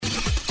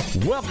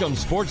Welcome,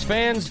 sports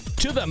fans,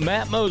 to the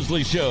Matt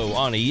Mosley Show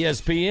on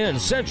ESPN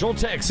Central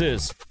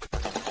Texas.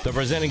 The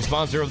presenting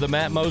sponsor of the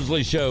Matt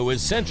Mosley Show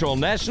is Central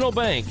National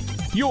Bank,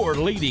 your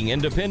leading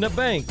independent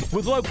bank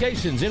with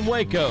locations in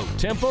Waco,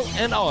 Temple,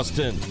 and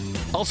Austin.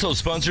 Also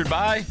sponsored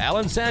by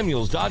Allen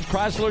Samuels, Dodge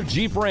Chrysler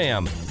Jeep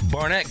Ram,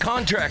 Barnett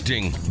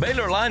Contracting,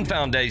 Baylor Line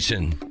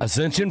Foundation,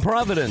 Ascension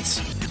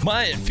Providence,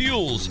 Myatt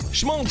Fuels,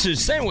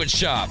 Schmaltz's Sandwich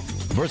Shop,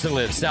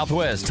 VersaLive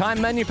Southwest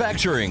Time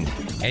Manufacturing,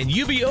 and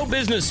UBO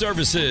Business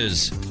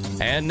Services.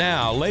 And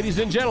now, ladies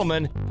and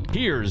gentlemen,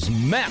 here's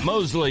Matt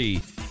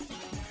Mosley.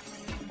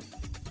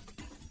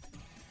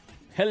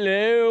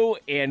 Hello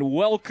and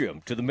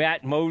welcome to the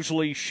Matt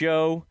Mosley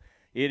Show.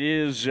 It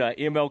is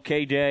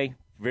MLK Day,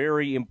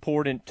 very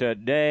important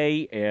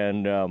day,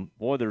 and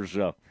boy, there's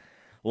a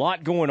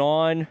lot going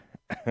on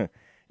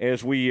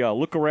as we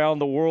look around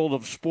the world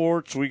of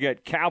sports. We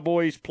got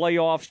Cowboys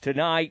playoffs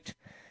tonight.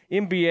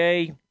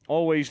 NBA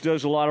always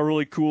does a lot of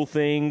really cool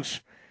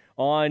things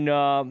on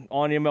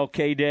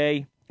MLK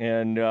Day,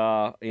 and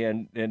I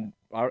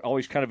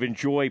always kind of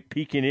enjoy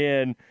peeking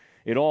in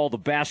at all the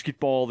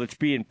basketball that's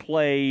being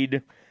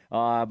played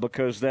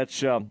because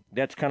that's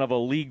kind of a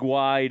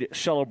league-wide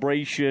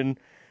celebration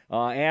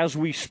as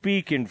we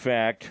speak. In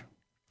fact,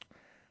 I'm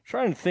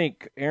trying to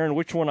think, Aaron,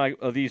 which one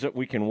of these that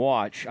we can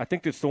watch. I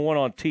think it's the one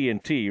on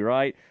TNT,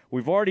 right?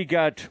 We've already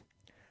got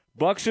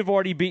Bucks have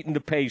already beaten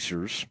the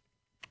Pacers.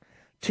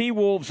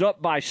 T-Wolves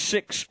up by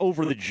 6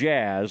 over the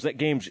Jazz. That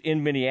game's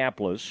in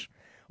Minneapolis.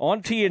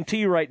 On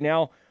TNT right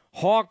now,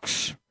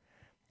 Hawks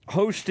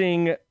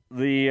hosting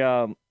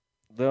the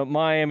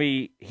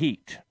Miami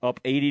Heat, up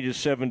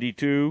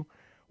 80-72.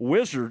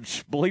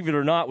 Wizards, believe it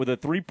or not, with a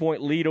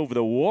 3-point lead over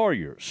the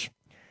Warriors.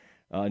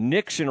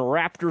 Knicks and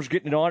Raptors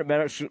getting it on at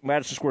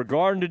Madison Square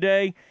Garden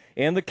today.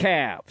 And the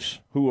Cavs,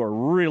 who are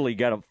really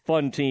got a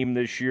fun team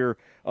this year,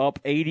 up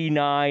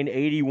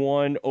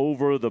 89-81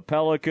 over the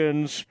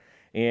Pelicans.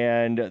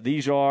 And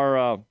these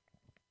are,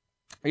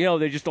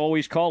 they just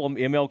always call them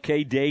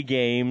MLK Day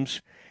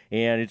games.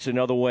 And it's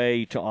another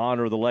way to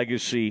honor the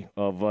legacy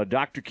of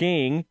Dr.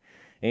 King.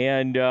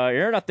 And,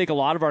 Aaron, I think a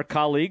lot of our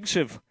colleagues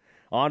have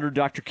honored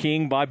Dr.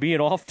 King by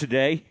being off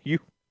today.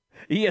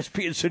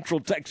 ESPN Central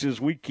Texas,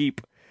 we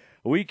keep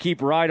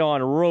right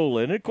on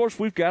rolling. And, of course,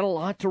 we've got a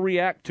lot to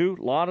react to,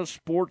 a lot of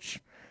sports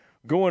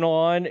going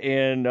on,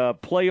 and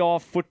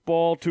playoff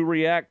football to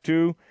react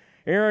to.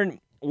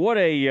 Aaron, what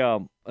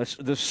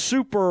the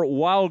super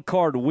wild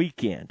card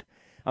weekend.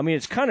 I mean,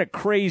 it's kind of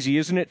crazy,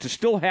 isn't it, to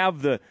still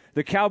have the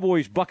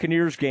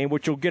Cowboys-Buccaneers game,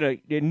 which will get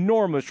an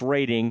enormous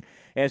rating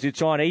as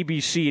it's on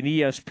ABC and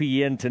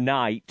ESPN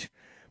tonight.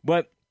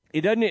 But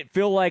doesn't it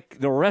feel like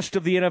the rest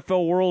of the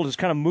NFL world has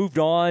kind of moved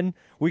on?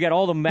 We got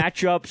all the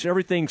matchups,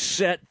 everything's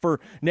set for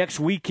next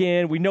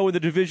weekend. We know where the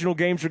divisional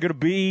games are going to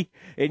be,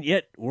 and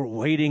yet we're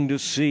waiting to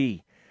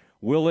see.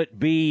 Will it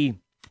be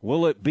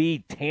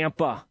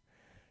Tampa?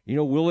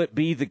 Will it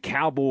be the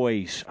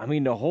Cowboys? I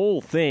mean, the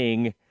whole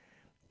thing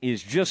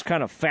is just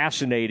kind of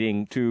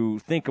fascinating to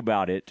think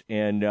about it.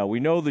 And we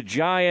know the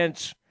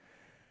Giants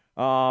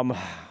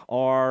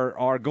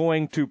are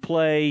going to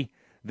play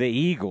the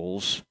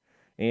Eagles.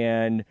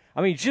 And,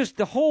 I mean, just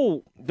the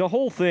whole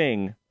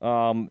thing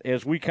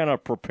as we kind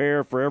of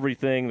prepare for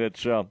everything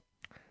that's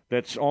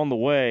on the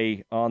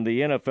way on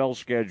the NFL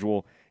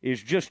schedule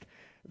is just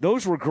 –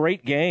 those were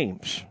great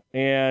games.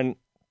 And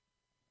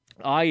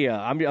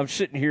I'm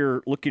sitting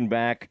here looking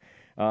back.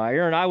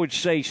 Aaron, I would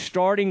say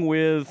starting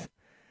with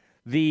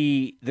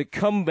the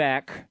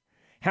comeback,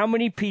 how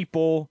many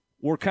people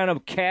were kind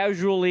of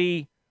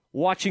casually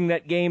watching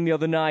that game the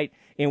other night,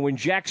 and when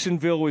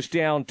Jacksonville was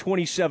down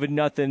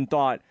 27-0,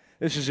 thought,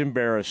 this is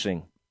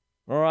embarrassing.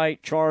 All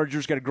right,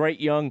 Chargers got a great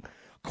young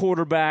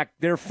quarterback.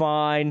 They're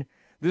fine.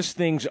 This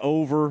thing's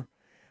over.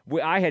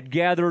 I had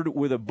gathered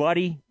with a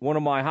buddy, one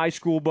of my high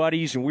school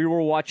buddies, and we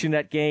were watching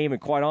that game.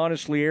 And quite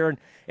honestly, Aaron,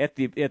 at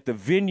the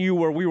venue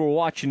where we were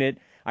watching it,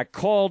 I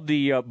called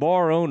the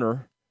bar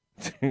owner.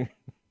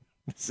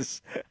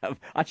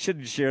 I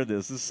shouldn't share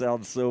this. This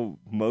sounds so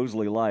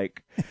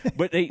Mosley-like,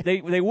 but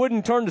they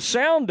wouldn't turn the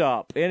sound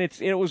up, and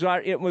it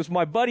was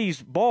my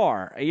buddy's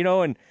bar,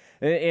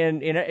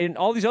 and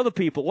all these other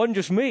people. It wasn't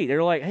just me. They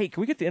were like, "Hey,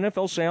 can we get the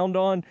NFL sound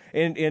on?"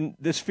 And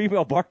this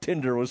female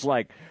bartender was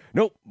like,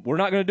 "Nope, we're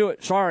not going to do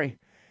it. Sorry."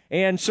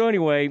 And so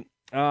anyway,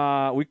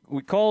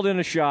 we called in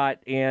a shot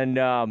and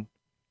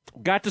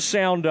got the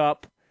sound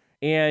up,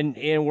 and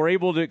we're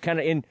able to kind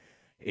of, and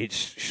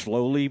it's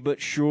slowly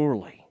but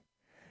surely.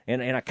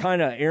 And I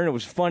kind of, Aaron, it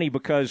was funny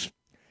because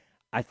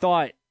I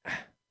thought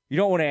you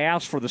don't want to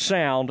ask for the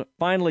sound,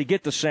 finally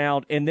get the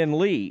sound, and then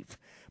leave.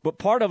 But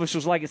part of us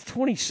was like, it's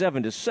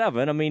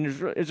 27-7. I mean,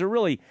 is there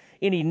really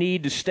any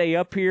need to stay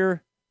up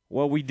here?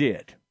 Well, we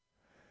did.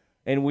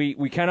 And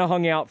we kind of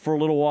hung out for a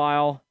little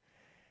while.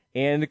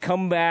 And to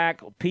come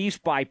back piece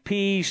by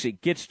piece,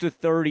 it gets to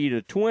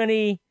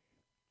 30-20.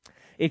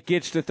 It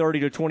gets to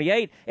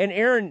 30-28. And,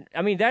 Aaron,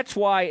 I mean, that's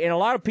why, and a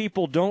lot of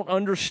people don't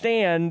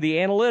understand the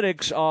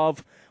analytics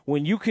of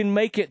when you can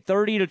make it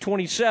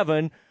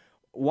 30-27,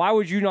 why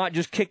would you not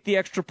just kick the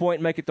extra point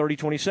and make it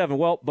 30-27?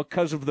 Well,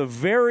 because of the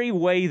very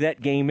way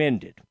that game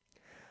ended.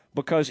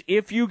 Because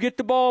if you get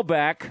the ball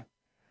back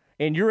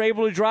and you're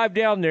able to drive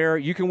down there,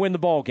 you can win the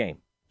ball game.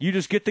 You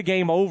just get the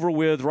game over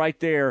with right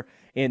there,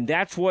 and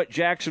that's what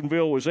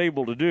Jacksonville was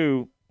able to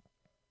do.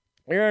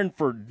 Aaron,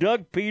 for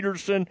Doug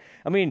Peterson,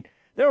 I mean,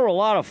 there were a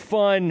lot of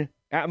fun.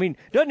 I mean,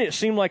 doesn't it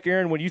seem like,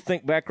 Aaron, when you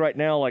think back right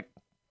now, like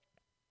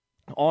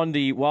on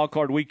the wild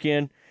card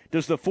weekend,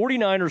 does the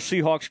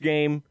 49ers-Seahawks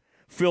game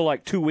feel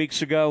like 2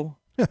 weeks ago?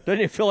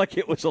 Doesn't it feel like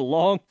it was a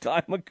long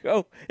time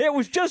ago? It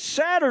was just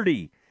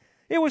Saturday.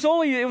 It was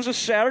a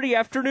Saturday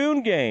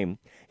afternoon game,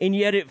 and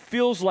yet it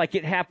feels like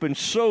it happened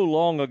so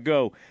long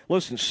ago.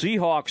 Listen,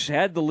 Seahawks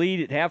had the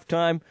lead at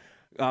halftime.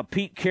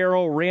 Pete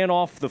Carroll ran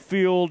off the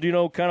field,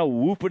 kind of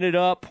whooping it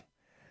up.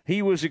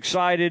 He was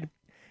excited.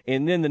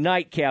 And then the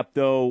nightcap,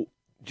 though,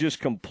 just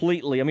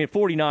completely,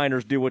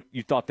 49ers did what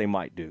you thought they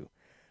might do.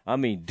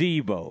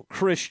 Debo,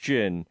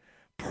 Christian,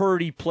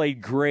 Purdy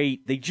played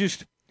great. They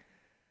just,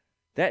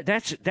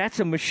 that's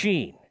a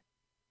machine.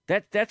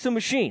 That's a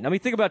machine.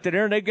 Think about that,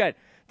 Aaron.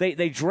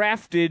 They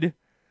drafted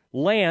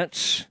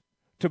Lance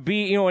to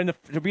be,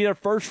 to be their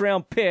first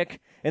round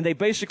pick, and they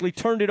basically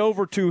turned it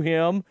over to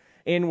him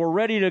and were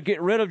ready to get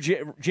rid of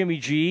Jimmy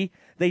G.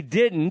 They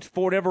didn't,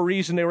 for whatever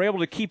reason. They were able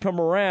to keep him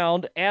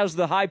around as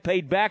the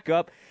high-paid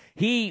backup.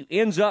 He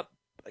ends up,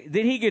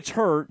 then he gets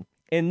hurt,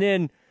 and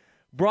then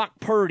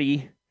Brock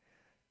Purdy.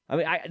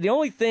 The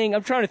only thing,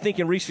 I'm trying to think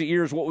in recent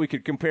years what we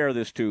could compare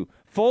this to.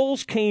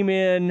 Foles came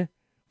in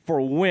for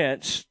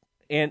Wentz,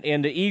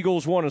 and the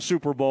Eagles won a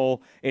Super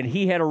Bowl, and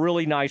he had a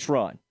really nice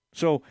run.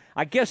 So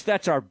I guess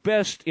that's our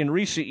best in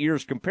recent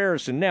years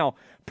comparison. Now,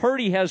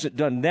 Purdy hasn't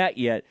done that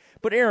yet.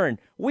 But, Aaron,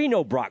 we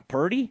know Brock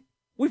Purdy.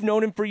 We've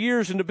known him for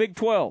years in the Big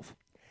 12.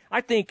 I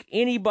think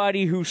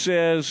anybody who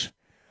says,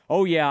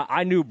 oh, yeah,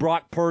 I knew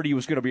Brock Purdy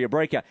was going to be a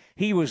breakout,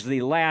 he was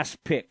the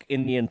last pick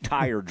in the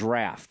entire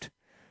draft,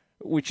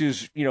 which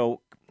is,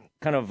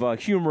 kind of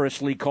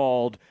humorously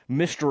called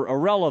Mr.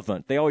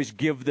 Irrelevant. They always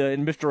give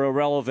and Mr.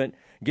 Irrelevant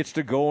gets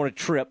to go on a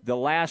trip. The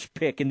last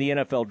pick in the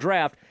NFL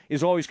draft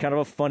is always kind of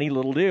a funny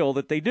little deal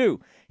that they do.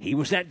 He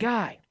was that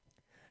guy.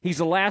 He's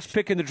the last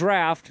pick in the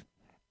draft,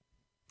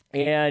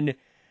 and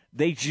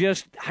they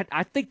just,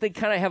 I think they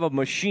kind of have a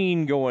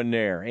machine going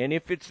there. And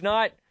if it's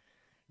not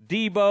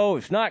Debo,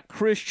 if it's not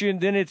Christian,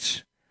 then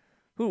it's,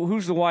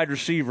 who's the wide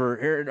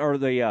receiver? Or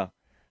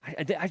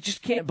I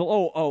just can't,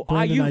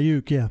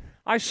 Ayuk, yeah.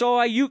 I saw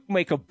Ayuk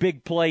make a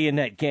big play in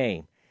that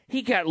game.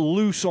 He got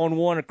loose on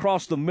one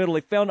across the middle.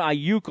 They found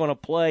Ayuk on a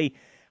play.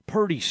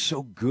 Purdy's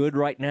so good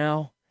right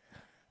now.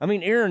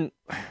 Aaron,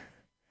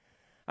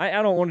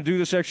 I don't want to do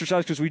this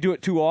exercise because we do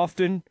it too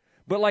often,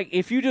 but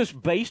if you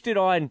just based it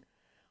on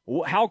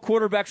how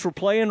quarterbacks were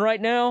playing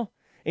right now,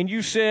 and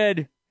you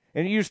said,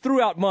 and you just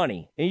threw out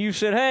money, and you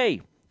said,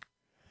 hey,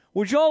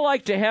 would y'all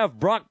like to have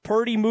Brock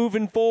Purdy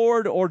moving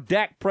forward or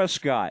Dak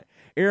Prescott?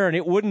 Aaron,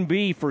 it wouldn't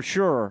be for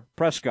sure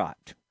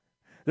Prescott.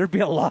 There'd be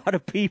a lot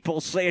of people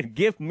saying,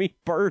 give me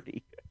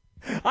Purdy.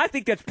 I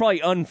think that's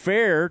probably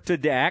unfair to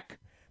Dak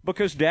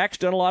because Dak's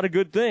done a lot of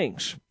good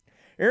things.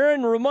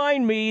 Aaron,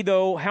 remind me,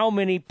 though, how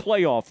many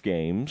playoff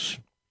games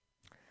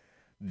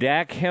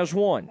Dak has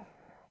won.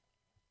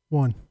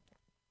 One.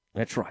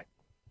 That's right.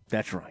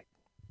 That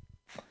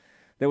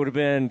would have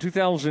been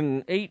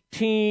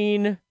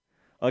 2018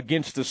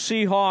 against the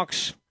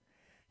Seahawks.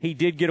 He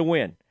did get a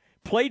win.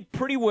 Played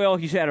pretty well.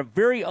 He's had a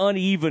very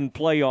uneven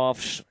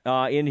playoffs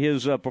in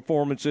his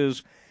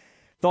performances.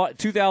 Thought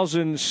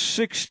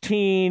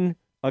 2016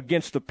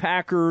 against the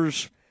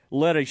Packers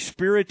led a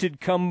spirited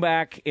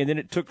comeback, and then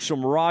it took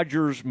some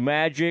Rodgers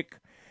magic.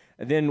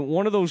 And then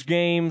one of those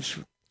games,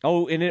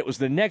 and it was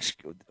the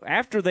next,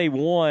 after they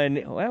won,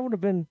 that would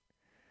have been,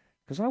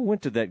 because I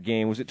went to that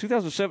game, was it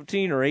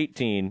 2017 or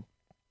 18?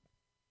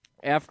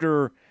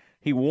 After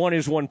he won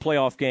his one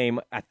playoff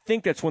game, I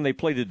think that's when they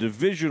played a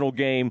divisional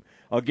game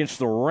against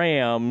the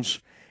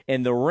Rams,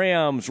 and the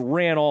Rams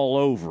ran all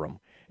over him.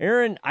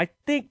 Aaron, I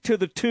think to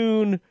the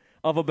tune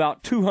of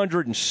about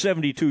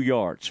 272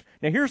 yards.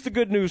 Now, here's the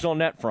good news on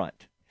that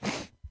front.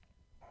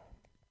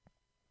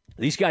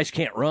 These guys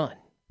can't run.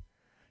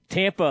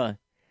 Tampa,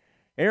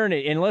 Aaron,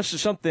 unless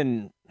it's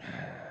something,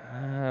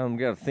 I'm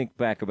going to think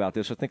back about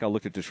this. I think I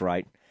looked at this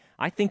right.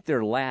 I think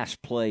they're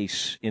last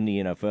place in the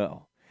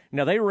NFL.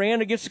 Now, they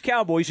ran against the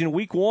Cowboys in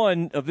week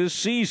 1 of this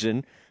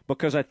season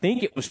because I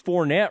think it was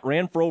Fournette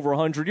ran for over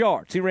 100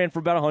 yards. He ran for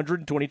about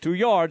 122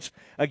 yards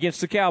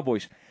against the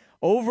Cowboys.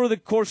 Over the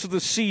course of the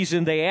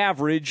season, they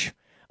average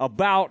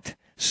about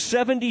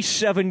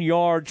 77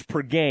 yards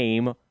per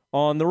game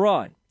on the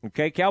run.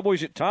 Okay,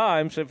 Cowboys at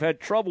times have had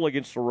trouble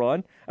against the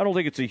run. I don't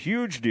think it's a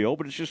huge deal,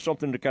 but it's just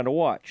something to kind of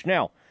watch.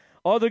 Now,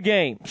 other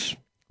games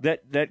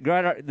that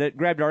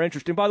grabbed our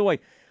interest. And by the way,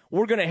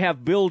 we're going to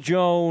have Bill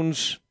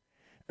Jones,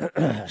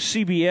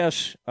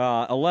 CBS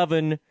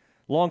 11,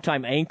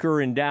 longtime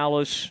anchor in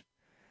Dallas.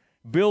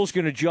 Bill's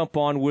going to jump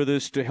on with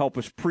us to help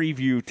us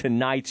preview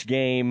tonight's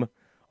game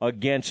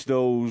against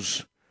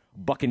those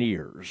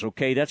Buccaneers.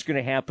 Okay, that's going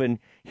to happen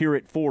here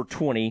at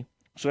 4:20.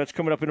 So that's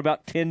coming up in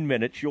about 10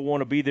 minutes. You'll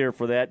want to be there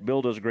for that.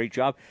 Bill does a great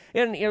job.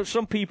 And,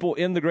 some people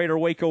in the greater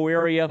Waco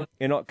area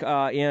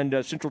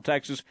and Central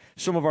Texas,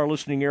 some of our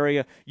listening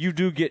area, you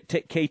do get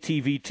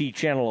KTVT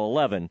Channel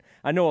 11.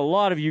 I know a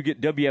lot of you get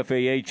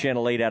WFAA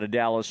Channel 8 out of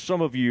Dallas. Some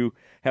of you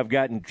have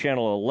gotten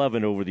Channel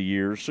 11 over the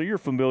years, so you're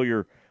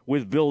familiar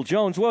with Bill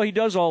Jones. Well, he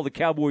does all the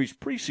Cowboys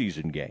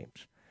preseason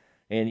games,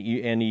 and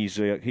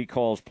he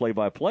calls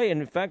play-by-play. And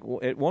in fact,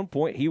 at one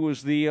point, he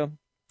was the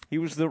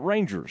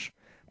Rangers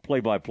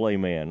play-by-play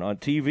man on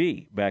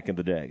TV back in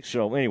the day.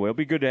 So anyway, it'll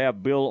be good to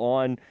have Bill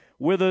on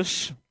with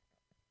us.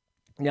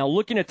 Now,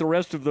 looking at the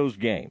rest of those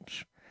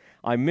games,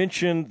 I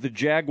mentioned the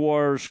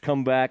Jaguars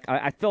comeback.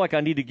 I feel like I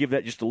need to give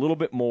that just a little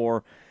bit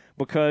more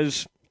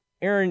because,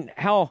 Aaron,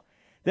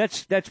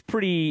 that's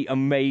pretty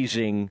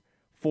amazing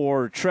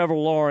for Trevor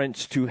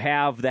Lawrence to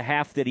have the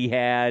half that he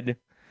had,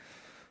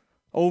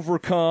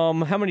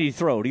 overcome. How many did he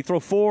throw? Did he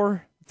throw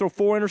four? Throw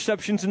 4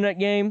 interceptions in that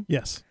game?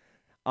 Yes.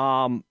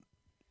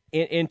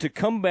 And to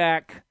come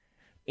back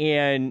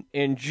and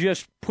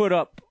just put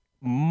up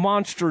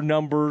monster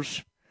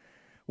numbers.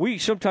 We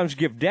sometimes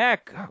give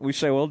Dak, we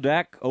say, well,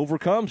 Dak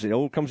overcomes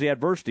the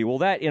adversity. Well,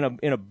 that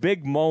in a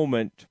big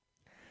moment,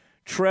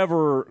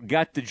 Trevor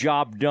got the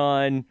job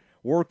done,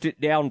 worked it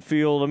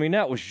downfield. I mean,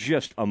 that was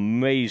just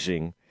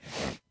amazing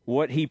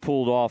what he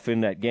pulled off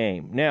in that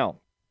game. Now,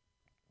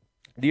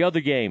 the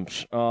other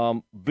games,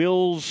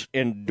 Bills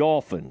and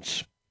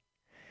Dolphins,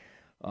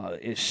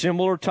 is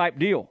similar type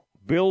deal.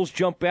 Bills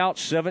jump out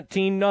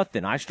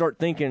 17-0. I start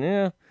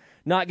thinking,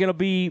 not going to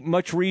be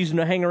much reason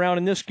to hang around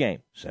in this game.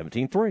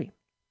 17-3,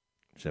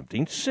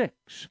 17-6.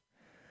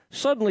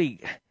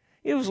 Suddenly,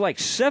 it was like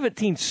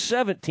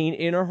 17-17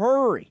 in a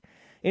hurry.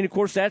 And, of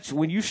course, that's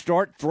when you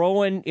start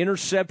throwing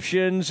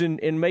interceptions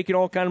and making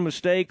all kind of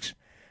mistakes.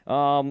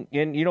 And,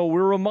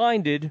 we're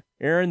reminded,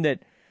 Aaron,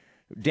 that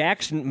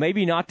Dak's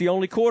maybe not the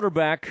only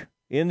quarterback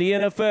in the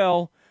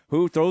NFL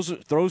who throws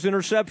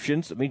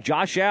interceptions. I mean,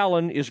 Josh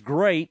Allen is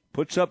great,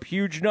 puts up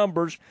huge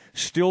numbers,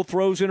 still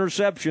throws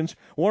interceptions.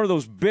 One of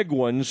those big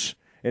ones,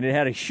 and it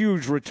had a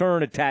huge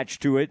return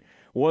attached to it,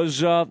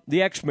 was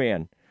the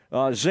X-Man,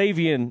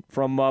 Xavier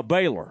from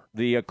Baylor,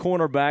 the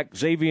cornerback,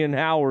 Xavier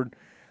Howard,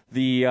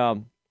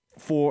 and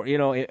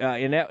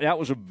that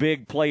was a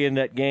big play in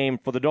that game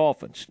for the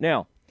Dolphins.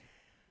 Now,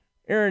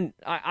 Aaron,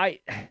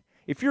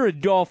 if you're a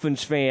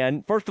Dolphins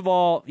fan, first of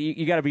all,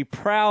 you got to be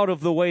proud of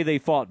the way they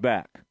fought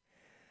back,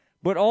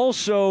 but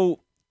also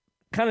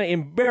kind of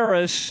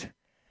embarrassed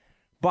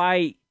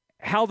by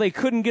how they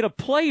couldn't get a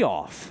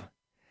playoff.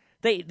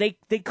 They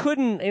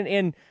couldn't,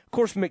 and of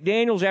course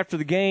McDaniels after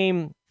the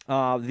game,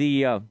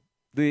 the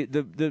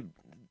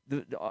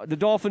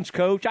Dolphins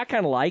coach, I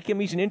kind of like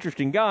him. He's an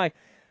interesting guy,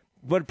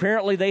 but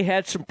apparently they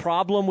had some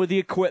problem with the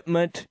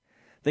equipment.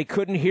 They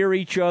couldn't hear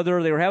each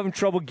other. They were having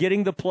trouble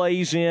getting the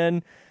plays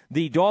in.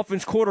 The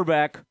Dolphins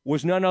quarterback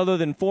was none other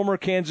than former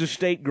Kansas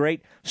State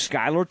great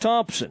Skylar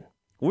Thompson.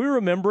 We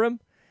remember him.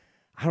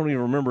 I don't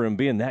even remember him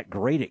being that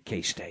great at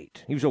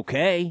K-State. He was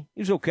okay.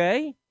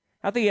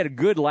 I think he had a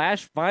good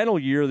final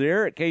year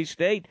there at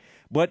K-State.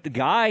 But the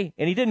guy,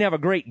 and he didn't have a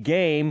great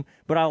game,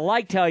 but I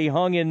liked how he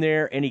hung in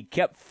there and he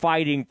kept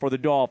fighting for the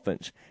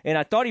Dolphins. And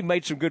I thought he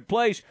made some good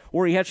plays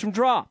where he had some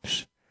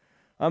drops.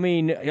 I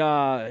mean,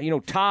 there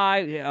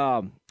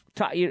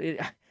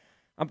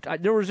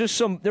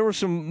were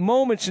some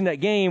moments in that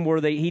game where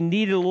he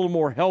needed a little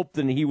more help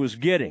than he was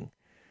getting.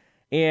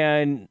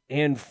 And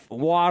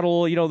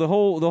Waddle, the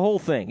whole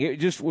thing. It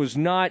just was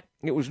not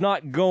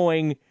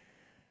going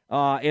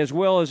as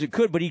well as it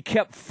could, but he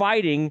kept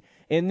fighting.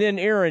 And then,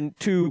 Aaron,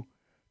 to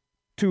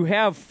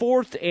have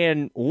 4th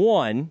and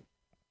 1,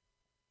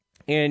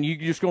 and you're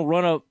just going to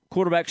run a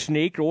quarterback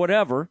sneak or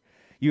whatever,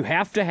 you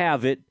have to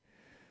have it,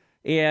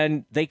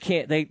 and they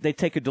can't. They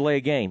take a delay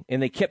of game,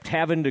 and they kept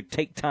having to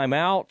take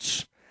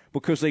timeouts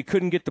because they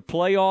couldn't get the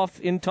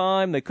playoff in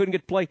time. They couldn't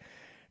get play.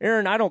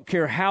 Aaron, I don't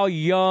care how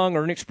young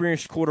or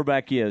inexperienced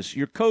quarterback is.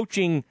 You're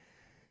coaching.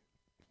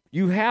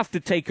 You have to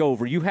take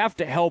over. You have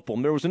to help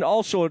them. There was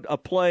also a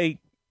play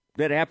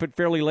that happened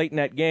fairly late in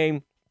that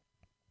game.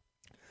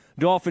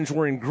 Dolphins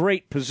were in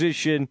great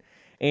position,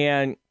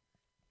 and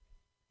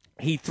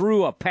he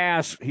threw a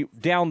pass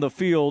down the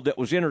field that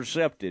was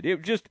intercepted.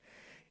 It just,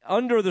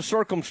 under the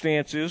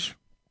circumstances,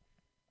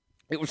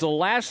 it was the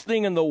last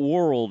thing in the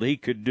world he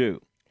could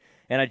do.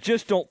 And I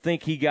just don't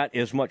think he got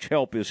as much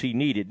help as he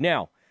needed.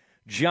 Now,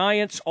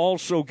 Giants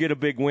also get a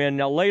big win.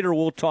 Now, later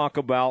we'll talk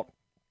about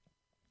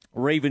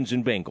Ravens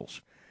and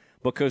Bengals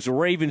because the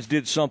Ravens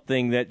did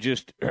something that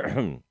just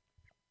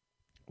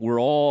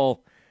we're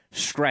all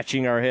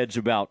scratching our heads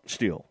about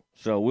still.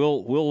 So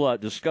we'll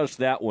discuss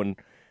that one,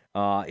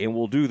 and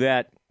we'll do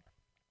that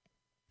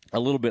a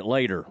little bit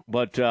later.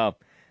 But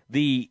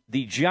the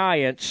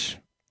Giants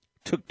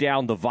took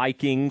down the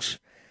Vikings.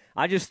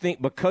 I just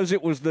think because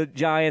it was the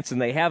Giants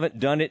and they haven't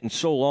done it in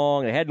so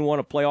long, they hadn't won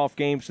a playoff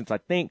game since I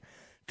think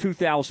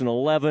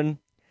 2011,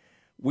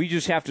 we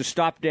just have to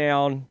stop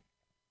down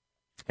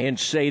and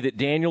say that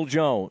Daniel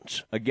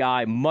Jones, a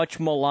guy much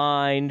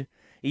maligned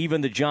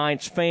Even the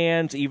Giants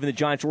fans, even the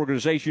Giants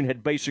organization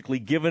had basically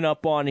given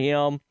up on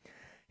him.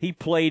 He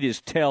played his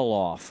tail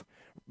off,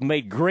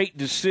 made great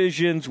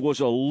decisions,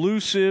 was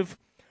elusive,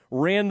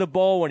 ran the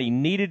ball when he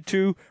needed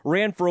to,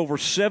 ran for over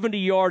 70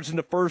 yards in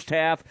the first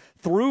half,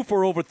 threw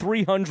for over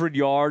 300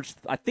 yards,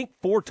 I think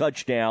 4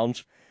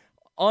 touchdowns.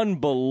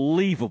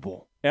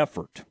 Unbelievable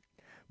effort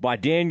by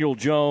Daniel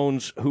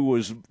Jones, who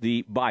was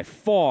by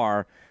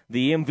far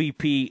the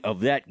MVP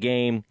of that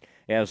game,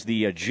 as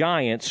the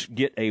Giants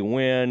get a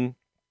win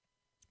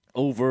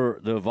over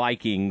the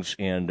Vikings.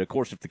 And, of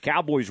course, if the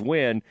Cowboys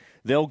win,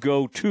 they'll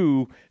go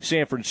to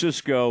San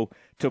Francisco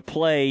to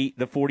play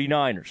the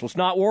 49ers. Let's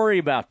not worry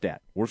about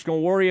that. We're just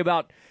going to worry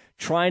about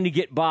trying to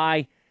get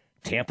by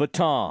Tampa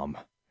Tom.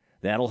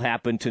 That'll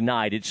happen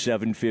tonight at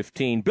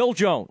 7:15. Bill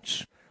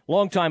Jones,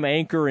 longtime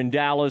anchor in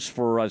Dallas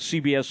for a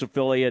CBS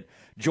affiliate,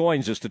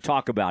 joins us to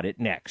talk about it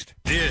next.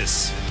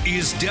 This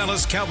is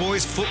Dallas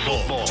Cowboys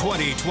football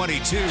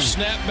 2022.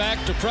 Snap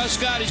back to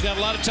Prescott. He's got a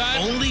lot of time.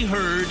 Only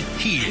heard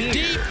here.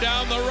 Deep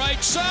down the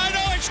right side.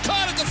 Oh, it's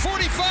caught at the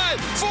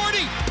 45, 40,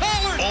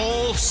 Pollard.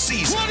 All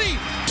season. 20,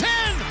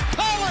 10,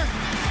 Pollard.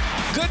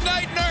 Good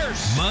night,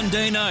 nurse.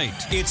 Monday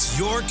night, it's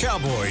your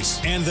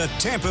Cowboys and the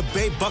Tampa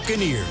Bay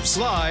Buccaneers.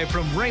 Live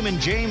from Raymond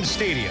James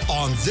Stadium.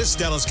 On this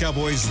Dallas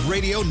Cowboys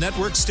radio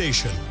network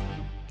station.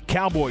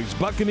 Cowboys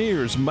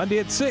Buccaneers, Monday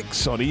at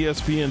 6 on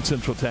ESPN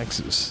Central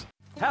Texas.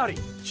 Howdy,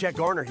 Chet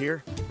Garner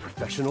here,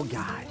 professional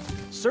guide,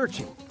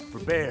 searching for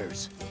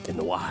bears in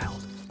the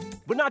wild.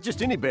 But not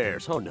just any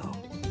bears, oh no,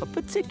 a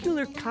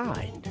particular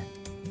kind.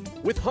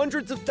 With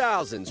hundreds of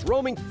thousands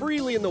roaming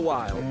freely in the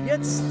wild,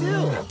 yet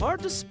still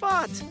hard to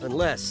spot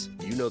unless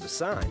you know the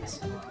signs.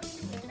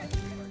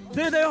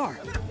 There they are,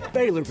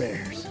 Baylor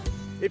bears.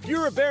 If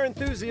you're a bear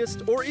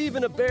enthusiast or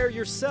even a bear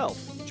yourself,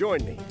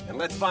 join me and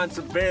let's find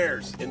some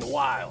bears in the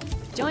wild.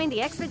 Join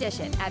the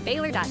expedition at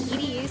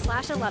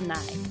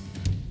baylor.edu/alumni.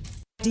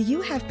 Do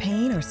you have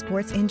pain or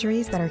sports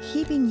injuries that are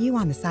keeping you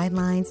on the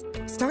sidelines?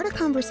 Start a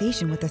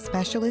conversation with a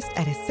specialist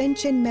at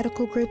Ascension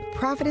Medical Group,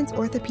 Providence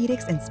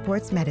Orthopedics and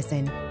Sports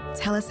Medicine.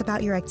 Tell us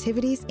about your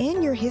activities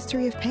and your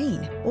history of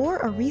pain or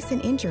a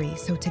recent injury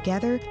so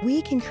together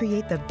we can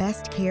create the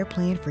best care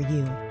plan for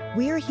you.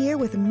 We are here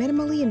with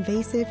minimally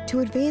invasive to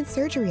advanced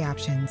surgery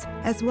options,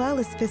 as well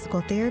as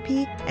physical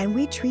therapy, and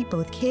we treat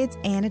both kids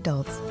and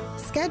adults.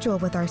 Schedule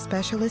with our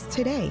specialist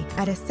today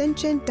at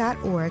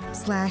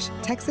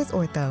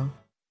ascension.org/TexasOrtho.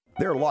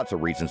 There are lots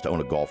of reasons to own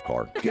a golf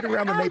cart. Get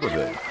around the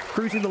neighborhood,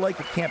 cruising the lake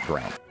or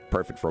campground.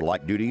 Perfect for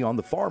light duty on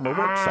the farm or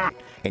work site.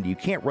 And you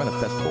can't run a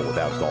festival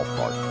without a golf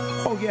cart.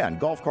 Oh yeah, and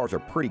golf carts are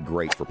pretty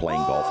great for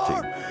playing golf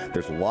too.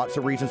 There's lots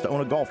of reasons to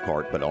own a golf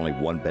cart, but only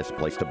one best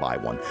place to buy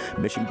one.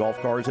 Mission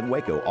Golf Cars in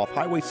Waco off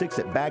Highway 6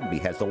 at Bagby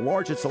has the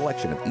largest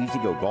selection of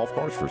easy-go golf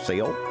cars for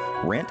sale,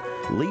 rent,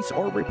 lease,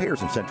 or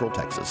repairs in Central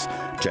Texas.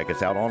 Check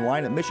us out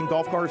online at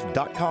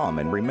missiongolfcars.com,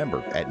 and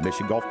remember, at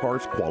Mission Golf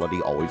Cars,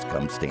 quality always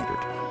comes standard.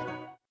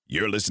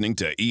 You're listening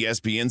to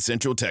ESPN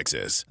Central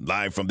Texas,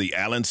 live from the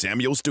Allen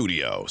Samuel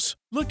Studios.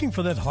 Looking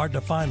for that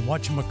hard-to-find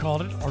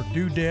whatchamacallit or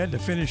doodad to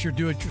finish your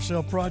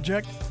do-it-yourself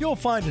project? You'll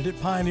find it at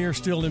Pioneer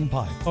Steel &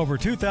 Pipe. Over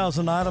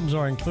 2,000 items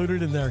are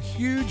included in their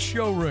huge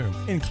showroom,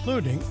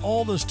 including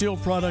all the steel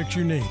products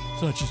you need,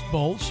 such as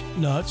bolts,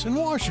 nuts, and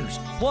washers.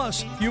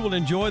 Plus, you will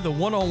enjoy the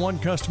one-on-one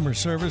customer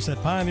service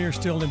that Pioneer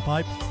Steel &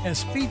 Pipe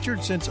has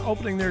featured since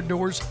opening their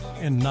doors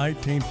in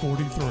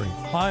 1943.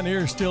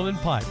 Pioneer Steel &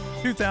 Pipe,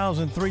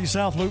 2003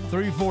 South Loop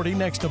 340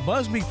 next to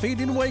Busby Feed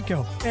in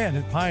Waco, and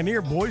at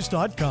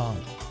pioneerboys.com.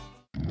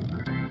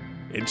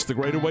 It's the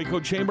Greater Waco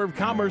Chamber of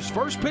Commerce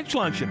First Pitch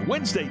Luncheon,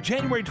 Wednesday,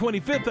 January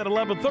 25th at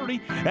 11:30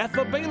 at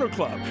the Baylor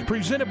Club,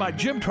 presented by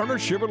Jim Turner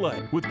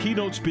Chevrolet, with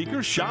keynote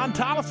speakers Sean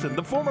Tollison,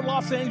 the former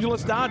Los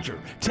Angeles Dodger,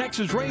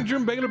 Texas Ranger,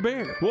 and Baylor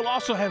Bear. We'll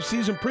also have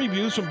season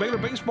previews from Baylor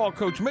baseball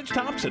coach Mitch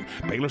Thompson,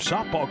 Baylor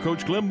softball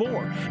coach Glenn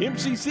Moore,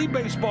 MCC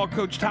baseball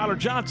coach Tyler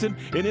Johnson,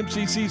 and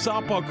MCC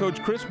softball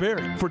coach Chris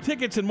Berry. For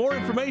tickets and more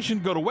information,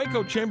 go to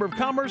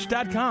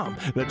WacoChamberOfCommerce.com.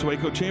 That's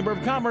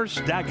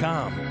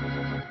WacoChamberOfCommerce.com.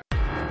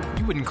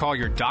 You wouldn't call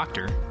your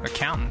doctor,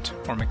 accountant,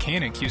 or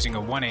mechanic using a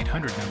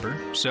 1-800 number,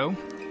 so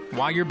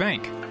why your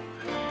bank?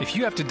 If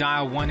you have to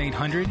dial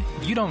 1-800,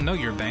 you don't know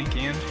your bank,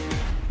 and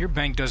your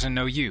bank doesn't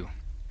know you.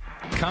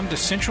 Come to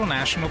Central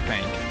National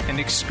Bank and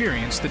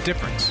experience the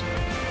difference.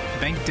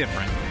 Bank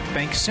different.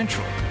 Bank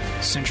Central.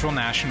 Central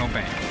National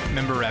Bank.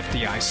 Member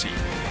FDIC.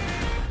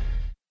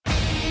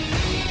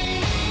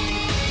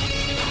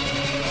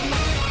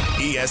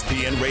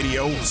 ESPN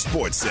Radio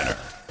Sports Center.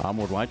 I'm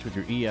Ward White with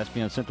your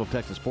ESPN Central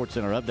Texas Sports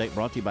Center update,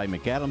 brought to you by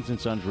McAdams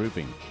 & Sons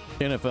Roofing.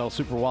 NFL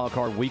Super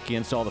Wildcard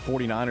Weekend saw the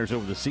 49ers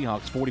over the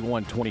Seahawks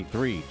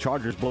 41-23.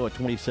 Chargers blow a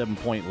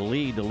 27-point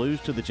lead to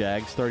lose to the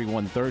Jags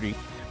 31-30.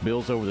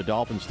 Bills over the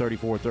Dolphins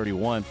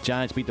 34-31.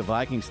 Giants beat the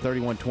Vikings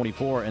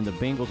 31-24, and the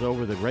Bengals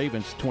over the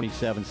Ravens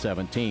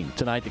 27-17.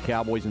 Tonight, the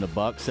Cowboys and the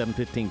Bucks,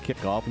 7:15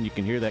 kickoff, and you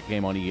can hear that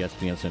game on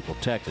ESPN Central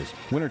Texas.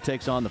 Winner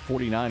takes on the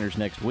 49ers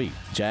next week.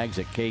 Jags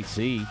at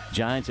KC,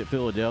 Giants at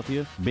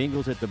Philadelphia,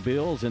 Bengals at the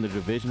Bills in the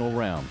divisional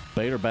round.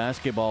 Baylor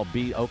basketball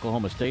beat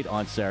Oklahoma State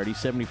on Saturday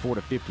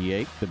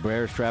 74-58. The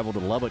Bears travel to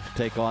Lubbock to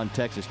take on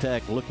Texas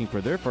Tech, looking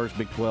for their first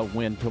Big 12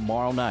 win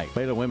tomorrow night.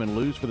 Baylor women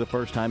lose for the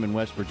first time in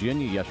West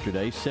Virginia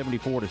yesterday,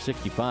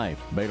 74-65.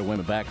 Baylor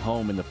women back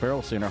home in the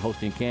Farrell Center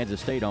hosting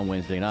Kansas State on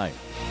Wednesday night.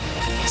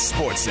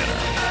 Sports Center,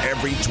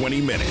 every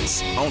 20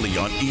 minutes, only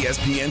on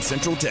ESPN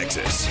Central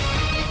Texas.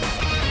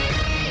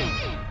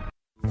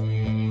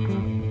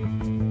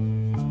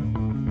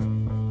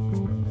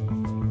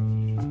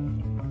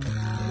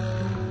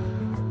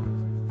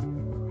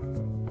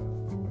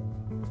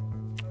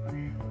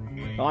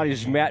 Hi,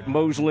 this is Matt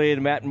Mosley and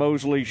the Matt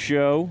Mosley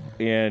Show,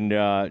 and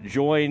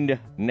joined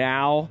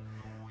now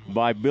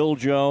by Bill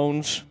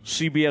Jones,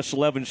 CBS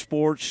 11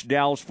 Sports,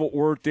 Dallas-Fort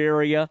Worth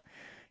area.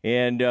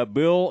 And,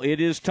 Bill, it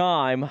is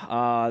time.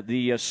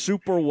 The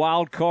Super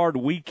Wild Card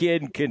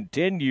weekend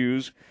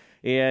continues,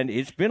 and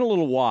it's been a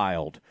little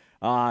wild.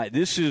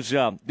 This is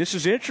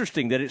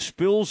interesting that it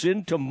spills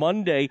into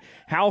Monday.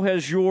 How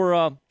has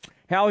your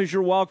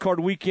Wild Card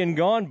weekend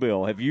gone,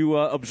 Bill? Have you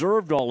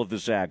observed all of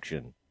this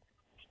action?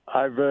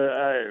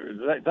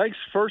 Thanks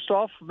first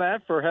off,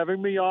 Matt, for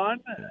having me on.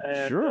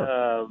 And,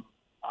 sure.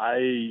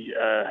 I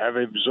have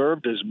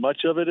observed as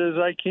much of it as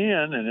I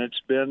can, and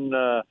it's been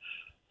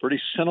pretty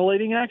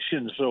scintillating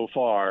action so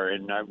far.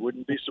 And I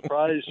wouldn't be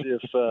surprised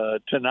if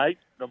tonight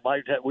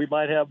we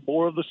might have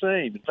more of the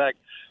same. In fact,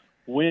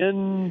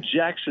 when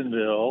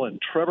Jacksonville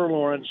and Trevor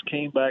Lawrence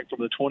came back from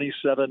the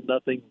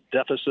 27-0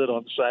 deficit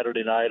on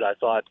Saturday night, I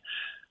thought,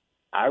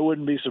 I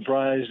wouldn't be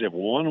surprised if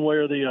one way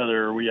or the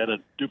other we had a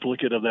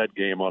duplicate of that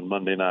game on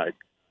Monday night.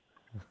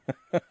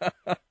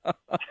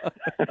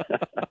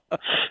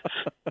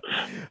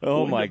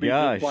 Oh, my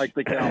gosh. Just like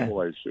the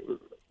Cowboys.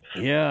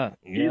 Yeah.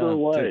 Either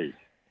way.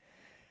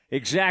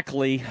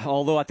 Exactly.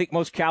 Although I think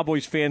most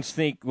Cowboys fans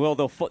think, well,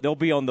 they'll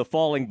be on the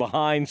falling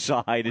behind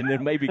side and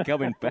then maybe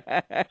coming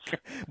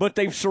back. But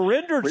they've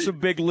surrendered some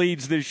big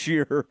leads this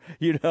year.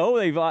 You know,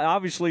 they've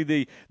obviously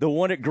the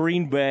one at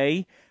Green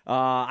Bay.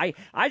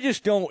 I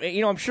just don't.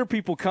 You know, I'm sure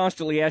people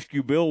constantly ask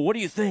you, Bill, what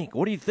do you think?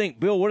 What do you think,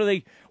 Bill? What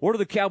are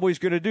the Cowboys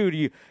going to do to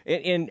you?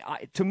 And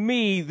to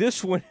me,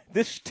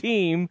 this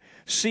team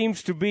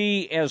seems to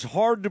be as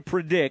hard to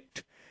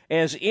predict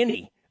as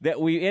any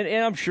that we.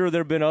 And I'm sure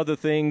there have been other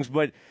things,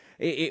 but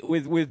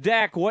with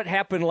Dak, what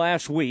happened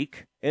last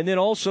week, and then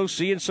also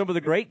seeing some of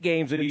the great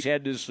games that he's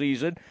had this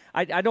season,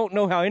 I don't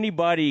know how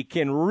anybody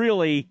can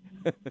really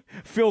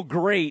feel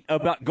great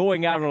about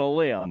going out on a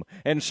limb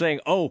and saying,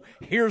 oh,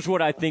 here's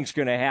what I think's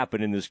going to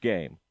happen in this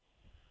game.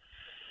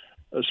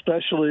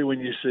 Especially when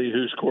you see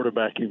who's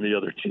quarterbacking the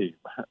other team.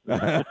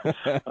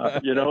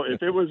 You know,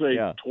 if it was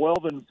a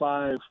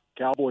 12-5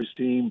 Cowboys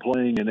team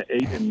playing an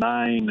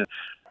 8-9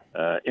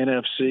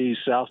 NFC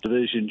South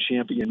Division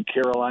champion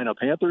Carolina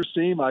Panthers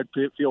team, I'd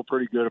feel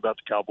pretty good about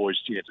the Cowboys'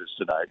 chances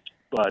tonight.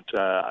 But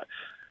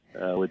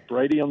with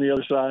Brady on the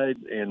other side,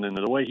 and then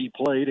the way he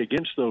played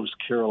against those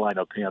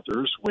Carolina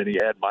Panthers when he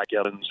had Mike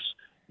Evans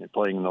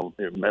playing,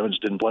 Evans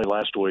didn't play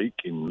last week,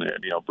 and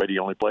Brady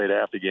only played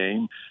half the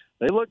game.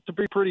 They look to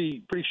be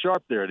pretty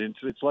sharp there.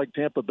 It's like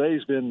Tampa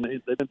Bay's they've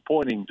been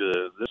pointing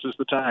to, this is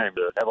the time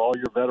to have all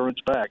your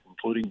veterans back,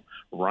 including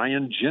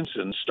Ryan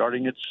Jensen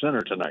starting at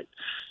center tonight.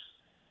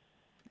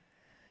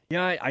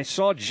 Yeah, I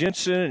saw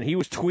Jensen, and he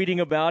was tweeting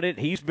about it.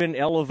 He's been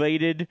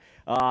elevated.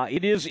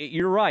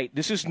 You're right.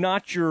 This is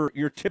not your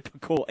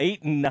typical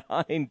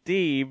 8-9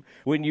 team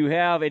when you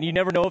have, and you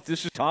never know if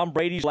this is Tom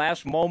Brady's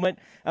last moment.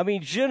 I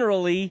mean,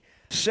 generally,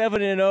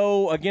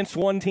 7-0 against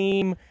one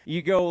team,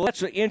 you go,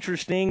 that's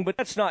interesting, but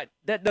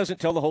that doesn't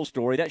tell the whole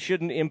story. That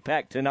shouldn't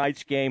impact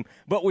tonight's game.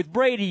 But with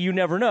Brady, you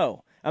never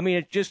know. I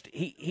mean,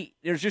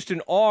 there's just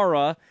an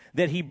aura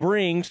that he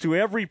brings to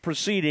every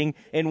proceeding,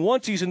 and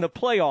once he's in the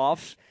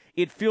playoffs,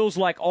 it feels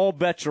like all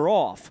bets are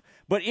off.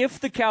 But if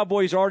the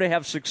Cowboys are to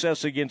have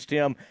success against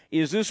him,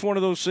 is this one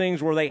of those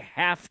things where they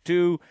have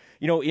to,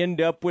 end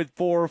up with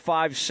 4 or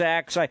 5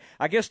 sacks?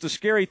 I guess the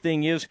scary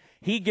thing is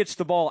he gets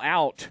the ball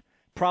out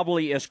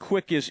probably as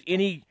quick as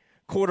any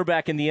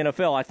quarterback in the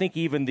NFL. I think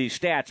even the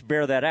stats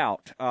bear that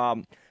out.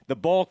 The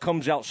ball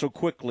comes out so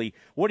quickly.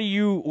 What do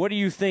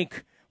you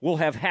think will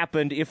have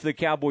happened if the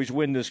Cowboys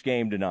win this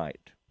game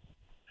tonight?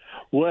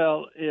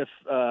 Well, if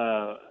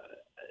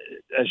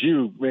as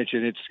you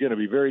mentioned, it's going to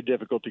be very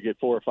difficult to get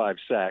 4 or 5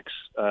 sacks.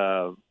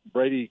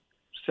 Brady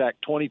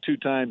sacked 22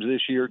 times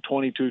this year,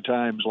 22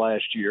 times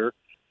last year.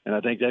 And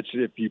I think that's,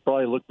 if you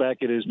probably look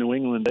back at his New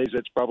England days,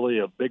 that's probably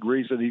a big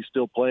reason he's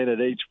still playing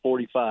at age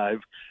 45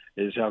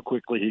 is how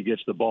quickly he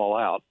gets the ball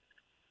out.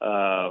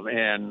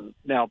 And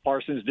now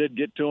Parsons did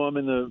get to him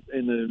in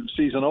the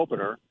season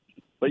opener.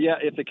 But, yeah,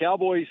 if the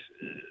Cowboys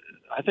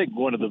I think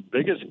one of the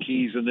biggest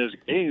keys in this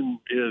game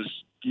is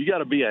you got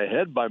to be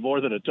ahead by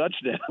more than a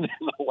touchdown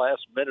in the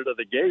last minute of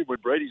the game when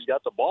Brady's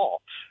got the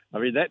ball. I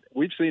mean, that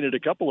we've seen it a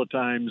couple of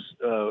times,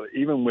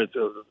 even with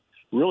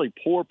really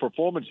poor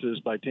performances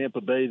by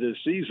Tampa Bay this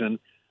season.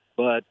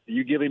 But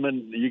you give him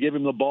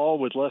the ball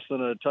with less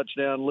than a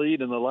touchdown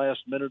lead in the last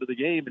minute of the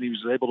game, and he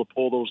was able to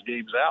pull those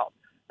games out.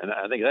 And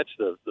I think that's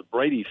the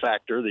Brady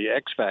factor, the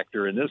X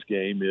factor in this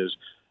game is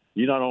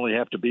you not only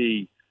have to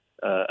be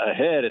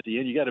ahead at the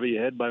end, you got to be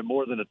ahead by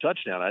more than a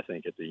touchdown, I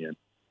think, at the end.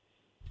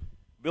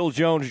 Bill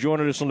Jones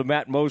joining us on the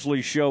Matt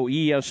Mosley Show,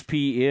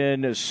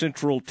 ESPN,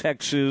 Central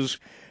Texas.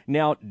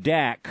 Now,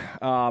 Dak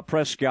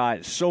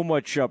Prescott, so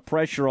much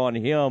pressure on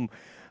him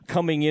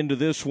coming into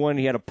this one.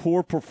 He had a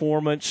poor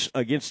performance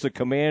against the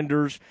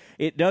Commanders.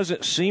 It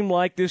doesn't seem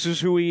like this is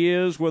who he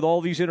is with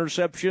all these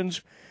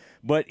interceptions,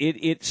 but it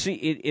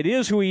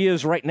is who he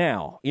is right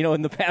now,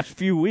 in the past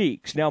few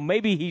weeks. Now,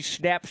 maybe he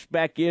snaps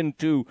back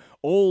into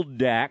old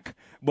Dak,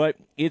 but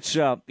it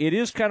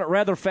is kind of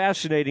rather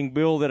fascinating,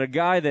 Bill, that a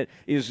guy that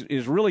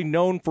is really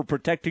known for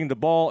protecting the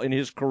ball in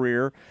his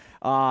career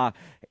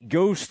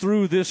goes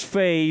through this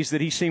phase that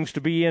he seems to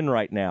be in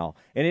right now.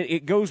 And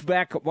it goes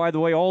back, by the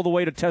way, all the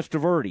way to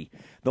Testaverde,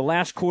 the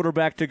last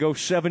quarterback to go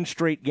 7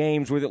 straight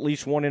games with at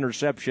least 1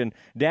 interception.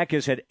 Dak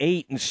has had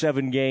 8 in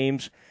 7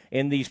 games,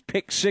 and these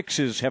pick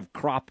sixes have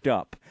cropped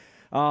up.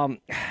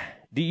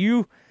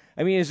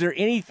 Is there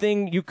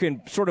anything you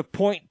can sort of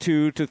point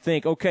to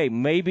think, okay,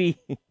 maybe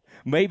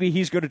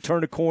he's going to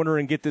turn a corner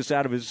and get this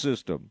out of his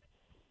system?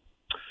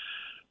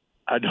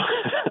 I don't.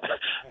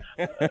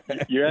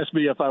 You asked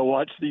me if I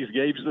watched these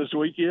games this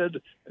weekend,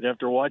 and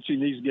after watching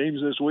these games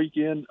this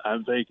weekend,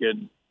 I'm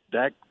thinking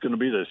Dak's going to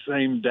be the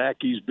same Dak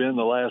he's been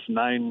the last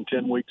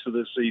 9-10 weeks of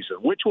this season,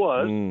 which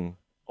was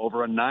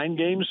over a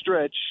 9-game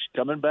stretch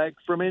coming back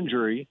from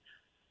injury.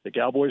 The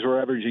Cowboys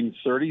were averaging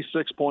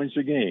 36 points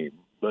a game.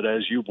 But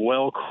as you've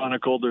well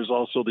chronicled, there's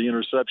also the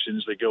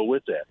interceptions that go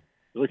with that.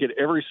 Look at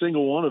every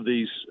single one of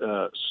these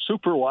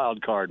super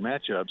wild card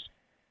matchups,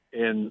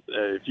 and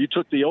if you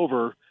took the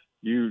over,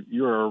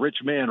 you're a rich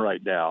man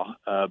right now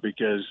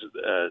because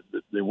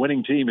the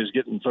winning team is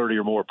getting 30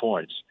 or more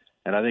points.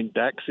 And I think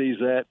Dak sees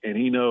that, and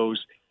he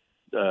knows,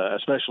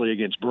 especially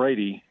against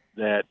Brady,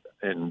 that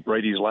in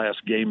Brady's last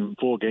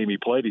full game he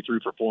played, he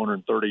threw for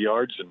 430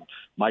 yards, and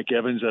Mike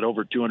Evans had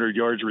over 200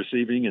 yards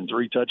receiving and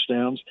 3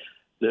 touchdowns.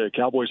 The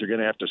Cowboys are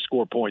going to have to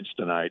score points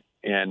tonight.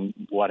 And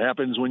what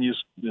happens when you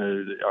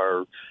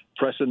are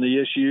pressing the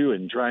issue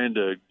and trying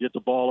to get the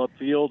ball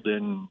upfield,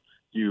 then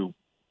you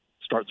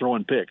start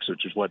throwing picks,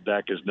 which is what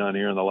Dak has done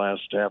here in the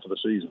last half of the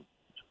season.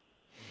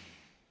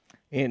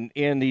 And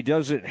he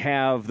doesn't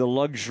have the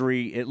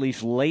luxury, at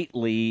least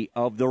lately,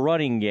 of the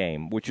running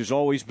game, which has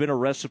always been a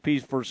recipe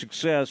for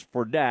success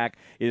for Dak,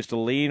 is to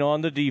lean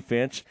on the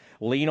defense,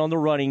 lean on the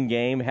running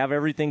game, have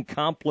everything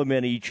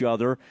complement each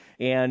other.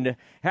 And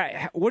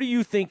what do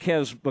you think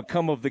has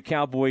become of the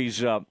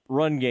Cowboys'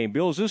 run game?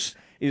 Bill, is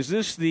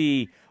this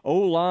the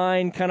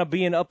O-line kind of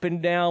being up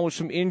and down with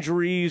some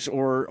injuries,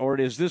 or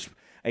is this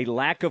a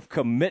lack of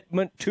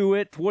commitment to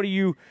it? What do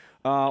you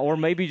or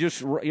maybe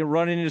just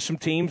running into some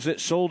teams that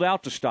sold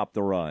out to stop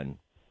the run?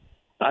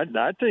 I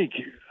think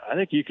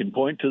you can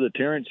point to the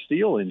Terrence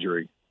Steele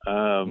injury as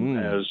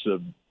a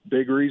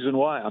big reason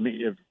why. I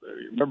mean,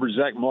 remember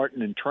Zach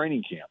Martin in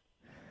training camp.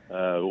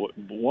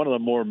 One of the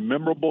more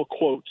memorable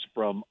quotes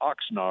from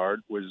Oxnard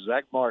was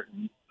Zach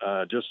Martin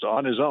just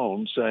on his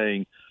own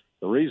saying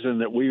the reason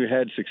that we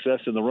had success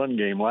in the run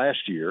game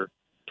last year,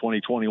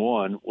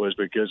 2021, was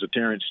because of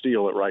Terrence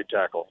Steele at right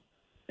tackle.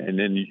 And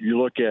then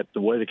you look at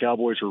the way the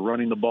Cowboys were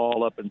running the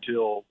ball up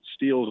until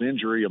Steele's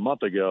injury a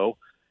month ago,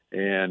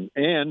 and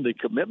the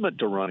commitment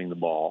to running the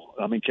ball.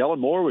 I mean,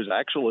 Kellen Moore was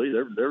actually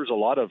there was a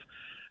lot of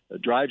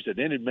drives that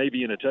ended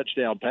maybe in a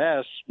touchdown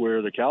pass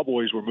where the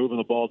Cowboys were moving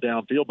the ball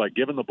downfield by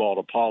giving the ball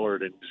to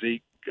Pollard and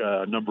Zeke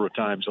a number of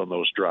times on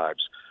those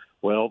drives.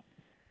 Well,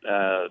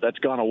 that's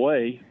gone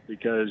away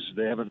because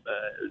they haven't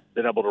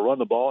been able to run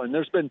the ball. And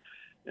there's been,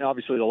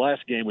 obviously, the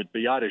last game with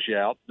Biotish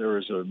out, there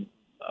was a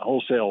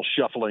wholesale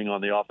shuffling on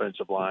the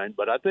offensive line.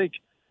 But I think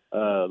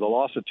the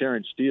loss of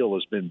Terrence Steele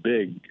has been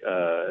big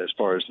as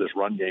far as this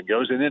run game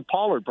goes. And then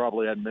Pollard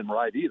probably hadn't been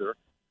right either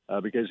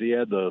because he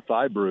had the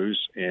thigh bruise.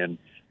 And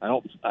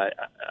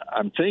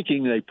I'm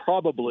thinking they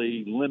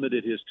probably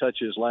limited his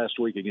touches last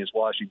week against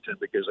Washington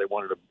because they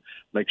wanted to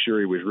make sure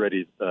he was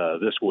ready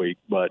this week.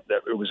 But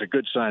it was a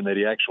good sign that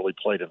he actually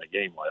played in the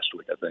game last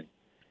week, I think.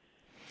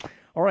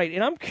 All right,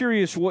 and I'm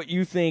curious what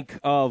you think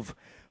of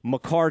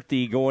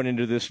McCarthy going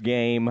into this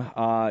game.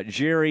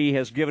 Jerry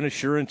has given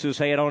assurances,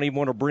 hey, I don't even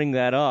want to bring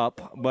that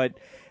up, but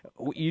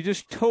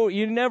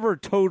you never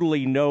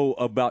totally know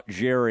about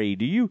Jerry.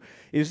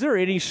 Is there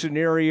any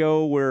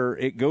scenario where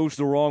it goes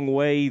the wrong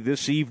way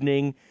this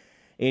evening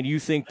and you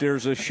think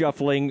there's a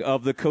shuffling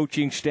of the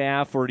coaching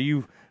staff, or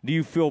do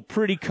you feel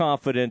pretty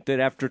confident that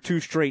after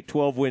 2 straight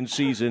 12-win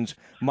seasons,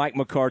 Mike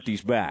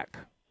McCarthy's back?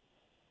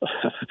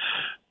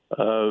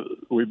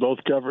 We both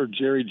covered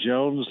Jerry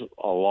Jones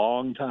a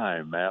long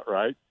time, Matt,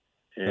 right?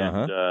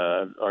 And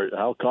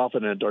how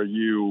confident are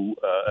you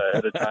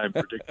ahead of time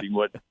predicting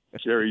what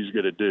Jerry's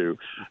going to do?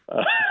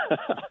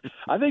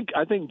 I think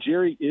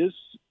Jerry is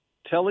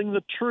telling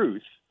the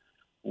truth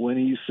when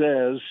he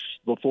says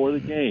before the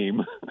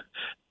game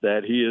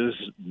that he is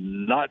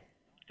not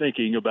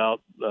thinking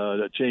about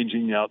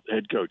changing out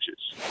head coaches.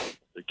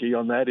 The key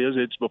on that is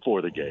it's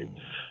before the game.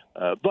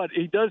 But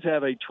he does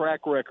have a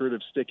track record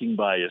of sticking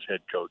by his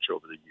head coach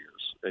over the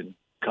years, in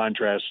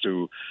contrast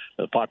to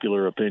the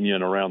popular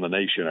opinion around the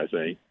nation, I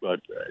think.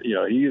 But,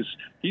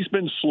 he's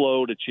been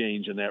slow to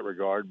change in that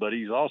regard, but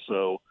he's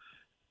also,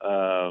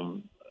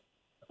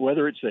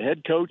 whether it's the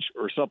head coach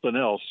or something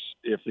else,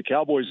 if the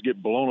Cowboys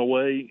get blown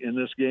away in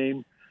this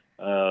game,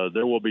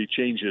 there will be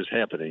changes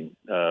happening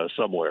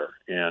somewhere.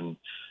 And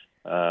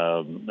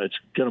it's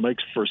going to make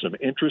for some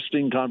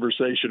interesting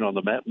conversation on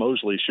the Matt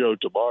Mosley show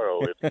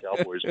tomorrow if the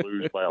Cowboys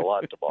lose by a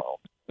lot tomorrow.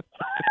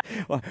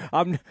 Well,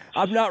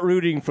 I'm not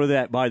rooting for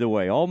that, by the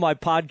way. All my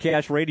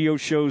podcast, radio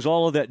shows,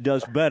 all of that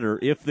does better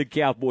if the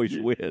Cowboys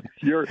win.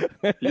 Your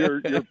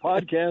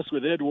podcast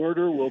with Ed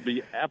Werder will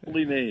be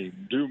aptly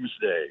named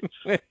Doomsday.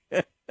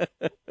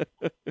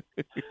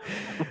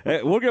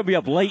 We're going to be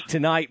up late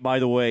tonight, by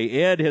the way.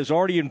 Ed has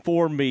already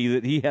informed me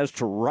that he has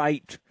to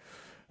write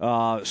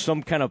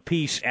some kind of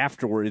piece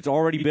afterward. It's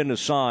already been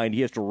assigned.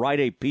 He has to write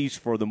a piece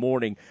for the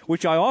morning,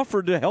 which I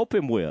offered to help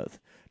him with.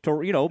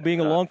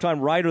 Being a longtime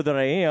writer that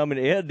I am, and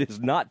Ed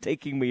is not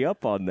taking me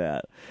up on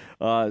that.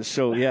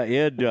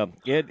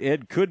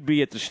 Ed could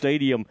be at the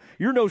stadium.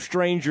 You're no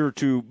stranger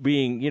to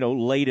being,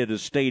 late at a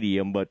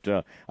stadium, but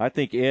I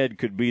think Ed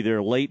could be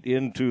there late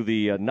into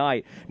the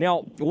night.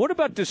 Now, what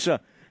about this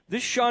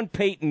Sean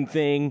Payton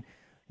thing?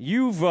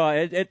 You've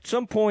at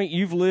some point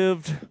you've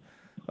lived.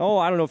 Oh,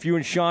 I don't know if you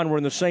and Sean were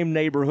in the same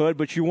neighborhood,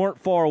 but you weren't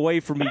far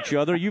away from each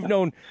other. You've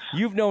known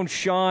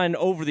Sean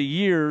over the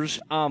years.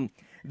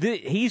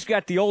 He's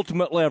got the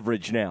ultimate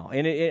leverage now,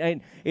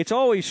 and it's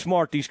always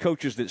smart, these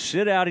coaches that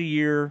sit out a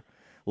year,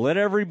 let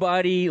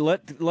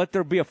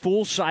there be a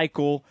full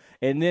cycle,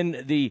 and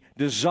then the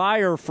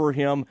desire for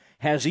him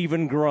has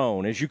even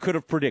grown, as you could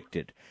have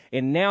predicted.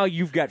 And now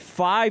you've got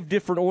 5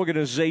 different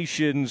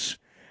organizations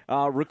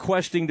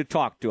requesting to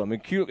talk to him,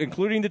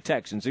 including the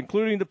Texans,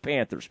 including the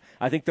Panthers.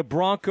 I think the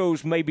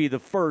Broncos may be the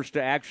first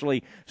to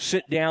actually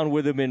sit down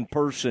with him in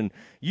person.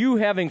 You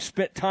having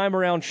spent time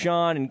around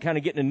Sean and kind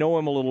of getting to know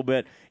him a little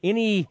bit,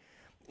 any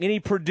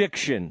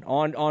prediction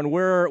on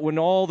where, when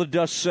all the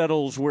dust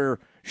settles, where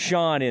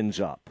Sean ends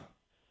up?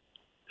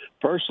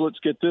 First, let's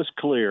get this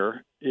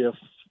clear. If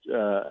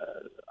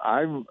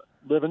I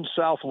live in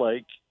South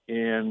Lake,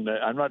 and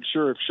I'm not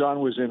sure if Sean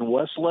was in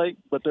Westlake,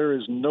 but there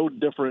is no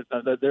difference.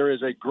 There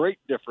is a great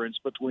difference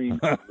between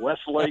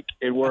Westlake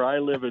and where I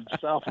live in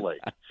South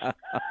Lake.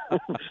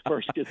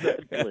 First, get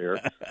that clear.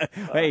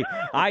 Hey,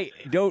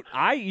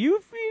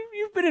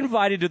 you've been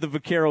invited to the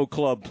Vaquero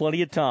Club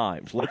plenty of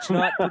times. Let's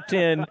not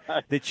pretend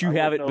that you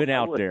haven't been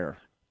out there.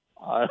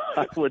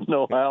 I wouldn't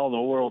know how in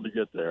the world to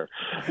get there.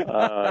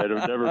 I'd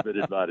have never been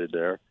invited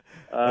there.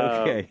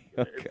 Okay.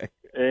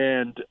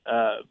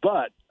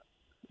 But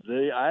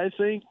I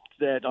think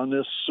that on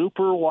this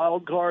super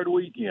wild card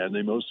weekend,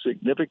 the most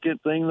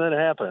significant thing that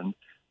happened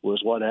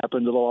was what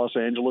happened to the Los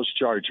Angeles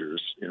Chargers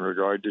in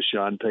regard to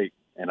Sean Payton.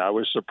 And I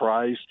was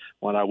surprised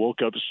when I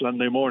woke up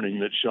Sunday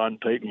morning that Sean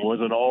Payton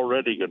wasn't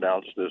already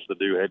announced as the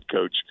new head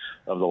coach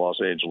of the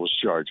Los Angeles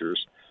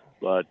Chargers.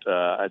 But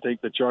I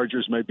think the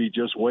Chargers may be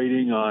just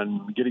waiting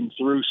on getting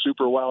through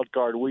Super Wild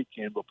Card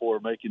weekend before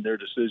making their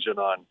decision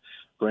on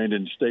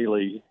Brandon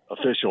Staley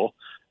official.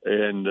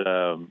 And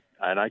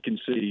I can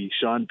see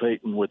Sean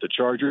Payton with the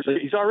Chargers.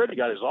 He's already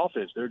got his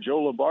offense there. Joe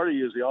Lombardi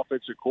is the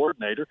offensive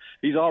coordinator.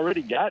 He's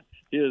already got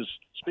his,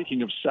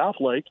 speaking of South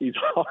Lake, he's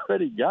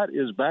already got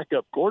his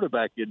backup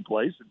quarterback in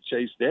place,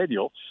 Chase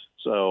Daniel.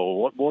 So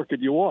what more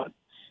could you want?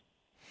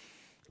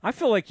 I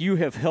feel like you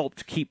have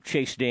helped keep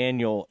Chase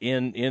Daniel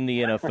in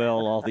the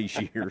NFL all these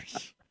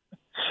years.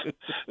 It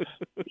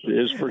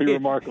is pretty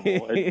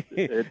remarkable. And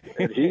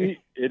he,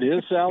 in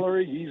his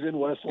salary, he's in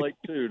Westlake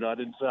too,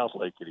 not in South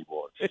Lake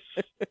anymore.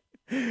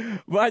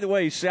 By the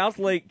way, South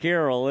Lake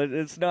Carroll,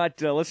 it's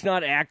not. Let's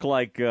not act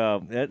like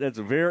that's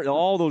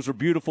all those are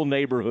beautiful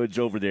neighborhoods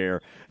over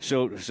there.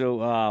 So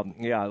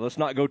let's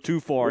not go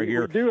too far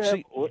here. We do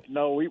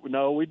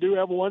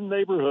have one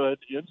neighborhood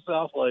in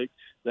South Lake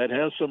that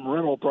has some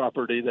rental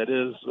property that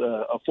is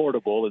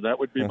affordable, and that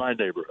would be my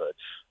neighborhood.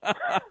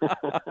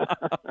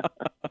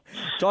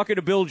 Talking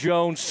to Bill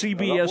Jones,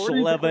 CBS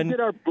 11.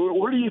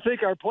 Where do you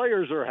think our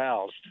players are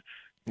housed?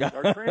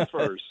 Our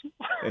transfers.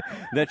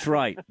 That's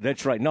right.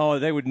 No,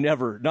 they would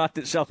never. Not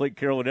that South Lake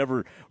Carroll would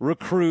ever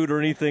recruit or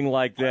anything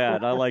like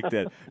that. I like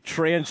that.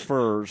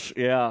 Transfers.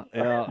 Yeah.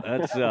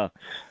 That's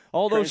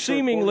although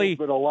seemingly,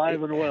 but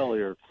alive and well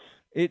here.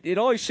 It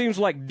always seems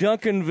like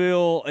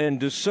Duncanville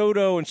and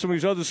DeSoto and some of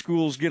these other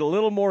schools get a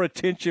little more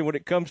attention when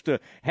it comes to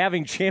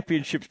having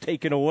championships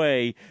taken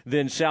away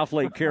than South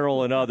Lake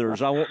Carroll and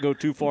others. I won't go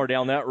too far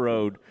down that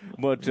road,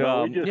 but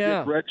we just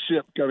get Brett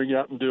Shipp coming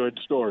out and doing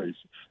stories.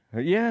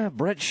 Yeah,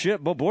 Brett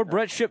Shipp. But boy,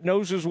 Brett Shipp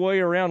knows his way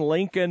around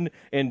Lincoln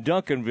and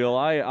Duncanville.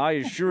 I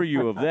assure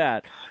you of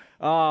that.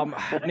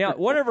 Now,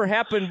 whatever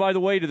happened, by the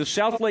way, to the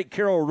South Lake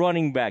Carroll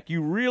running back?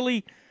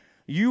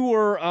 You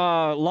were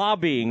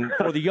lobbying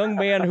for the young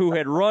man who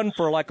had run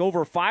for like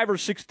over 5,000 or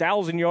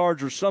 6,000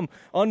 yards or some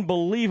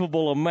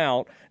unbelievable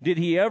amount. Did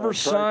he ever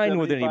sign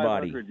with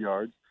anybody? 7,500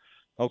 yards.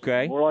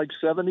 Okay. More like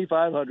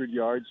 7,500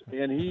 yards.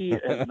 And he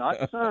has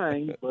not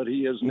signed, but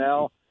he is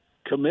now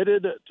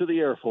committed to the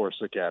Air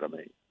Force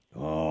Academy.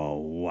 Oh,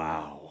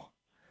 wow.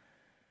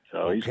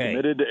 So he's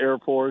committed to Air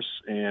Force.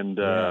 And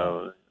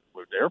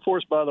Air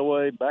Force, by the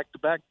way,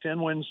 back-to-back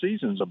 10-win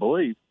seasons, I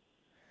believe.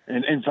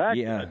 And in fact,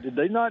 did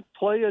they not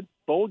play a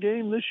bowl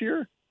game this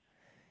year?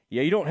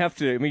 Yeah, you don't have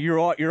to. I mean, you're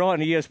on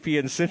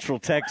ESPN Central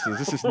Texas.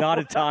 This is not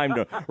a time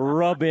to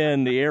rub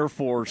in the Air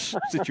Force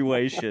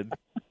situation.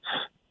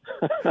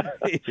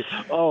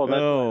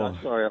 I'm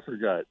sorry, I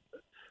forgot.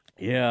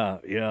 Yeah,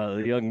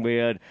 the young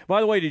man.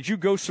 By the way, did you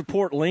go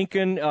support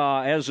Lincoln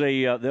as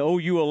the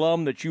OU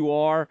alum that you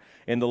are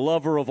and the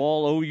lover of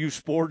all OU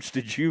sports?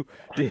 Did you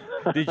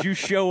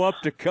show up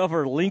to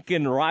cover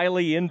Lincoln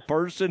Riley in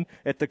person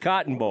at the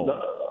Cotton Bowl?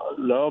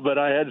 No, but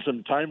I had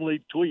some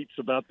timely tweets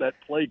about that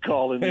play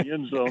call in the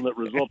end zone that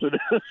resulted in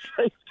a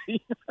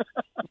safety.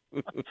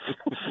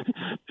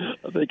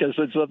 I think I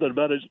said something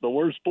about it's the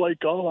worst play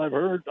call I've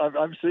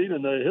seen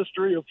in the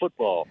history of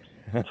football.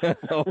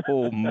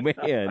 Oh,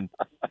 man.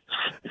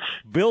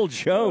 Bill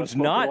Jones,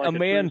 not a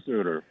man.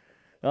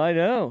 I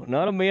know,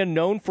 not a man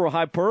known for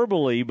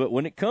hyperbole, but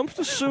when it comes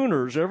to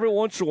Sooners, every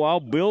once in a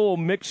while, Bill will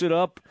mix it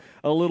up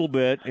a little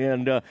bit.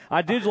 And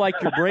I did like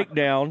your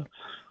breakdown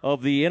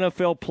of the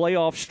NFL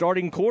playoff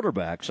starting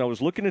quarterbacks. I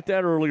was looking at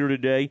that earlier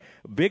today.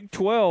 Big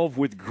 12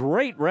 with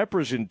great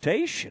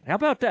representation. How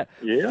about that?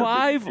 Yeah.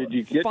 Five.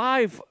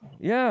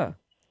 Yeah.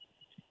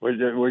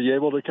 Were you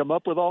able to come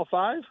up with all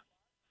five?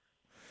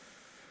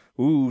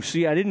 Ooh,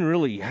 see, I hadn't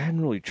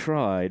really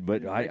tried,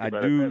 but I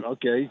do.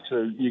 Okay,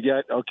 so you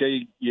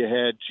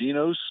had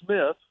Geno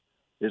Smith.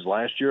 His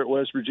last year at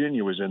West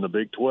Virginia was in the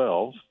Big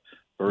 12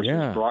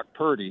 versus Brock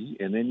Purdy,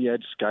 and then you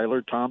had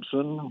Skylar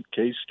Thompson,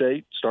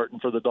 K-State, starting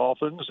for the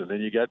Dolphins, and then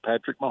you got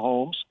Patrick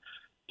Mahomes,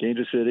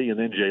 Kansas City, and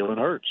then Jalen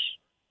Hurts.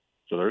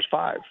 So there's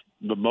five.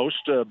 The most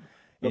starting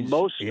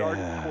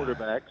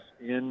quarterbacks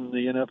in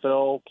the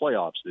NFL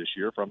playoffs this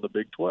year from the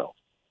Big 12.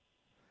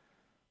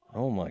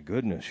 Oh, my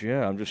goodness,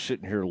 yeah. I'm just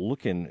sitting here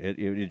looking at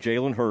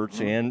Jalen Hurts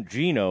and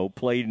Geno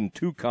played in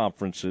two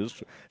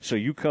conferences, so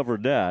you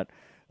covered that.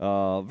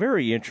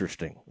 Very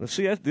interesting. Let's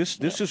see.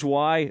 This is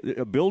why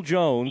Bill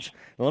Jones.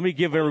 Let me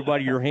give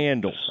everybody your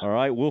handle. All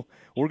right, we're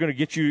going to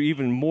get you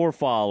even more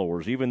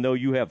followers, even though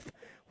you have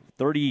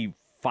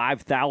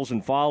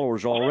 35,000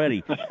 followers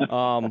already.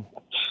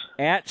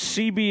 At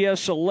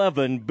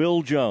CBS11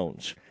 Bill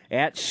Jones.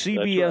 At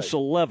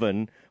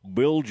CBS11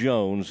 Bill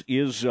Jones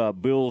is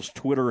Bill's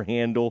Twitter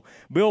handle.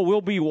 Bill, we'll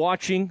be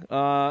watching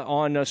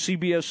on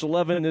CBS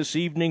 11 this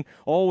evening.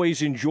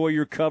 Always enjoy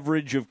your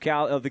coverage of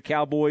the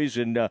Cowboys,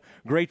 and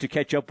great to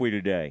catch up with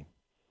you today.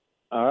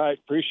 All right.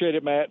 Appreciate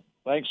it, Matt.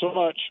 Thanks so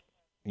much.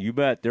 You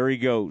bet. There he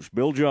goes.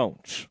 Bill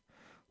Jones,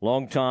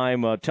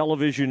 longtime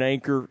television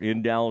anchor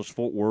in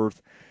Dallas-Fort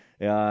Worth,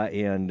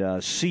 and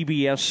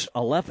CBS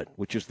 11,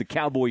 which is the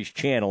Cowboys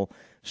channel.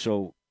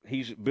 So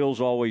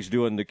Bill's always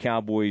doing the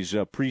Cowboys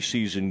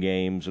preseason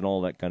games and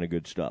all that kind of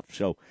good stuff.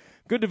 So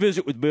good to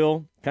visit with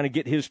Bill, kind of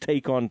get his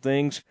take on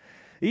things.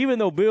 Even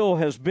though Bill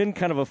has been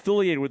kind of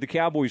affiliated with the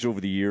Cowboys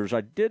over the years,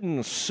 I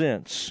didn't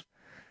sense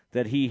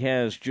that he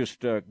has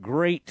just a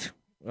great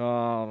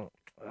I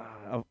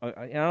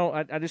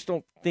just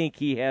don't think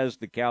he has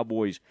the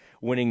Cowboys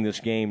winning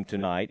this game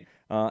tonight.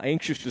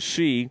 Anxious to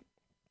see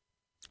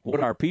what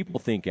our people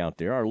think out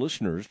there, our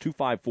listeners,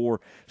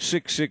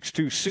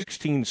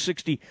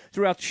 254-662-1660.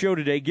 Throughout the show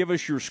today, give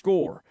us your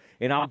score.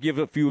 And I'll give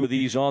a few of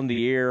these on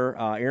the air.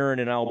 Aaron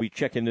and I will be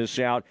checking this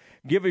out.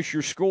 Give us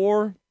your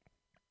score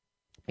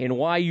and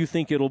why you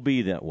think it'll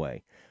be that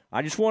way.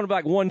 I just want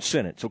about one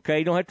sentence, okay?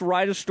 You don't have to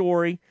write a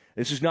story.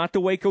 This is not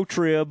the Waco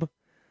Trib.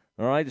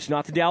 All right? It's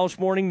not the Dallas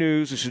Morning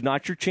News. This is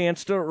not your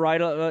chance to write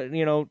a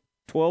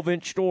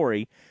 12-inch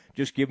story.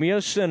 Just give me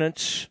a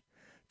sentence.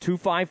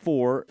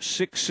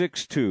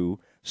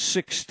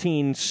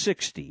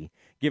 254-662-1660.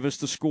 Give us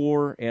the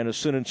score and a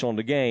sentence on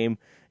the game,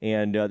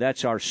 and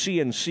that's our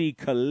CNC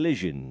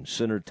Collision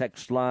Center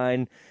text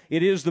line.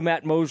 It is the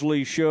Matt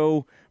Mosley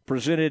Show,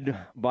 presented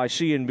by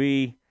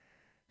C&B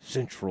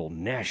Central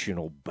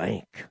National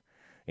Bank.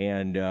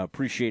 And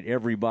appreciate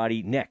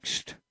everybody.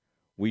 Next,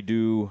 we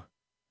do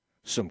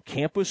some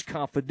Campus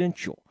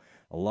Confidential.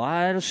 A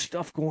lot of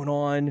stuff going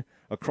on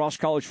across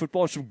college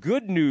football. Some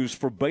good news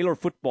for Baylor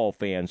football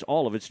fans.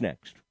 All of it's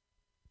next.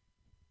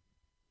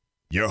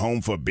 Your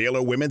home for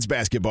Baylor women's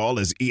basketball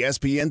is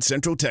ESPN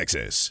Central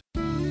Texas.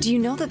 Do you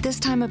know that this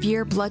time of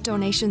year, blood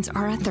donations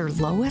are at their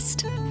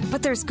lowest?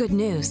 But there's good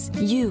news.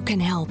 You can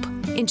help.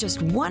 In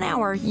just 1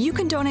 hour, you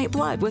can donate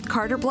blood with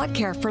Carter Blood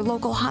Care for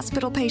local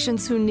hospital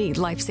patients who need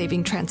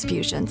life-saving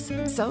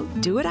transfusions. So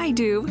do what I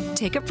do.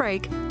 Take a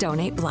break,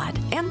 donate blood,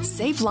 and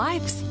save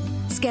lives.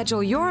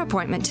 Schedule your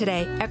appointment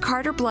today at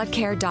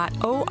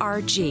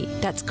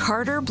carterbloodcare.org. That's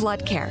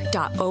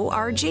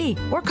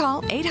carterbloodcare.org. Or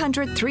call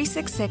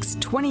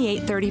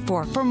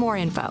 800-366-2834 for more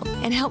info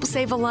and help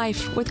save a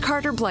life with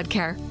Carter Blood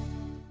Care.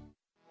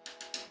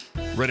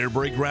 Ready to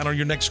break ground on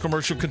your next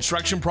commercial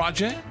construction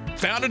project?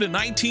 Founded in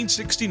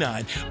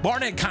 1969,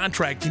 Barnett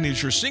Contracting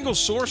is your single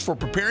source for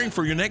preparing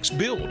for your next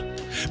build.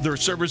 Their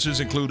services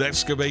include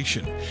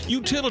excavation,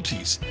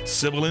 utilities,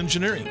 civil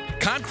engineering,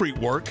 concrete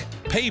work,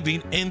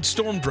 paving, and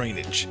storm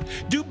drainage.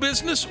 Do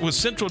business with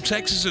Central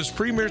Texas's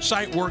premier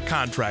site work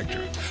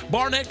contractor,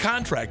 Barnett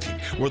Contracting,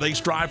 where they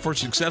strive for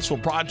successful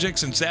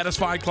projects and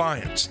satisfied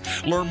clients.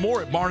 Learn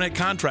more at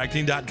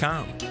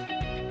barnettcontracting.com.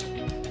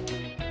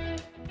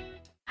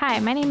 Hi,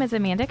 my name is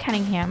Amanda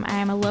Cunningham. I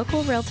am a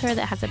local realtor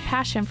that has a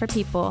passion for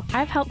people.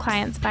 I've helped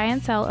clients buy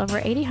and sell over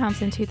 80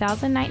 homes in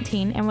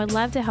 2019 and would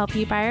love to help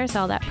you buy or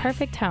sell that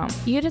perfect home.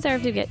 You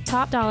deserve to get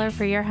top dollar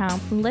for your home.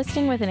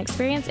 Listing with an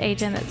experienced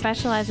agent that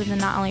specializes in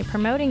not only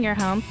promoting your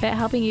home, but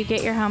helping you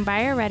get your home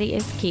buyer ready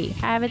is key.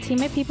 I have a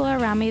team of people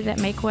around me that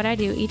make what I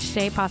do each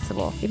day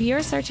possible. If you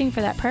are searching for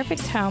that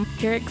perfect home,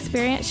 your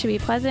experience should be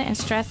pleasant and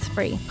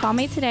stress-free. Call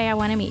me today. I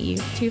want to meet you.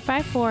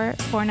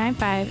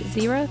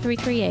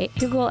 254-495-0338.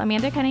 Google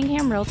Amanda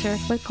Cunningham Realtor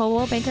with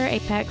Coldwell Banker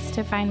Apex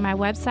to find my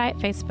website,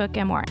 Facebook,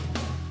 and more.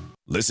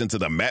 Listen to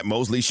the Matt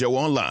Mosley Show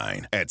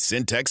online at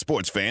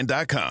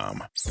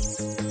syntechsportsfan.com.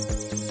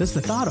 Does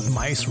the thought of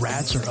mice,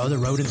 rats, or other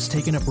rodents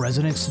taking up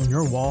residence in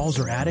your walls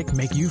or attic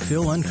make you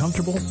feel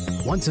uncomfortable?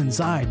 Once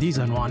inside, these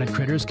unwanted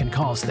critters can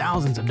cause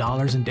thousands of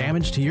dollars in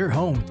damage to your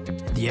home.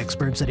 The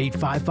experts at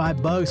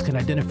 855 Bugs can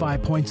identify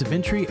points of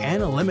entry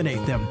and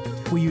eliminate them.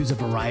 We use a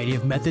variety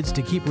of methods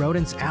to keep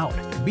rodents out.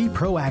 Be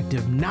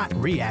proactive, not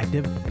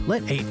reactive.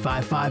 Let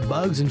 855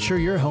 Bugs ensure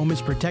your home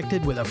is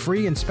protected with a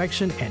free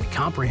inspection and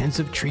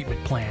comprehensive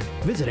treatment plan.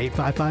 Visit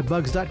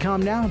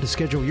 855bugs.com now to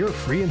schedule your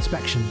free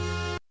inspection.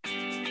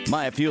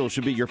 Maya Fuel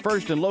should be your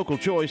first and local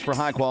choice for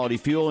high-quality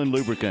fuel and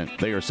lubricant.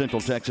 They are Central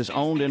Texas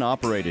owned and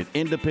operated,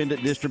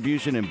 independent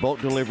distribution and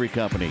bulk delivery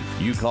company.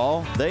 You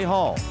call, they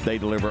haul. They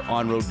deliver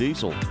on-road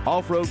diesel,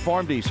 off-road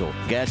farm diesel,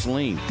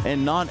 gasoline,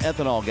 and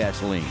non-ethanol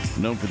gasoline.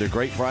 Known for their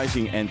great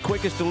pricing and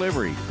quickest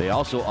delivery, they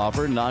also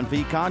offer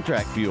non-fee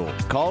contract fuel.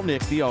 Call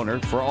Nick, the owner,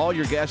 for all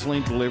your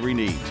gasoline delivery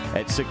needs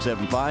at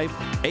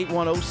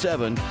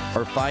 675-8107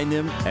 or find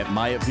them at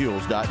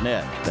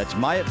MyaFuels.net. That's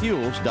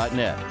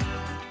MyaFuels.net.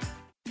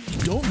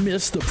 Don't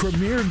miss the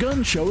premier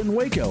gun show in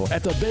Waco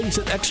at the Base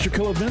at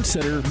Extraco Event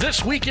Center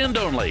this weekend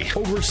only.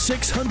 Over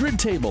 600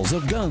 tables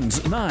of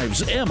guns,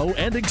 knives, ammo,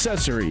 and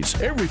accessories.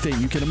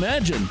 Everything you can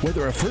imagine,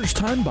 whether a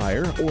first-time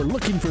buyer or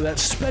looking for that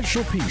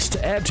special piece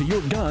to add to your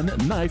gun,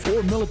 knife,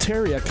 or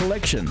militaria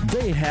collection.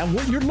 They have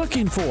what you're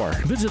looking for.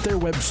 Visit their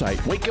website,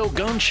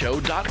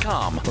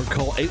 wacogunshow.com, or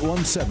call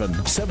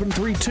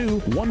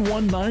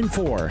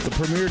 817-732-1194. The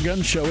premier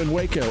gun show in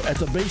Waco at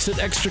the Base at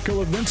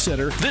Extraco Event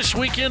Center this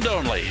weekend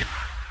only.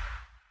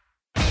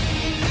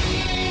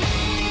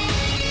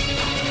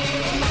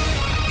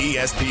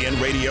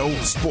 ESPN Radio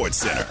Sports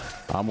Center.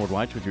 I'm Ward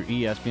White with your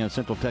ESPN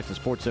Central Texas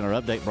Sports Center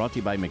update brought to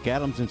you by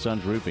McAdams &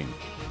 Sons Roofing.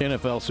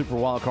 NFL Super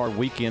Wildcard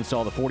Weekend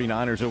saw the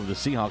 49ers over the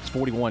Seahawks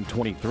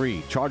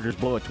 41-23. Chargers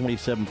blow a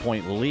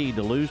 27-point lead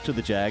to lose to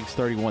the Jags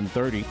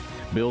 31-30.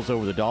 Bills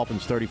over the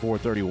Dolphins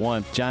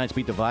 34-31. Giants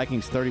beat the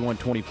Vikings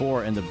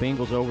 31-24, and the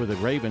Bengals over the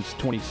Ravens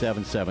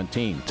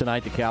 27-17.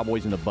 Tonight, the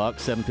Cowboys and the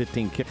Bucks,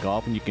 7:15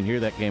 kickoff, and you can hear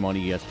that game on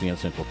ESPN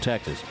Central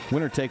Texas.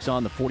 Winner takes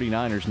on the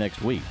 49ers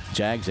next week.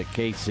 Jags at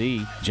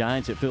KC,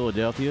 Giants at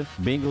Philadelphia,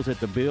 Bengals at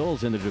the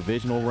Bills in the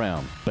divisional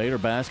round. Baylor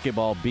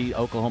basketball beat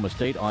Oklahoma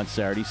State on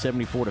Saturday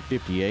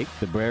 74-58.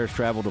 The Bears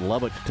travel to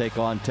Lubbock to take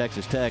on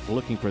Texas Tech,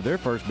 looking for their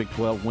first Big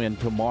 12 win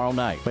tomorrow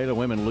night. Baylor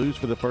women lose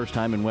for the first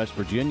time in West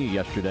Virginia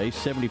yesterday,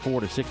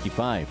 74-65.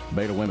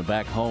 Baylor women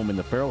back home in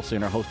the Farrell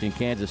Center hosting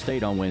Kansas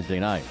State on Wednesday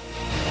night.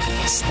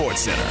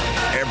 Sports Center,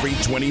 every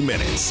 20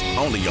 minutes,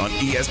 only on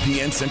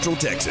ESPN Central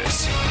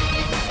Texas.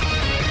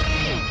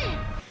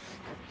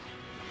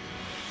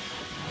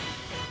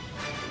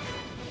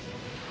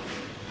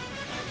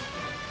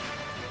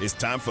 It's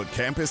time for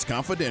Campus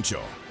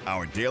Confidential,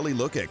 our daily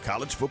look at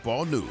college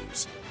football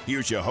news.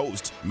 Here's your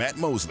host, Matt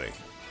Mosley.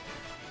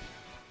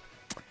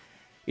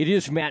 It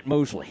is Matt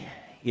Mosley.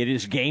 It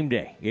is game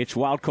day. It's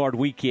Wild Card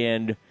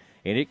Weekend,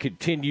 and it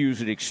continues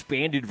an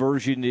expanded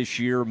version this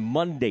year,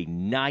 Monday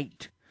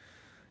night.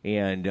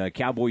 And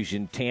Cowboys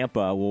in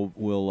Tampa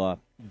will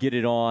get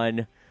it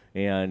on.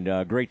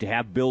 And great to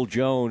have Bill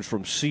Jones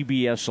from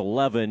CBS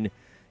 11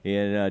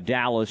 in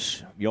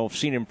Dallas. Y'all have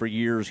seen him for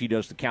years. He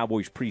does the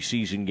Cowboys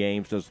preseason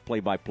games, does the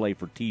play-by-play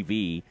for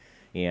TV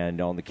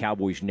and on the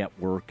Cowboys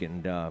Network.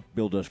 And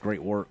Bill does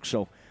great work.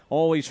 So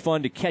always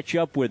fun to catch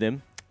up with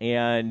him.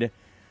 And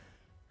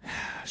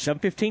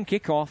 7:15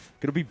 kickoff.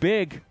 Going to be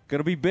big. Going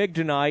to be big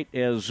tonight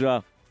as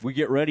we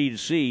get ready to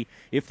see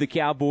if the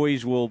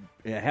Cowboys will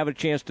have a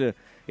chance to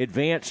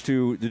advance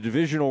to the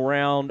divisional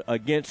round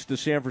against the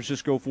San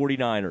Francisco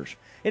 49ers.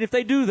 And if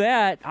they do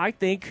that, I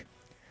think,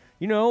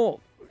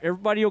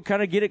 everybody will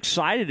kind of get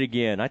excited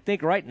again. I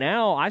think right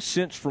now I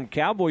sense from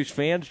Cowboys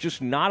fans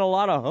just not a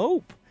lot of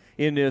hope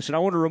in this. And I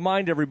want to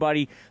remind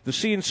everybody, the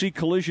CNC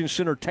Collision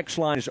Center text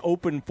line is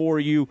open for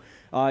you.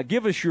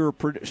 Give us your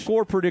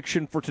score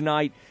prediction for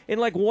tonight in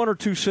like one or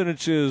two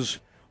sentences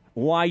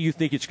why you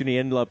think it's going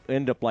to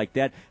end up like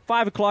that.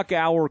 5 o'clock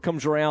hour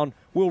comes around.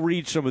 We'll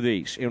read some of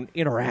these and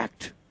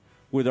interact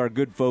with our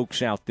good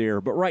folks out there.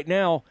 But right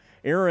now,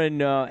 Aaron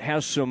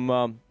has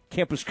some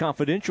Campus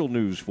Confidential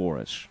news for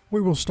us.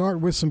 We will start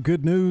with some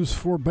good news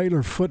for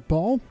Baylor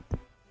football.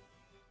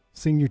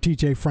 Senior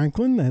TJ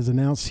Franklin has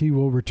announced he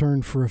will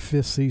return for a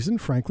 5th season.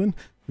 Franklin,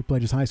 who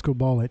played his high school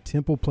ball at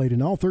Temple, played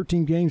in all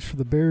 13 games for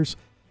the Bears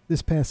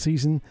this past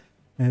season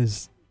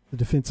as the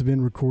defensive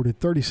end, recorded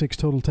 36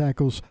 total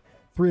tackles,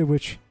 3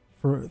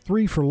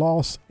 for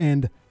loss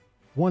and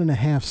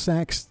 1.5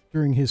 sacks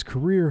during his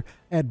career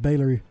at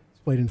Baylor. He's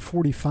played in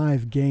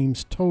 45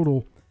 games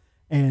total,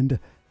 and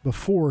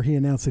before he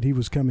announced that he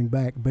was coming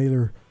back,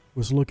 Baylor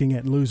was looking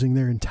at losing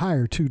their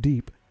entire 2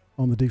 deep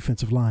on the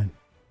defensive line.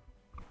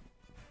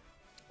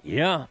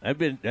 Yeah,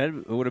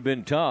 that would have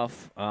been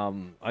tough.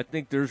 I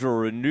think there's a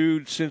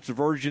renewed sense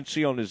of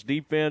urgency on his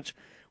defense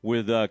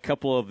with a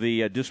couple of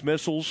the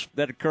dismissals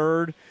that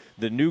occurred,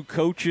 the new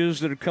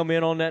coaches that have come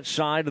in on that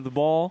side of the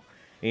ball,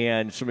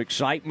 and some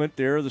excitement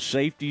there. The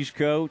safeties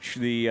coach,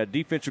 the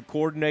defensive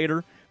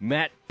coordinator,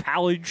 Matt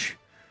Pallage.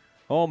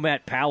 Oh,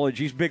 Matt Pallage,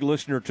 he's a big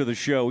listener to the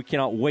show. We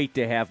cannot wait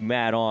to have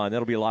Matt on.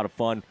 That'll be a lot of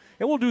fun.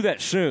 And we'll do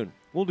that soon.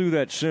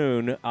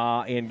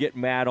 And get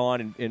Matt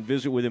on and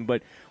visit with him.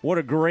 But what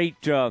a great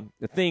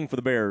thing for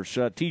the Bears.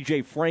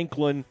 TJ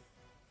Franklin,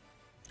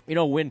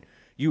 when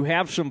you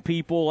have some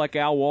people like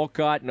Al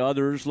Walcott and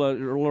others,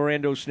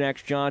 Lorando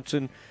Snacks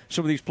Johnson,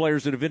 some of these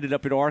players that have ended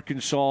up at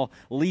Arkansas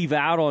leave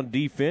out on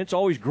defense,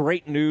 always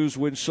great news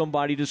when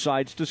somebody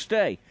decides to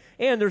stay.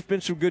 And there's been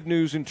some good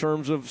news in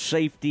terms of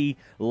safety,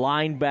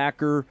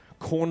 linebacker,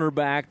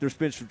 cornerback. There's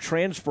been some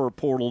transfer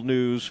portal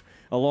news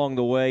along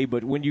the way.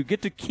 But when you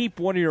get to keep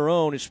one of your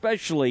own,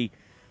 especially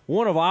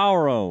one of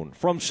our own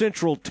from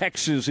Central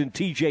Texas in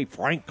TJ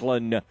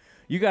Franklin,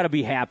 you got to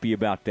be happy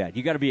about that.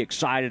 You got to be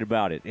excited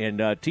about it. And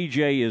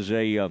TJ is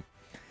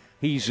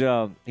he's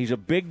a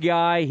big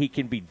guy. He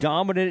can be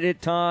dominant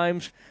at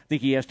times. I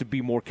think he has to be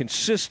more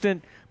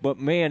consistent. But,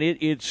 man,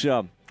 it's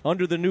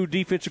under the new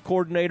defensive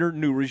coordinator,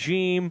 new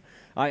regime,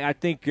 I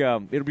think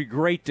it'll be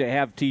great to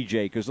have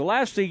TJ, because the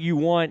last thing you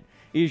want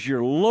is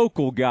your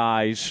local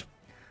guys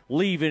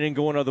leaving and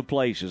going other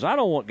places. I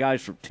don't want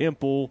guys from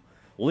Temple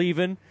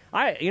leaving.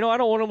 I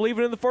don't want them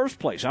leaving in the first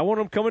place. I want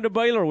them coming to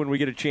Baylor when we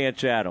get a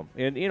chance at them.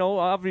 And,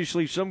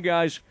 obviously some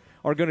guys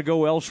are going to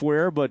go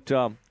elsewhere, but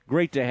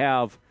great to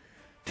have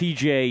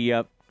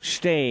TJ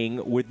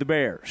staying with the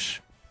Bears.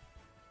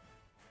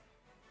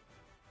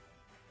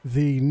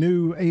 The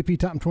new AP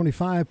Top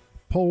 25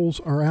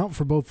 polls are out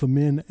for both the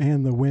men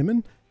and the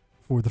women.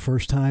 For the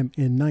first time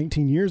in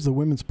 19 years, the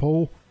women's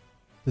poll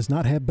does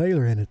not have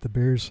Baylor in it. The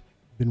Bears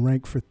have been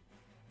ranked for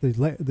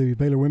the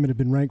Baylor women have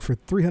been ranked for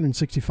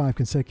 365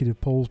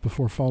 consecutive polls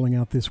before falling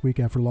out this week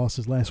after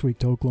losses last week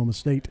to Oklahoma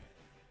State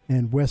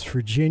and West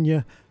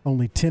Virginia.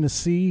 Only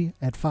Tennessee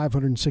at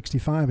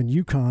 565 and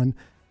UConn,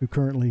 who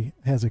currently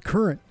has a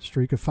current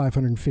streak of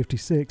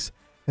 556,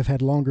 have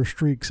had longer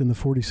streaks in the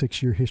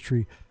 46-year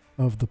history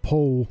of the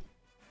poll.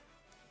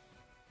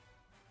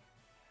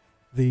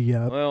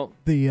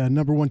 The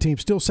number one team,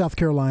 still South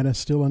Carolina,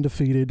 still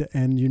undefeated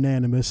and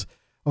unanimous.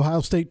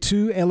 Ohio State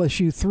 2,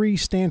 LSU 3,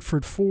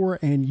 Stanford 4,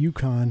 and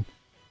UConn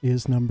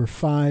is number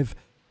 5.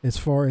 As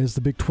far as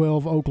the Big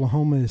 12,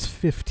 Oklahoma is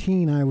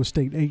 15, Iowa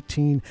State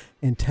 18,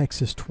 and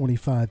Texas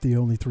 25, the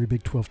only 3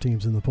 Big 12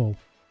 teams in the poll.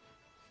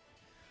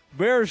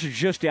 Bears are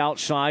just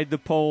outside the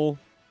poll.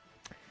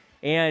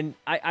 And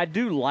I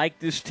do like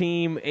this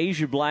team.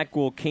 Asia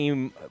Blackwell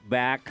came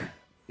back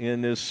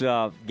in this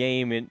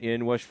game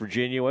in West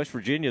Virginia. West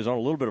Virginia is on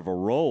a little bit of a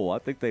roll. I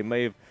think they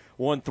may have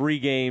won 3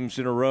 games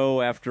in a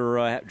row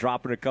after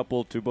dropping a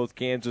couple to both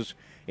Kansas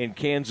and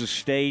Kansas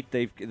State.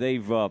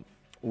 They've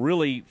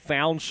really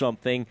found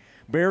something.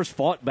 Bears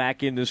fought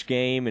back in this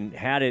game and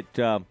had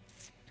it.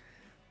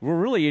 We're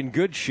really in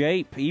good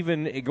shape,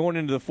 even going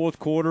into the fourth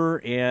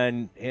quarter,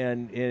 and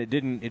it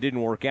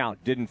didn't work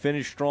out. Didn't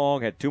finish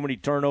strong. Had too many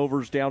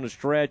turnovers down the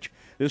stretch.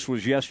 This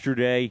was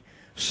yesterday,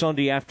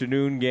 Sunday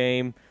afternoon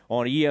game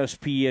on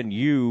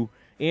ESPNU.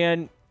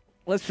 And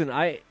listen,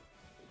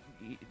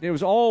 there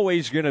was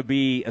always going to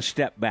be a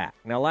step back.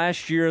 Now,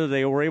 last year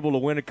they were able to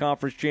win a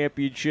conference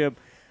championship.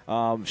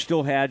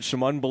 Still had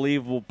some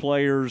unbelievable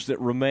players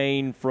that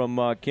remain from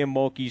Kim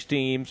Mulkey's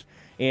teams.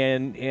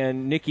 And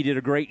Nikki did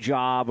a great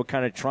job of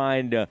kind of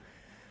trying to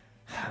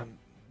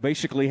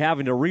basically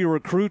having to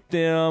re-recruit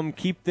them,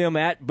 keep them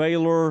at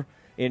Baylor,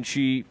 and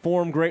she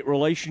formed great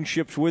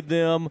relationships with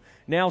them.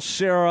 Now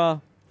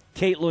Sarah,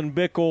 Caitlin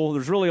Bickle,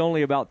 there's really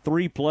only about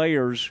 3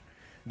 players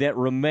that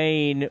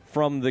remain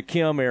from the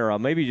Kim era,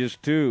 maybe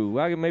just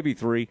 2, maybe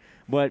 3.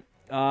 But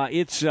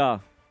this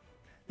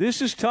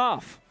is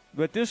tough,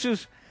 but this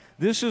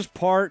is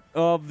part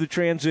of the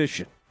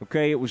transition.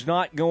 Okay, it was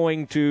not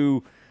going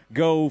to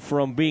go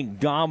from being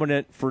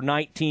dominant for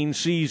 19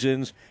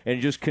 seasons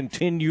and just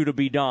continue to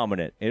be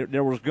dominant.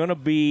 There was going to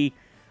be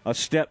a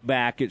step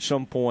back at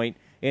some point,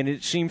 and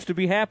it seems to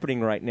be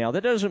happening right now.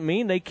 That doesn't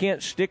mean they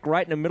can't stick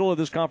right in the middle of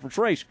this conference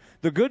race.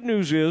 The good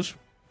news is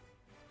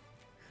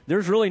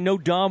there's really no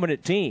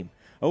dominant team.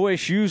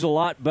 OSU's a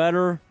lot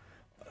better.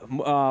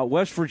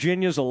 West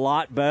Virginia's a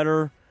lot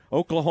better.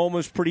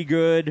 Oklahoma's pretty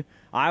good.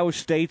 Iowa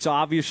State's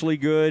obviously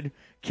good.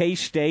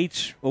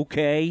 K-State's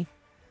okay.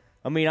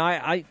 I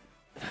mean,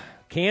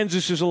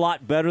 Kansas is a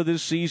lot better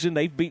this season.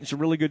 They've beaten some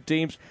really good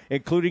teams,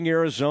 including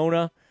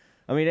Arizona.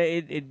 I mean,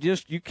 it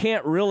just, you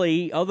can't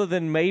really, other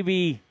than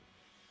maybe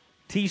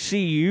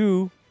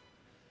TCU,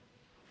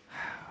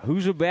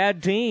 who's a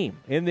bad team.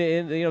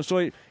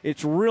 So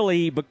it's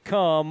really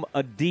become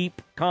a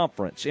deep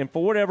conference. And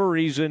for whatever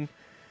reason,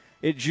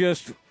 it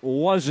just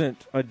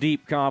wasn't a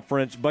deep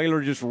conference.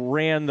 Baylor just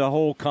ran the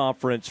whole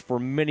conference for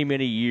many,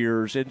 many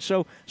years. And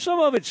so some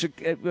of it's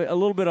a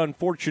little bit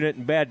unfortunate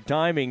and bad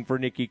timing for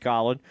Nikki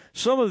Collin.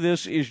 Some of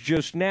this is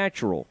just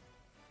natural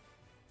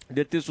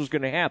that this was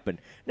going to happen.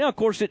 Now, of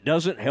course, it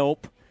doesn't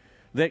help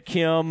that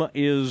Kim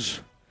is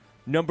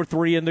number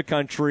 3 in the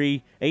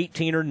country,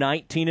 18 or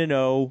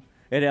 19-0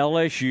 at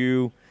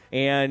LSU,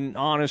 and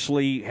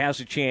honestly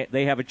has a chance.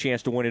 They have a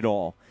chance to win it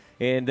all.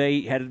 And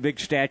they had a big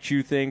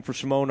statue thing for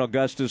Simone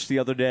Augustus the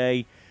other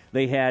day.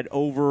 They had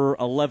over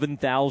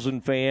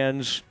 11,000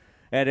 fans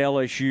at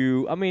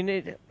LSU. I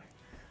mean,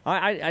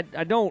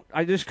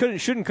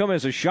 shouldn't come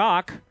as a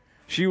shock.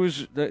 She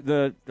was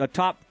the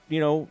top,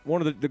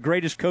 one of the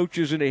greatest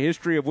coaches in the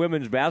history of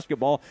women's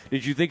basketball.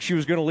 Did you think she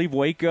was going to leave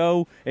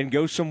Waco and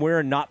go somewhere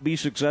and not be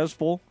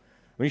successful?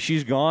 I mean,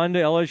 she's gone to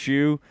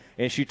LSU,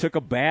 and she took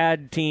a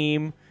bad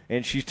team,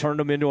 and she's turned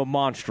them into a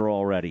monster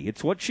already.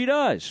 It's what she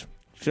does.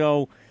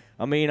 So,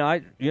 I mean,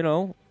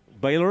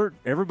 Baylor,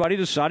 everybody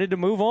decided to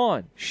move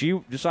on. She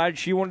decided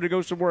she wanted to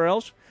go somewhere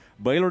else.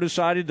 Baylor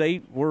decided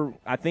they were,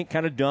 I think,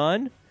 kind of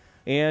done,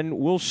 and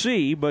we'll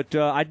see. But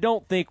I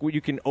don't think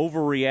you can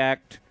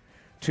overreact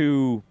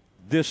to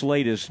this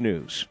latest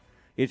news.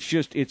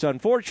 It's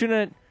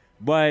unfortunate,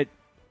 but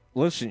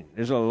listen,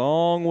 there's a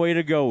long way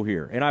to go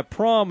here. And I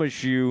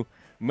promise you,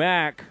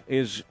 Mac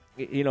is,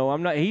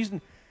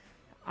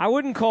 I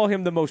wouldn't call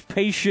him the most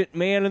patient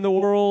man in the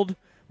world,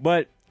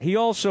 but he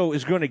also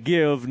is going to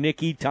give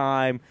Nikki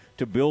time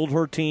to build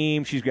her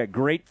team. She's got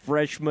great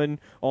freshmen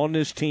on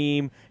this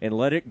team, and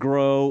let it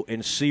grow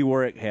and see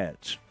where it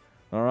heads.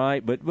 All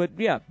right? But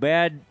yeah,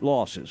 bad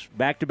losses,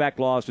 back-to-back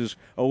losses,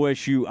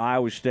 OSU,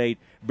 Iowa State.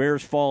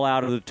 Bears fall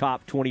out of the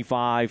top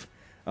 25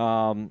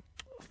 for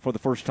the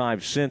first time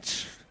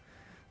since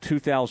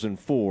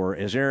 2004.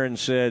 As Aaron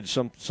said,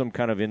 some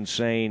kind of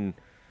insane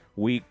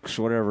weeks,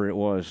 whatever it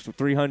was,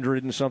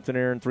 300 and something,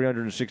 Aaron,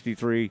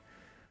 363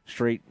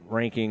 straight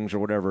rankings or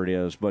whatever it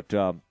is. But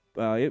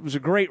it was a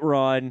great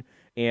run,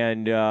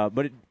 and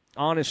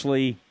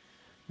honestly,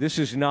 this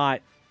is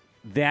not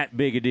that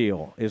big a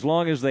deal. As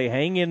long as they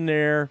hang in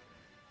there,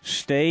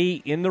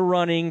 stay in the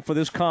running for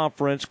this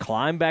conference,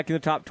 climb back in the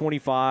top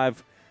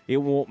 25, it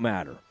won't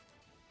matter.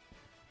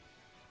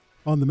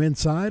 On the men's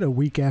side, a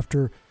week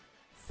after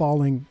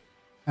falling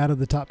out of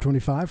the top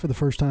 25 for the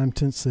first time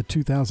since the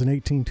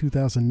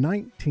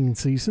 2018-2019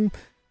 season,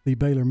 the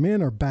Baylor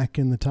men are back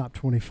in the top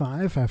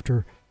 25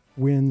 after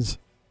wins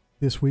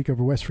this week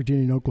over West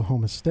Virginia and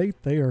Oklahoma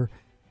State. They are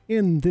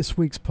in this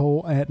week's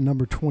poll at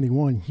number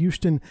 21.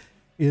 Houston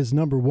is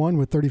number 1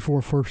 with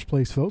 34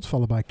 first-place votes,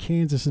 followed by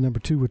Kansas is number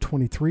 2 with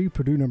 23,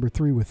 Purdue number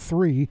 3 with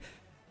 3.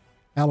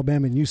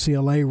 Alabama and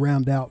UCLA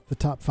round out the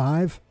top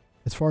 5.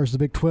 As far as the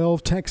Big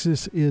 12,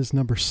 Texas is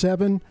number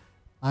 7,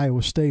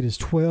 Iowa State is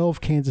 12,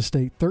 Kansas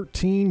State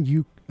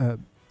 13,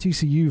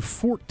 TCU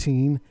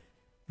 14,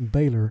 and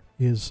Baylor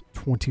is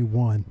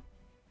 21.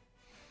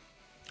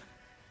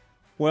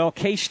 Well,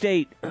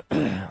 K-State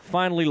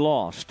finally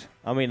lost.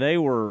 I mean, they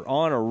were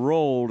on a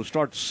roll to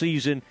start the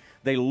season.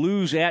 They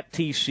lose at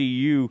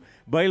TCU.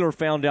 Baylor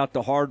found out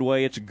the hard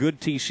way. It's a good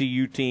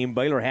TCU team.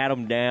 Baylor had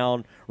them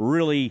down,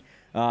 really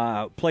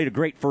played a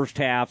great first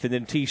half, and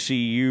then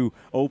TCU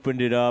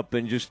opened it up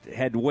and just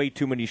had way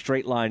too many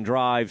straight-line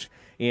drives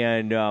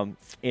and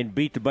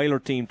beat the Baylor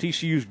team.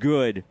 TCU's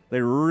good.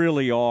 They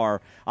really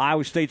are.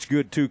 Iowa State's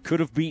good, too. Could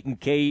have beaten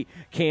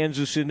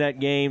Kansas in that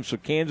game, so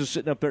Kansas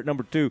sitting up there at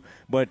number 2.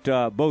 But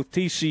both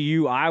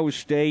TCU, Iowa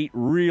State,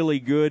 really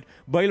good.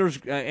 Baylor's,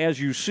 as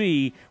you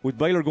see, with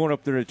Baylor going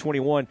up there at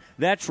 21,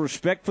 that's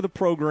respect for the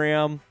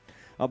program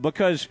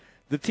because –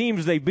 the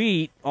teams they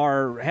beat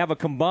have a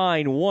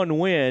combined 1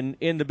 win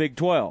in the Big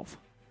 12.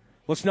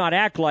 Let's not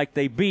act like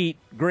they beat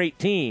great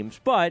teams,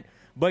 but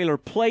Baylor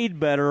played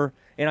better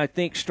and I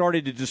think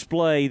started to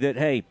display that,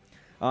 hey,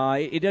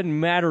 it doesn't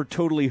matter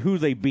totally who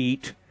they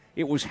beat.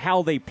 It was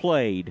how they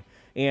played,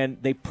 and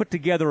they put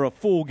together a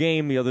full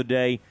game the other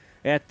day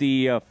at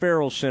the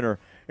Farrell Center.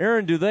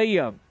 Aaron, do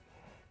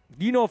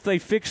you know if they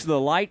fixed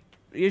the light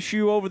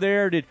issue over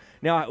there?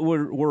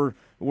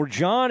 Were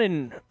John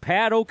and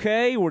Pat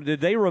okay? Or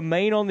did they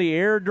remain on the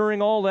air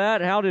during all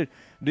that? How did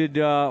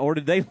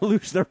they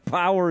lose their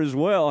power as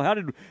well?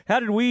 How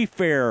did we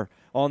fare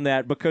on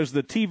that because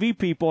the TV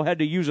people had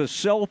to use a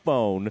cell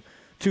phone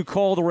to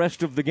call the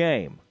rest of the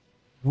game.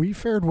 We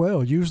fared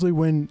well. Usually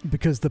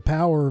because the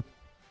power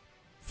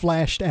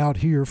flashed out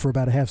here for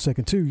about a half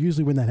second too,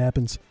 usually when that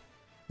happens,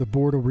 the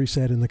board will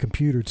reset in the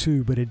computer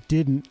too, but it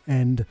didn't.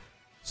 And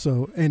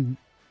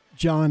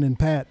John and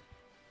Pat,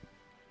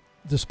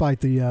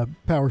 despite the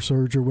power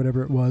surge or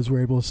whatever it was,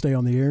 were able to stay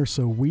on the air.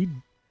 So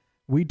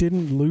we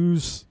didn't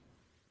lose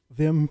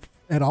them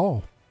at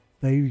all.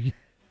 They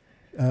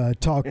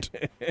talked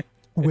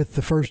with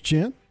the first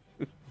gent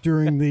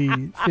during the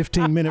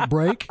 15-minute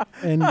break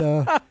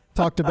and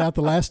talked about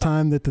the last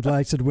time that the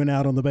lights had went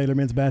out on the Baylor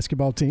men's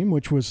basketball team,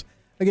 which was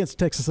against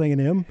Texas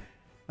A&M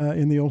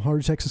in the old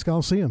Hardy Texas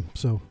Coliseum.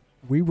 So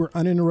we were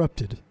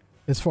uninterrupted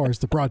as far as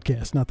the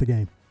broadcast, not the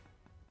game.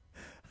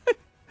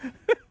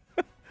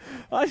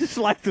 I just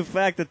like the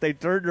fact that they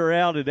turned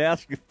around and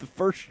asked if the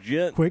first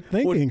gent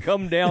would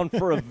come down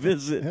for a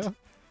visit. Yeah.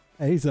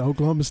 Hey, he's an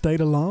Oklahoma State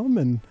alum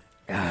and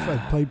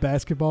played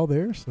basketball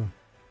there. So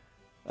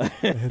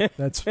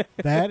that's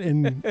that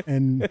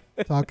and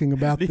talking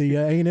about the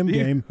A&M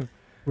game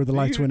where the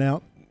lights went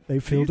out. They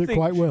filled it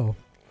quite well.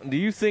 Do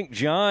you think,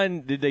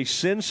 John, did they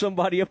send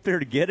somebody up there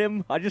to get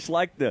him? I just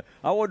like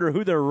I wonder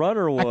who their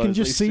runner was. I can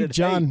just see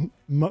John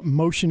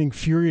motioning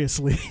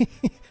furiously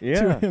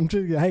to him.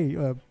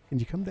 Hey, can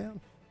you come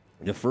down?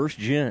 The first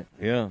gent,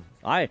 yeah.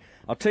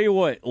 I'll tell you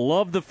what,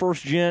 love the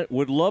first gent,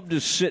 would love to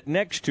sit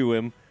next to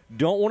him,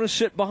 don't want to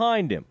sit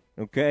behind him,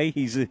 okay?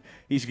 He's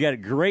got a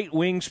great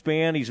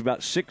wingspan. He's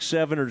about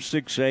 6'7" or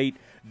 6'8".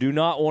 Do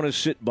not want to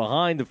sit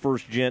behind the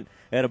first gent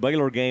at a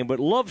Baylor game, but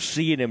love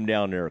seeing him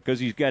down there because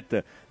he's got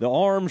the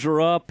arms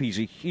are up.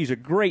 He's a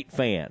great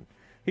fan.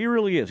 He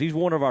really is. He's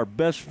one of our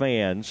best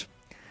fans,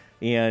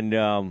 and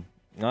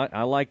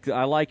I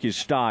like his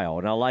style,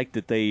 and I like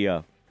that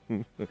they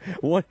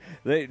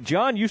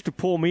John used to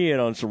pull me in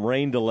on some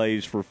rain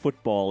delays for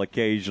football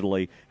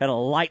occasionally. Had a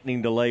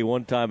lightning delay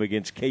one time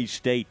against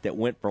K-State that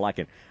went for like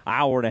an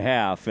hour and a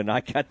half, and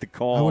I got the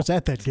call. I was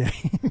at that game.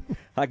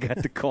 I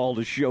got the call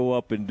to show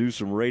up and do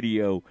some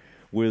radio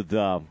with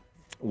John,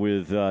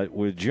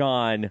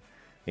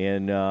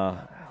 and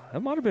that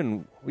might have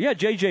been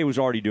JJ was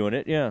already doing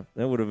it. Yeah,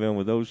 that would have been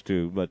with those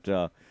two.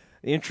 But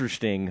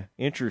interesting.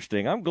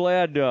 I'm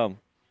glad I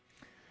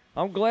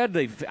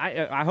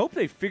hope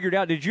they figured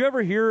out. Did you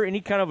ever hear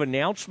any kind of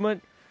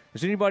announcement?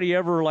 Has anybody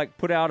ever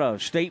put out a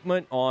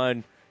statement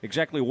on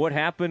exactly what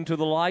happened to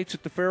the lights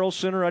at the Farrell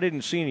Center? I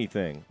didn't see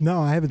anything.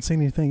 No, I haven't seen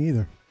anything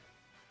either.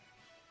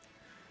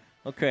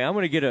 Okay, I'm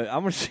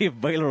gonna see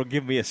if Baylor will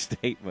give me a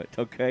statement.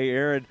 Okay,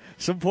 Aaron,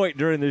 some point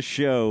during this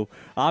show,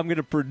 I'm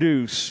gonna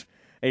produce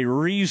a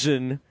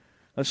reason.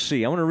 Let's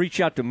see. I'm gonna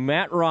reach out to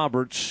Matt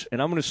Roberts,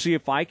 and I'm gonna see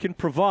if I can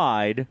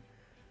provide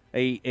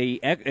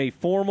a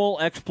formal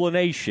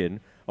explanation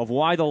of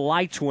why the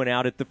lights went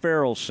out at the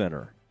Farrell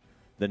Center.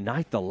 The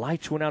night the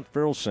lights went out at the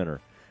Farrell Center.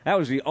 That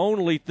was the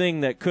only thing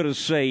that could have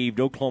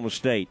saved Oklahoma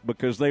State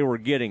because they were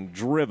getting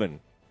driven.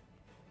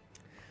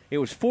 It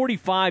was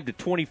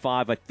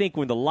 45-25, I think,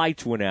 when the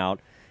lights went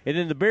out. And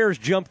then the Bears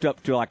jumped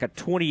up to like a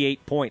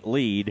 28-point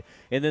lead.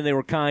 And then they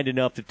were kind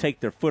enough to take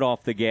their foot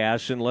off the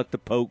gas and let the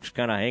Pokes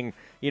kind of hang,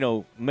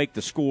 make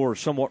the score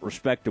somewhat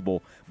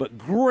respectable. But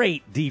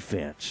great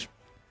defense.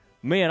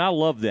 Man, I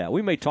love that.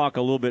 We may talk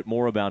a little bit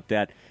more about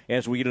that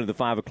as we get into the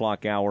 5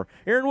 o'clock hour.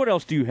 Aaron, what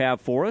else do you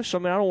have for us? I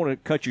mean, I don't want to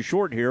cut you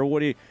short here.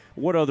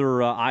 What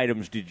other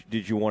items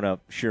did you want to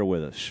share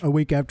with us? A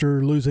week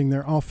after losing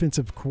their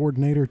offensive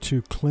coordinator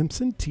to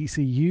Clemson,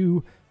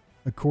 TCU,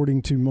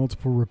 according to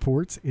multiple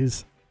reports,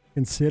 is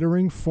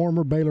considering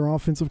former Baylor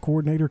offensive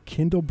coordinator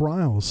Kendall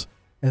Briles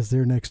as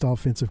their next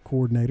offensive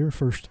coordinator.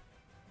 First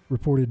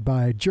reported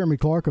by Jeremy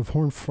Clark of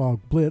Horned Frog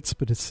Blitz,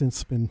 but has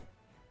since been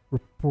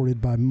reported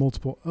by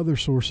multiple other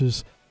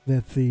sources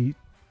that the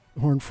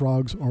Horned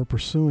Frogs are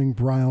pursuing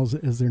Briles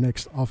as their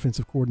next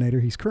offensive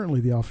coordinator. He's currently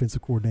the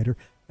offensive coordinator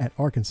at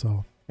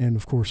Arkansas and,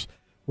 of course,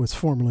 was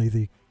formerly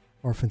the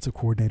offensive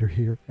coordinator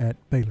here at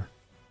Baylor.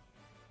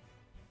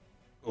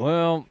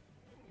 Well,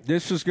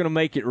 this is going to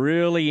make it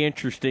really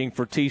interesting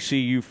for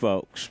TCU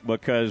folks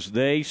because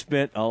they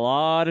spent a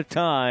lot of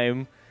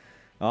time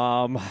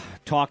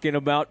talking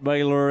about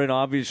Baylor and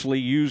obviously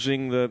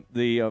using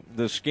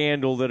the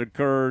scandal that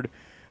occurred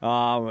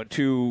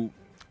to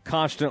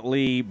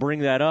constantly bring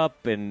that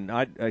up, and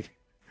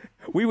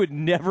we would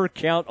never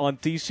count on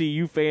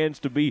TCU fans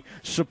to be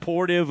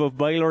supportive of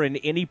Baylor in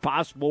any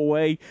possible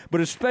way,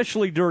 but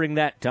especially during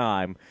that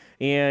time.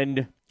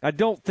 And I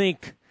don't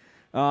think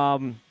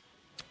they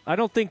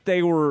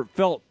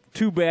felt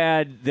too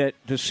bad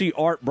that to see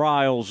Art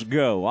Briles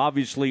go.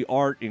 Obviously,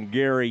 Art and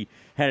Gary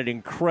had an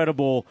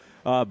incredible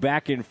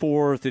back and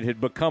forth. It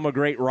had become a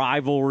great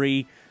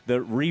rivalry. The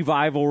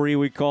revivalry,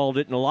 we called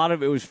it, and a lot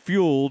of it was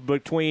fueled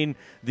between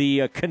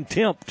the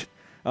contempt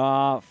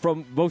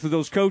from both of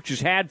those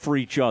coaches had for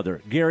each other,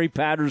 Gary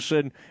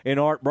Patterson and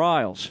Art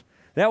Briles.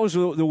 That was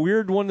the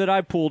weird one that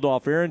I pulled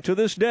off, Aaron. To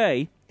this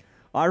day,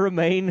 I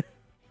remain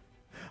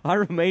I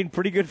remain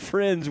pretty good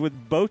friends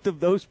with both of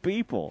those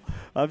people.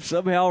 I've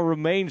somehow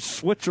remained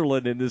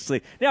Switzerland in this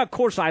thing. Now, of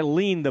course, I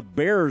lean the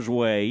Bears'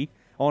 way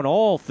on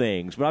all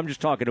things, but I'm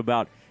just talking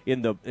about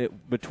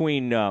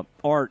between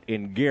Art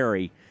and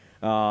Gary.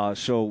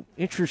 So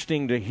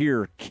interesting to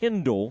hear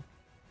Kendall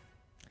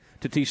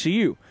to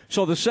TCU.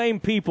 So the same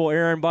people,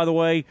 Aaron, by the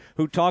way,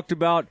 who talked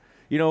about,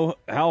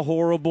 how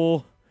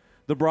horrible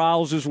the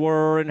Browses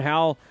were and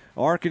how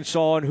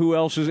Arkansas and who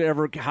else has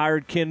ever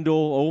hired Kendall,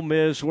 Ole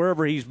Miss,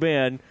 wherever he's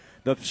been,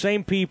 the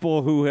same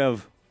people who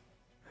have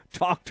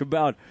talked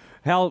about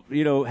how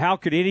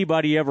could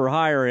anybody ever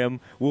hire him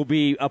will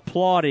be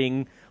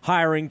applauding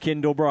hiring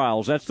Kendall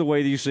Briles. That's the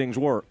way these things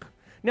work.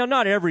 Now,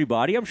 not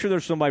everybody. I'm sure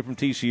there's somebody from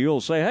TCU who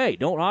will say, hey,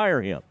 don't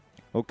hire him.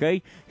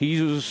 Okay?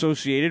 He's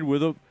associated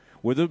with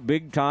a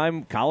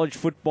big-time college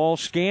football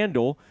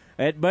scandal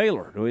at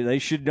Baylor. They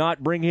should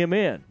not bring him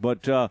in.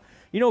 But,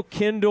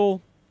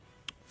 Kendall,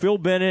 Phil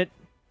Bennett,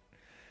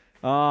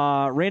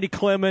 Randy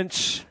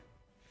Clements,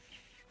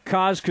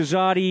 Kaz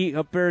Kazadi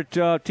up there at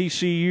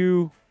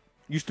TCU,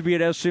 used to be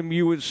at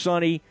SMU with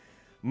Sonny.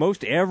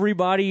 Most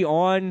everybody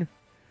on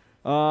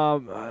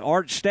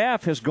Art's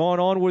staff has gone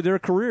on with their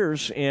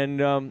careers. And,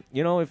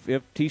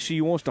 if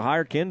TCU wants to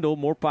hire Kendall,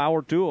 more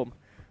power to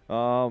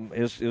them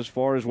as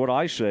far as what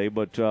I say.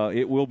 But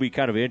it will be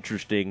kind of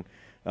interesting.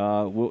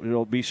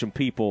 There'll be some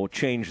people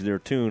change their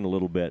tune a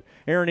little bit.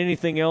 Aaron,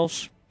 anything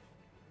else?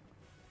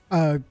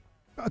 Real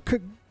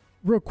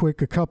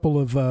quick, a couple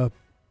of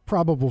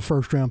probable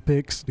first-round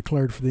picks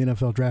declared for the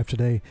NFL draft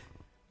today.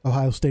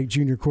 Ohio State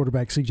junior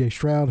quarterback C.J.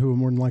 Stroud, who will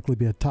more than likely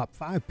be a top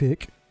 5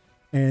 pick,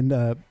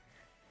 and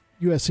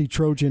USC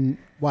Trojan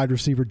wide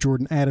receiver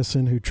Jordan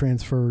Addison, who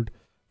transferred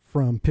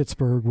from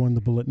Pittsburgh, won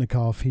the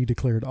Biletnikoff. He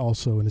declared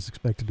also and is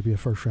expected to be a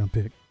first-round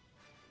pick.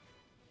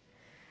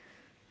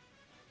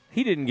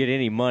 He didn't get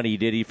any money,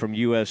 did he, from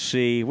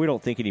USC? We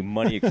don't think any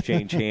money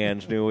exchanged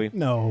hands, do we?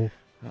 No.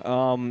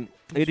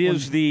 It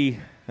is the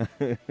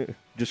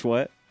 – just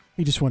what?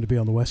 He just wanted to be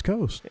on the West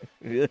Coast.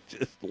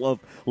 Just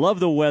love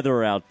the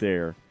weather out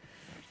there.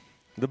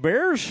 The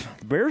Bears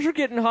are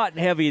getting hot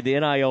and heavy in the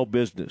NIL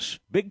business.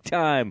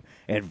 Big-time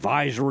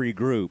advisory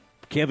group.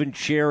 Kevin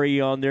Cherry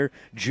on there,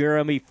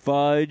 Jeremy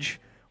Fudge.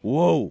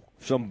 Whoa,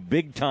 some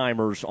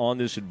big-timers on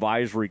this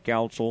advisory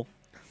council.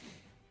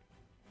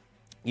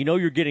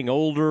 You're getting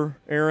older,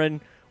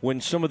 Aaron, when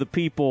some of the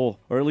people,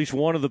 or at least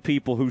one of the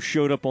people who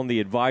showed up on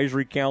the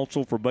advisory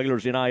council for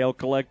Baylor's NIL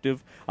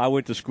collective I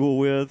went to school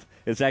with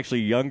is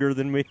actually younger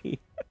than me,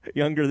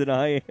 younger than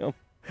I am.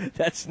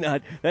 That's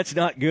not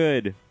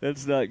good.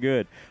 That's not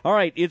good. All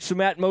right, it's the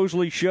Matt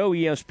Mosley Show,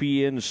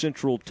 ESPN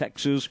Central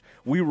Texas.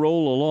 We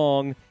roll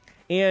along,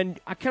 and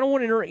I kind of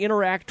want to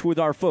interact with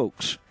our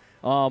folks.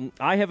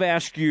 I have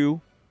asked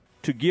you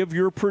to give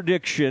your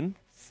prediction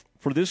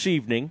for this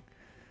evening.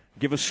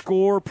 Give a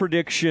score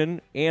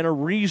prediction and a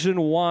reason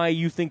why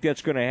you think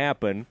that's going to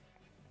happen.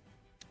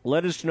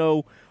 Let us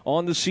know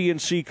on the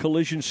CNC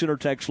Collision Center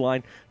text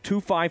line,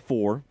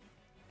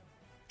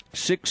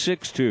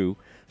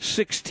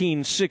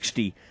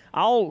 254-662-1660.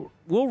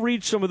 We'll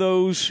read some of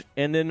those,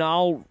 and then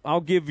I'll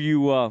give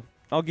you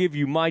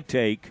my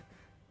take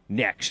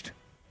next.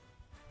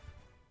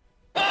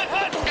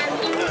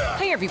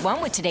 Hey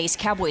everyone, with today's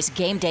Cowboys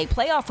Game Day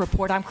Playoff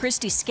Report, I'm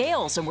Christy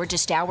Scales, and we're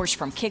just hours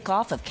from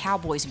kickoff of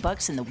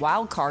Cowboys-Bucks in the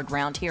wild card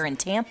round here in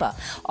Tampa.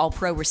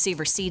 All-Pro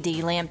receiver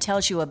C.D. Lamb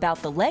tells you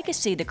about the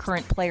legacy the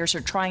current players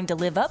are trying to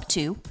live up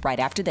to right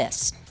after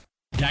this.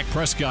 Dak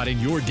Prescott and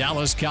your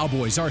Dallas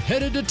Cowboys are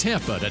headed to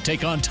Tampa to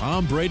take on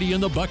Tom Brady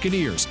and the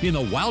Buccaneers in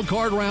the wild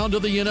card round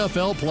of the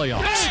NFL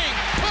playoffs.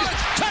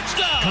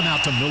 Touchdown! Come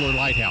out to Miller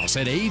Lighthouse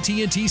at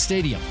AT&T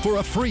Stadium for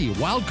a free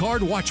wild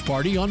card watch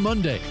party on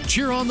Monday.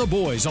 Cheer on the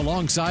boys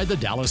alongside the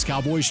Dallas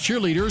Cowboys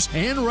cheerleaders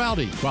and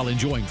Rowdy while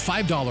enjoying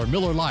 $5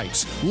 Miller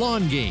Lights,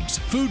 lawn games,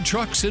 food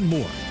trucks, and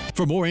more.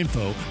 For more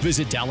info,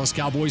 visit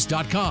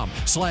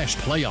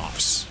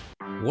DallasCowboys.com/playoffs.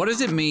 What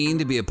does it mean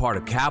to be a part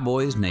of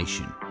Cowboys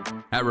Nation?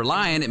 At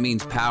Reliant, it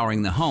means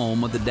powering the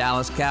home of the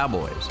Dallas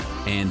Cowboys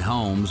and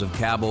homes of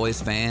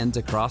Cowboys fans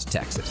across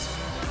Texas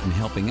and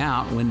helping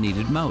out when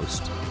needed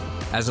most.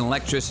 As an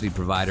electricity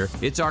provider,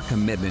 it's our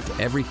commitment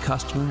to every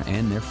customer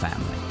and their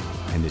family,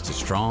 and it's as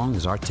strong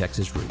as our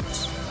Texas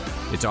roots.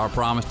 It's our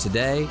promise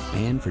today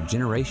and for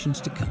generations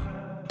to come.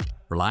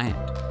 Reliant,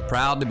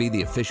 proud to be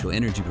the official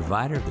energy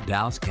provider of the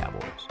Dallas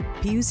Cowboys.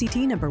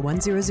 PUCT number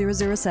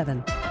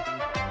 10007.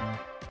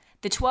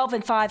 The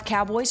 12-5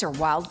 Cowboys are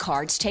wild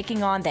cards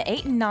taking on the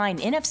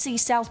 8-9 NFC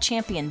South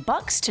champion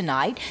Bucks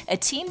tonight, a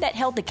team that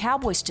held the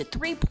Cowboys to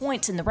 3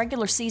 points in the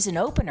regular season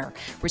opener.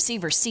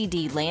 Receiver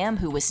C.D. Lamb,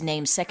 who was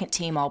named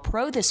second-team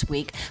All-Pro this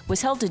week,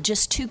 was held to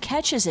just 2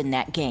 catches in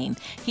that game.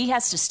 He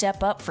has to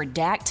step up for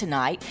Dak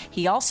tonight.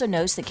 He also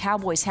knows the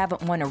Cowboys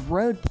haven't won a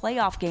road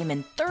playoff game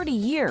in 30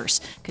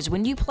 years, because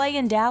when you play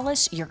in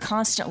Dallas, you're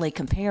constantly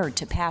compared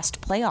to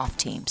past playoff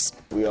teams.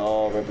 We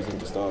all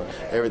represent the Stars.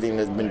 Everything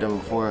that's been done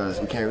before us,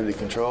 we can't really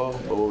control,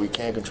 but what we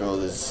can control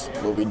is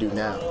what we do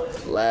now.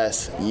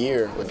 Last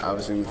year,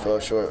 obviously we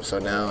fell short, so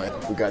now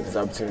we got this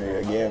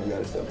opportunity again, we got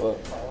to step up.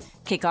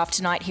 Kickoff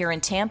tonight here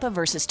in Tampa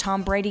versus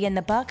Tom Brady and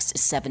the Bucs,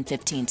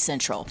 7:15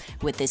 Central.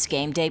 With this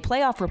Game Day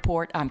Playoff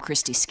Report, I'm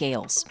Christy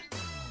Scales.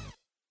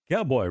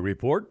 Cowboy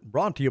Report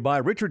brought to you by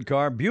Richard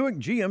Carr Buick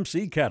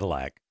GMC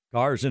Cadillac.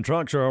 Cars and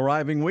trucks are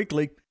arriving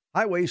weekly.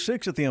 Highway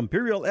 6 at the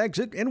Imperial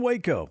exit in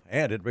Waco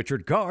and at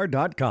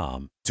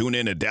richardcarr.com. Tune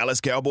in to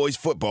Dallas Cowboys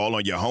football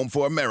on your home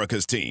for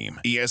America's team,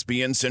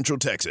 ESPN Central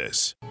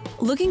Texas.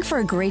 Looking for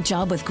a great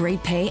job with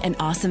great pay and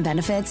awesome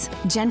benefits?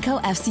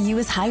 Genco FCU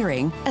is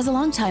hiring. As a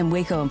longtime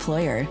Waco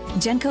employer,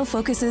 Genco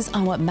focuses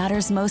on what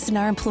matters most in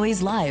our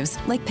employees' lives,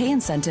 like pay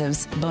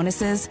incentives,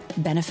 bonuses,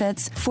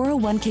 benefits,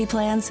 401k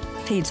plans,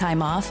 paid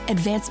time off,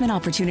 advancement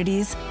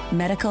opportunities,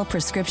 medical,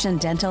 prescription,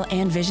 dental,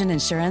 and vision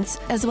insurance,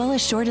 as well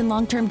as short and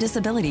long-term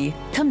disability.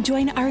 Come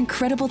join our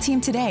incredible team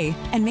today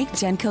and make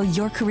Genco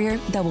your career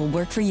that will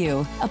work for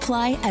you.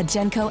 Apply at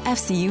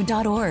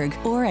gencofcu.org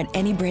or at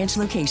any branch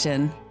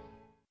location.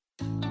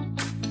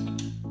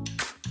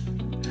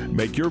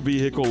 Make your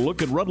vehicle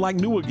look and run like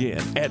new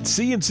again at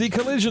CNC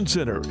Collision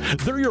Center.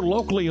 They're your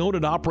locally owned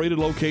and operated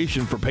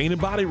location for paint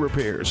and body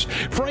repairs,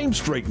 frame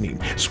straightening,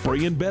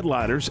 spray and bed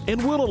liners,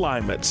 and wheel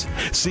alignments.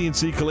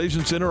 CNC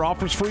Collision Center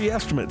offers free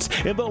estimates,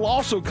 and they'll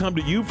also come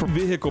to you for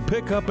vehicle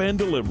pickup and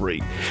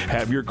delivery.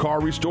 Have your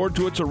car restored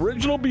to its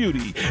original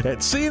beauty at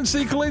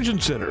CNC Collision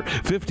Center,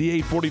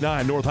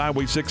 5849 North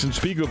Highway 6 in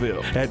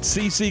Spiegelville, at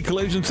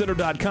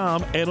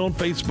cccollisioncenter.com and on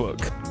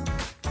Facebook.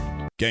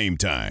 Game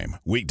time,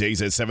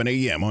 weekdays at 7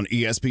 a.m. on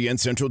ESPN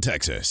Central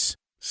Texas.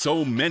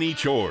 So many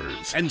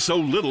chores and so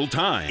little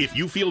time. If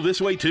you feel this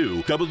way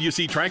too,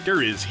 WC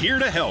Tractor is here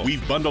to help.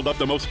 We've bundled up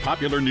the most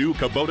popular new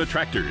Kubota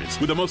tractors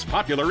with the most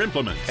popular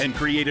implements and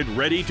created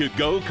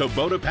ready-to-go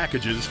Kubota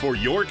packages for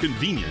your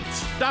convenience.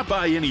 Stop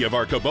by any of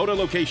our Kubota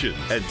locations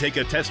and take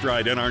a test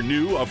ride in our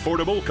new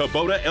affordable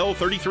Kubota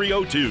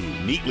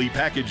L3302, neatly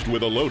packaged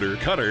with a loader,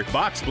 cutter,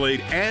 box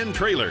blade, and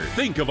trailer.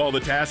 Think of all the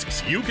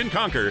tasks you can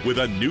conquer with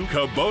a new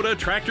Kubota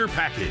tractor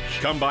package.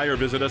 Come by or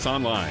visit us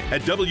online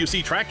at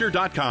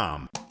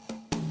WCTractor.com.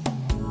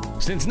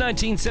 Since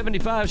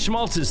 1975,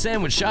 Schmaltz's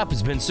Sandwich Shop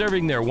has been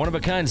serving their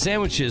one-of-a-kind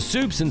sandwiches,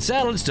 soups, and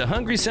salads to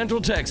hungry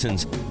Central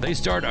Texans. They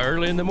start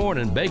early in the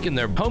morning baking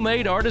their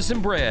homemade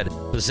artisan bread.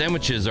 The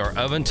sandwiches are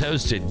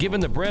oven-toasted, giving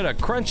the bread a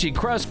crunchy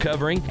crust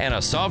covering and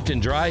a soft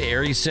and dry,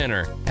 airy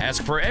center.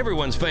 Ask for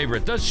everyone's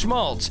favorite, the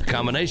Schmaltz, a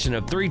combination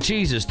of 3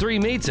 cheeses, 3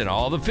 meats, and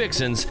all the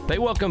fixins. They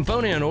welcome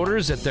phone-in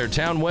orders at their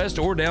Town West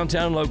or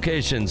downtown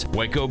locations.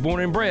 Waco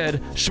born and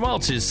bred,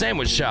 Schmaltz's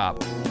Sandwich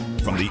Shop.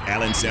 From the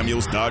Allen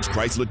Samuels Dodge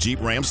Chrysler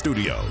Jeep Ram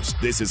Studios,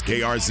 this is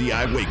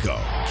KRZI Waco,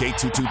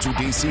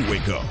 K222DC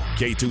Waco,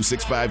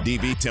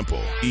 K265DV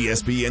Temple,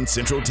 ESPN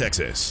Central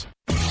Texas.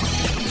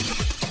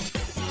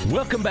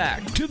 Welcome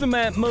back to the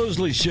Matt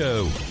Mosley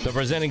Show. The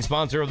presenting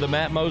sponsor of the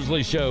Matt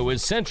Mosley Show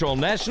is Central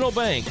National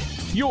Bank,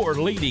 your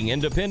leading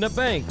independent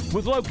bank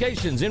with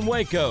locations in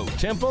Waco,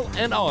 Temple,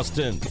 and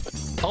Austin.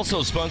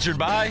 Also sponsored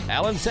by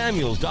Allen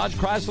Samuels Dodge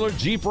Chrysler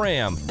Jeep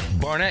Ram,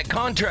 Barnett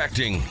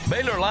Contracting,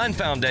 Baylor Line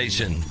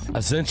Foundation,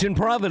 Ascension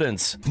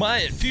Providence,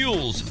 Myatt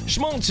Fuels,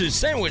 Schmaltz's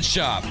Sandwich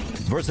Shop,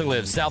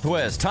 VersaLive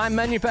Southwest Time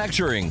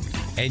Manufacturing,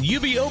 and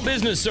UBO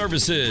Business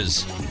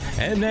Services.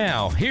 And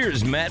now,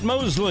 here's Matt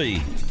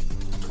Mosley.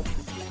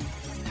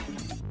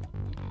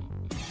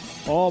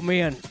 Oh,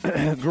 man,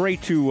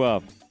 great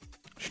to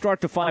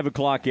start the 5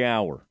 o'clock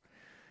hour.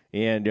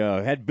 And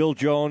had Bill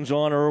Jones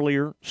on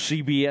earlier,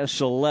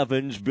 CBS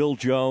 11's Bill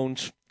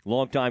Jones,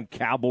 longtime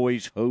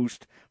Cowboys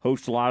host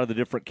a lot of the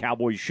different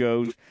Cowboys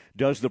shows,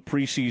 does the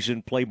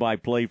preseason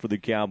play-by-play for the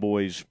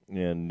Cowboys,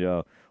 and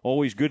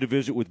always good to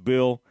visit with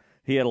Bill.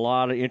 He had a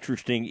lot of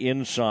interesting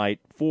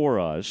insight for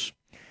us.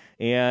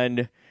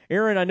 And,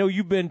 Aaron, I know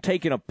you've been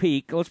taking a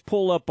peek. Let's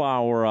pull up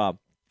our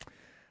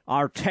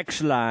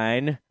text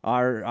line,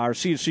 our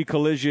CNC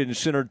Collision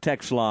Center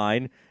text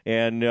line,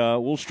 and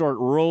we'll start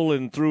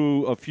rolling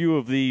through a few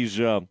of these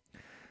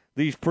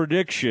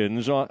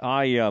predictions.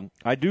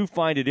 I do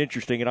find it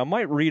interesting, and I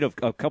might read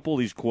a couple of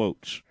these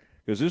quotes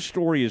because this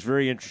story is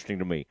very interesting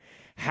to me.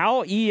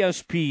 How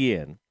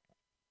ESPN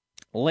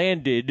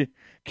landed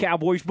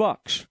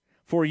Cowboys-Bucs.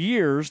 For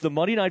years, the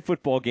Monday Night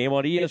Football game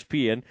on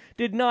ESPN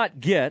did not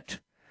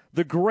get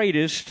the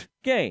greatest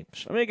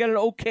games. I mean, they got an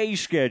okay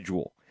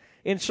schedule.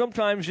 And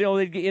sometimes,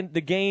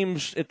 the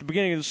games at the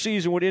beginning of the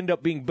season would end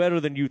up being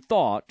better than you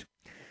thought.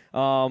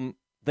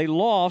 They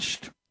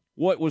lost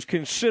what was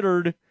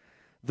considered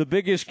the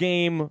biggest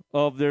game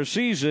of their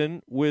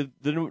season with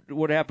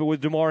what happened with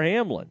Damar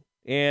Hamlin.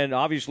 And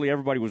obviously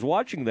everybody was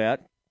watching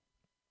that,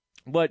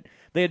 but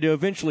they had to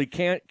eventually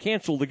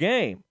cancel the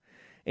game.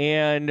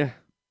 And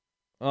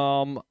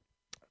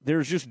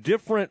there's just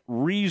different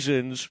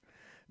reasons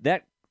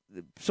that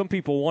some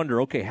people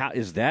wonder, okay, how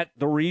is that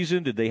the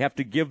reason? Did they have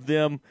to give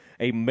them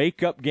a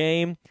makeup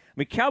game? I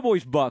mean,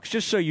 Cowboys-Bucs,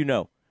 just so you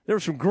know, there were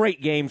some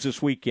great games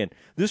this weekend.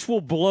 This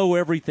will blow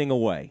everything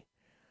away.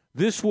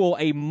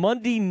 A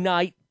Monday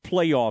night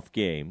playoff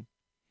game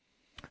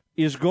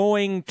is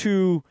going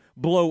to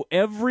blow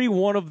every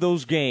one of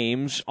those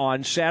games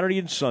on Saturday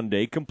and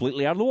Sunday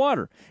completely out of the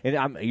water.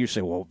 And you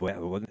say, well,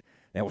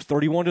 That was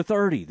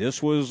 31-30.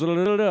 This was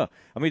I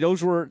mean,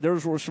 those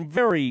were some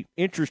very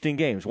interesting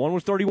games. One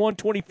was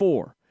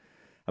 31-24.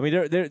 I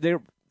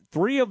mean,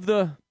 three of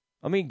the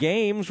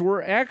games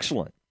were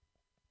excellent.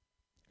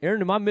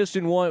 Aaron, am I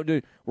missing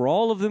one? Were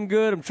all of them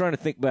good? I'm trying to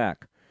think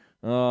back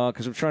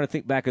because I'm trying to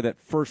think back of that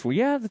first one.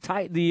 Yeah,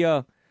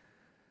 the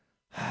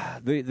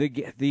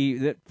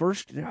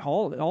first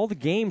all the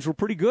games were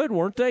pretty good,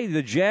 weren't they?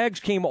 The Jags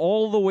came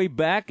all the way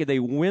back and they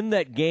win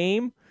that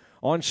game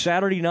on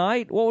Saturday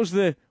night. Were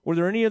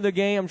there any of the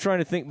game? I'm trying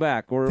to think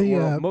back.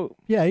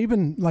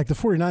 Even like the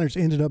 49ers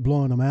ended up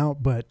blowing them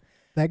out, but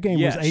that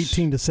game was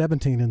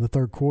 18-17 in the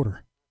third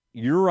quarter.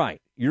 You're right.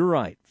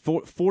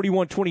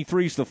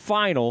 41-23 is the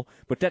final,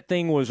 but that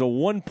thing was a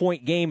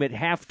 1-point game at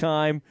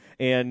halftime,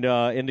 and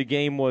the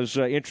game was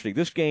interesting.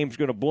 This game's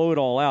going to blow it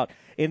all out,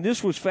 and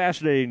this was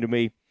fascinating to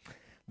me.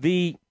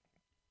 The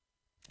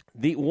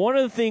one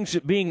of the things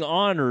that being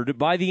honored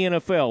by the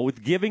NFL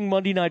with giving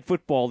Monday Night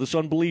Football this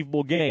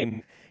unbelievable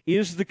game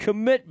is the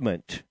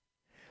commitment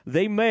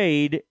they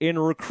made in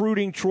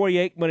recruiting Troy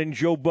Aikman and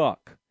Joe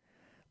Buck.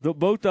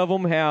 Both of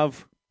them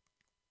have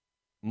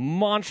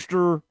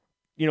monster,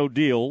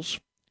 deals,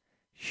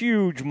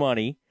 huge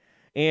money,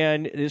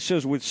 and it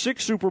says with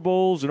 6 Super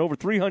Bowls and over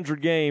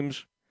 300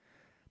 games,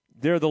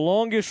 they're the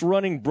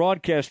longest-running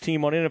broadcast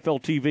team on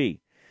NFL TV.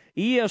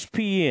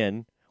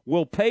 ESPN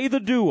will pay the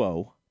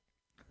duo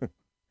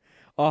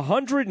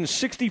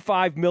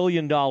 $165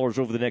 million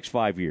over the next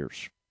 5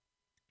 years.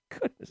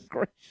 Goodness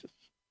gracious.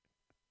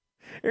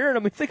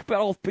 Aaron, think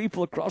about all the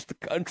people across the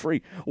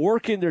country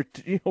working their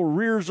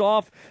rears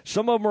off.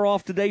 Some of them are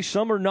off today,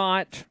 some are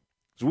not.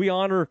 As we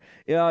honor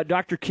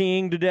Dr.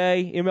 King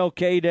today,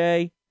 MLK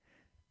Day,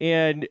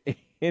 and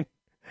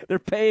they're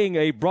paying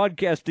a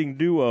broadcasting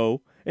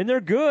duo, and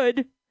they're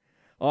good,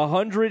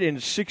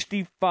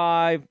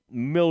 $165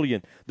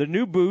 million. The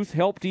new booth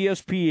helped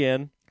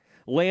ESPN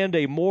land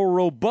a more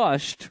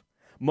robust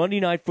Monday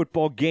Night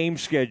Football game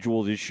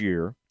schedule this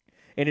year,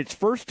 and its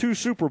first 2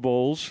 Super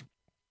Bowls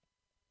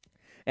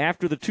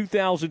after the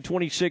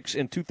 2026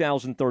 and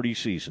 2030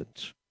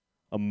 seasons.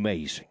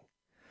 Amazing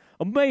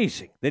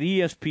that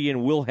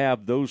ESPN will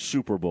have those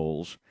Super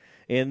Bowls.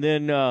 And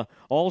then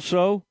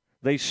also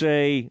they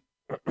say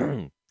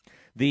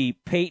the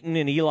Peyton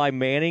and Eli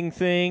Manning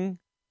thing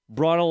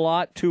brought a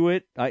lot to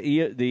it.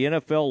 The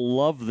NFL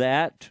loved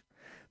that.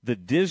 The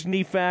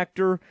Disney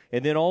factor,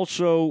 and then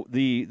also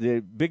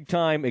the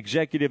big-time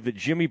executive that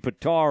Jimmy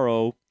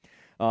Pitaro,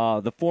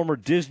 the former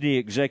Disney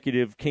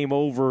executive, came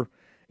over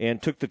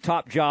and took the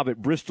top job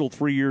at Bristol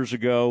 3 years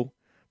ago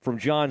from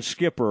John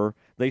Skipper.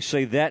 They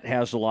say that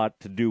has a lot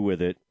to do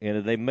with it,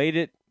 and they made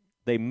it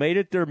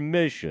their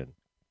mission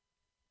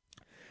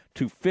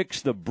to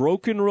fix the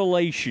broken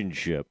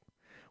relationship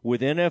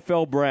with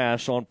NFL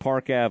brass on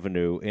Park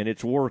Avenue, and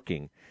it's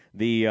working.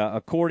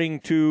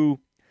 According to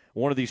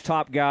one of these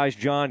top guys,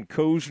 John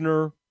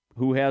Kozner,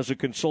 who has a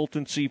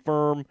consulting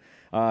firm,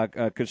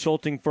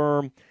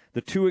 the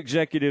 2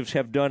 executives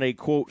have done a,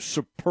 quote,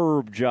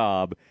 superb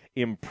job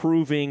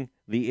improving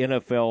the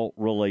NFL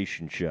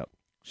relationship.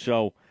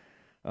 So,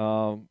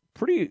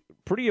 pretty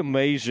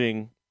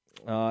amazing.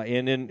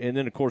 And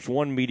then of course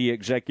one media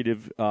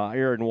executive,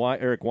 Eric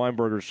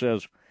Weinberger,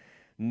 says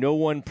no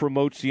one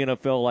promotes the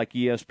NFL like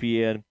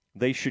ESPN.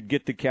 They should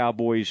get the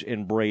Cowboys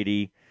and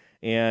Brady.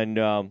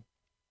 And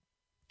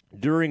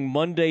during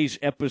Monday's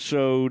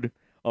episode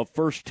of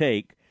First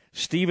Take,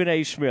 Stephen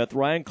A. Smith,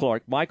 Ryan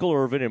Clark, Michael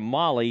Irvin, and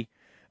Molly,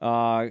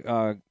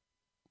 how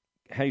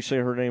do you say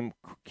her name,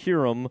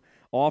 Kiram,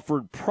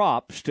 offered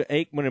props to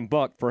Aikman and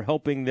Buck for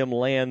helping them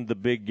land the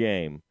big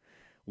game.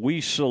 We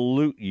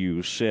salute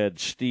you, said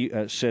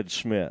Smith.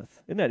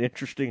 Isn't that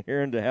interesting,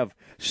 Aaron, to have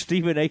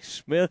Stephen A.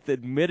 Smith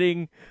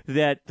admitting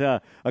that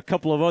a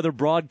couple of other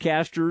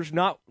broadcasters,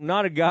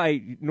 not a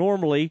guy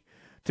normally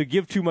to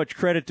give too much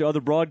credit to other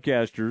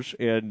broadcasters,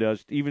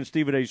 and even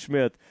Stephen A.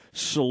 Smith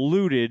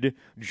saluted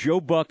Joe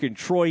Buck and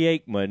Troy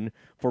Aikman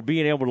for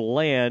being able to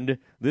land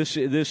this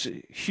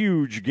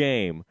huge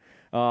game.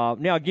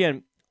 Now,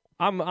 again,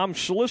 I'm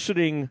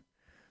soliciting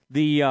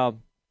the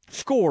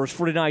scores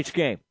for tonight's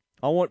game.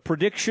 I want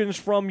predictions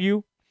from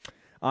you,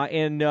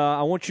 and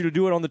I want you to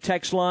do it on the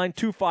text line,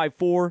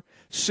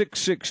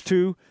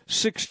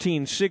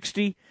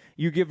 254-662-1660.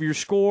 You give your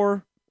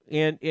score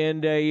and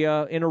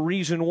a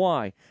reason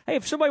why. Hey,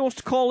 if somebody wants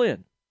to call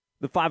in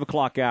the 5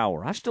 o'clock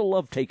hour, I still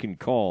love taking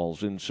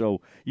calls, and so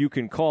you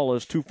can call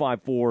us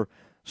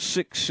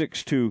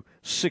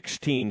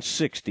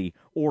 254-662-1660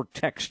 or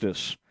text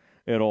us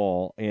at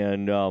all.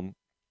 And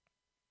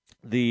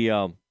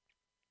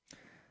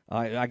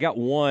I got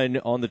one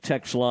on the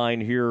text line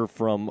here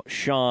from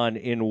Sean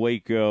in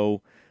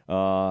Waco,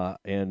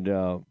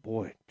 and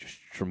boy, just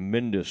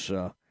tremendous,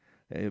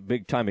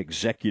 big-time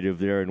executive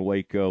there in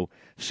Waco.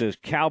 Says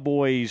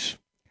Cowboys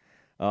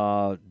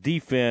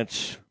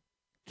defense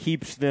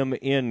keeps them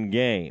in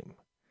game.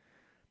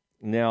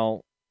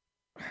 Now,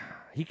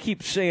 he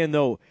keeps saying,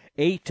 though,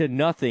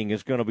 8-0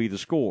 is going to be the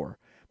score.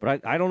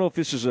 But I don't know if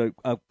this is a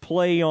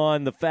play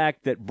on the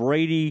fact that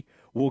Brady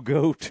will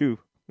go to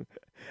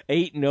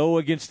 8-0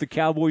 against the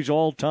Cowboys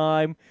all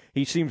time.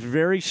 He seems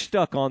very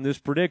stuck on this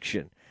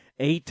prediction,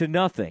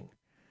 8-0.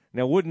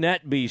 Now, wouldn't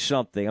that be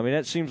something? I mean,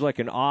 that seems like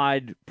an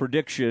odd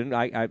prediction,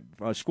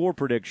 a score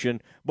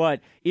prediction.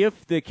 But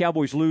if the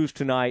Cowboys lose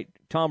tonight,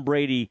 Tom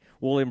Brady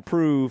will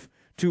improve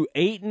to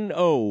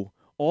 8-0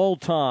 all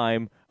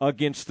time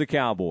against the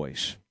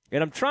Cowboys.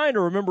 And I'm trying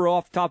to remember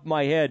off the top of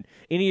my head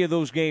any of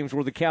those games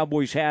where the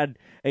Cowboys had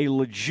a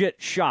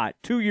legit shot.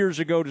 2 years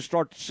ago to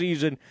start the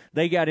season,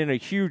 they got in a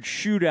huge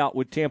shootout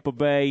with Tampa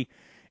Bay,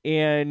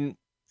 and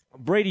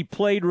Brady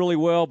played really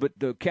well, but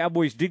the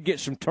Cowboys did get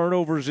some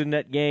turnovers in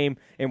that game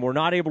and were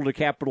not able to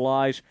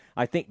capitalize.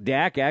 I think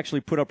Dak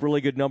actually put up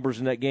really good numbers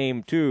in that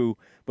game too,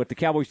 but the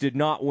Cowboys did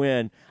not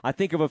win. I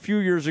think of a few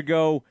years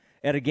ago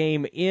at a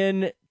game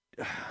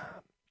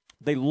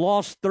they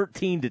lost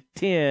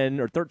 13-10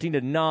 or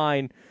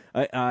 13-9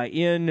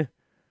 in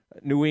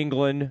New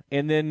England,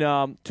 and then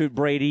to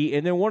Brady.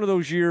 And then one of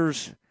those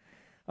years,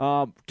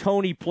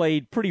 Tony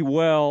played pretty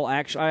well.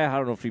 Actually, I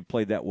don't know if he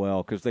played that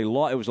well because it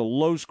was a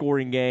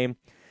low-scoring game,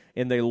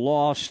 and they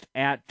lost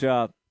at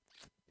and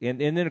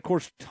then, of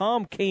course,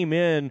 Tom came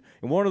in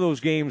one of those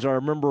games I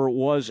remember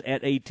was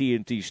at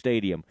AT&T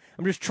Stadium.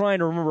 I'm just trying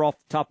to remember off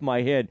the top of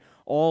my head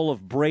all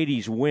of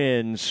Brady's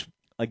wins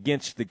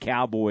against the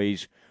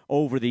Cowboys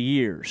over the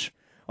years.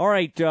 All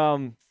right,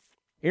 Aaron,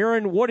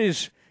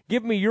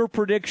 give me your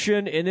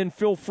prediction, and then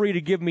feel free to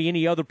give me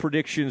any other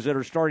predictions that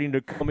are starting to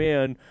come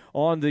in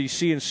on the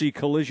CNC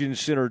Collision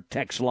Center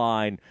text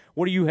line.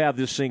 What do you have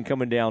this thing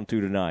coming down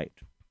to tonight?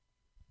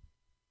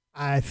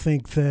 I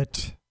think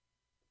that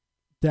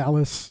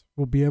Dallas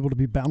will be able to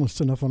be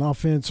balanced enough on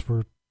offense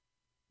where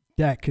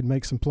Dak can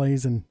make some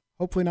plays and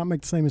hopefully not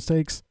make the same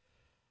mistakes.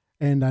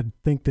 And I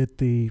think that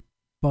the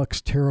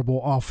Bucs'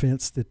 terrible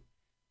offense that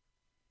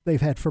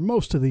they've had for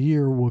most of the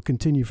year will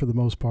continue for the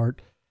most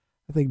part.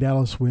 I think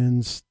Dallas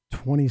wins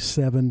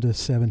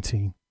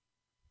 27-17.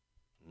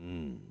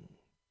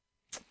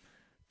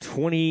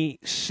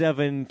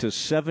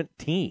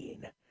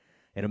 27-17.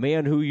 And a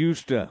man who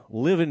used to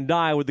live and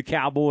die with the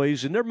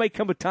Cowboys, and there may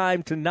come a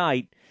time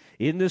tonight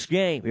in this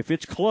game, if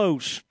it's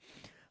close,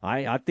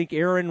 I think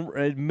Aaron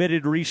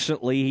admitted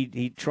recently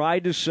he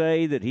tried to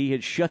say that he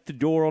had shut the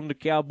door on the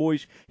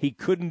Cowboys. He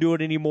couldn't do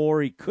it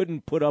anymore. He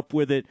couldn't put up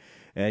with it.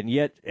 And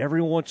yet,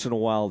 every once in a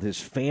while, his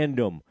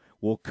fandom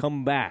will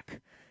come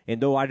back.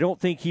 And though I don't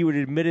think he would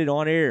admit it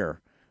on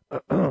air,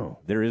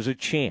 there is a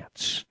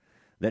chance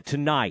that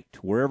tonight,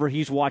 wherever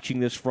he's watching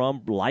this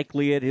from,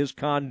 likely at his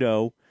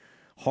condo,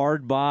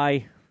 hard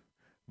by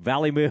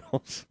Valley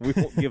Mills, we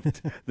won't give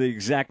the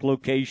exact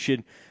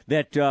location,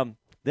 that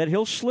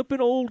he'll slip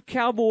an old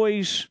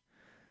Cowboys,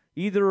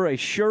 either a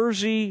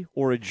jersey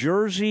or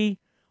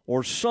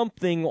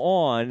something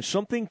on,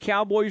 something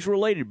Cowboys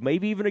related,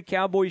 maybe even a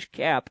Cowboys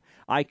cap.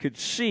 I could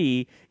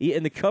see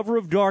in the cover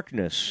of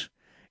darkness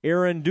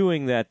Aaron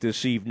doing that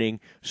this evening,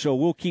 so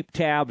we'll keep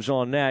tabs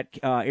on that.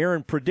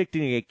 Aaron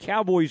predicting a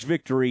Cowboys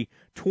victory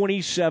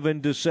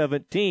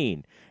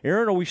 27-17.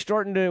 Aaron, are we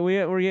starting to we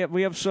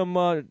have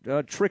some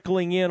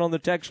trickling in on the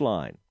text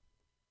line?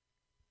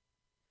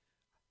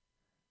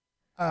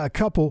 A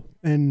couple,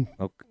 and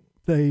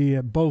they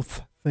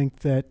both think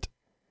that,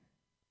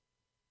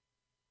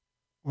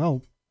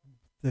 well,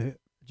 they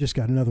just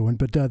got another one,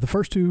 but the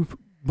first two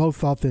both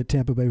thought that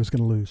Tampa Bay was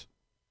going to lose.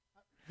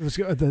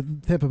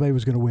 Tampa Bay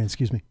was going to win,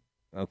 excuse me.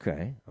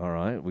 Okay, all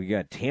right. We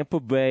got Tampa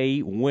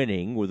Bay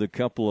winning with a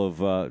couple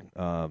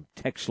of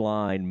text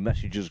line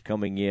messages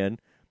coming in.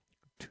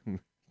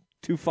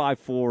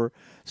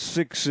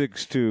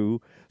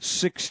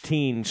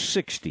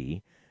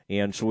 254-662-1660.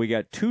 And so we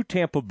got two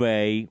Tampa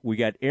Bay. We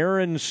got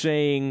Aaron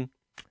saying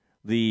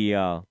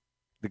the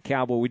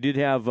Cowboy. We did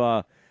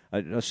have,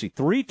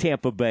 three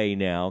Tampa Bay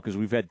now because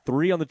we've had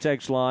three on the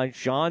text line.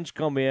 Sean's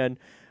come in.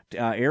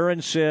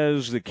 Aaron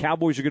says the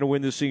Cowboys are going to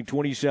win this thing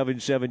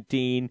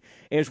 27-17.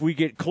 As we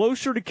get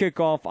closer to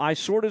kickoff, I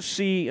sort of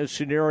see a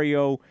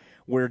scenario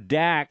where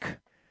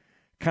Dak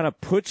kind of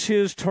puts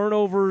his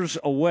turnovers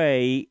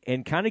away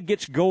and kind of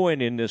gets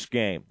going in this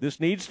game. This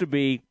needs to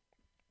be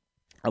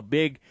a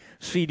big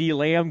CeeDee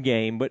Lamb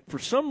game, but for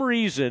some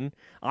reason,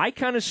 I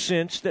kind of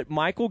sense that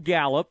Michael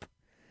Gallup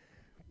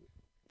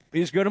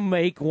is going to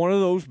make one of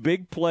those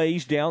big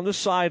plays down the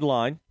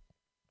sideline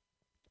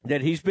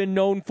that he's been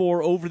known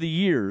for over the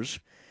years.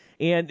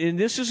 And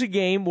this is a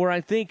game where I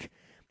think,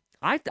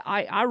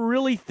 I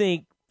really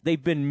think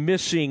they've been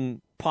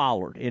missing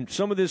Pollard. And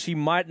some of this he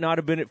might not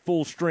have been at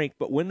full strength,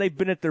 but when they've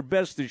been at their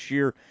best this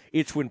year,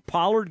 it's when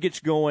Pollard gets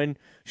going,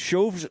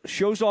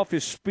 shows off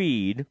his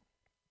speed,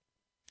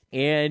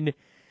 and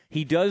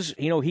he does,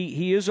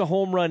 he is a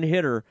home run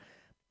hitter.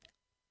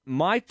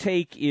 My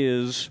take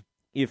is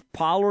if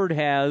Pollard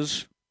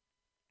has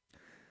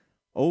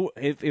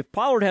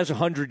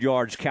 100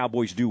 yards,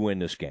 Cowboys do win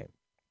this game.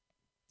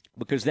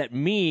 Because that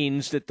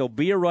means that there'll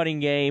be a running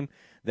game,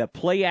 that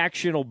play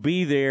action will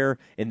be there,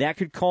 and that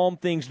could calm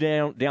things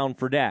down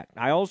for Dak.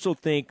 I also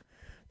think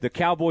the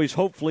Cowboys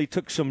hopefully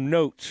took some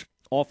notes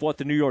off what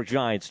the New York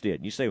Giants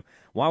did. You say,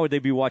 why would they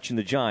be watching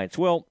the Giants?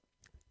 Well,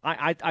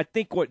 I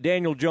think what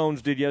Daniel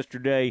Jones did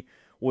yesterday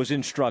was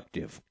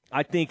instructive.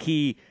 I think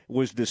he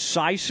was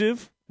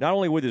decisive, not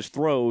only with his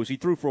throws. He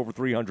threw for over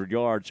 300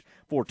 yards,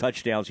 4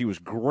 touchdowns. He was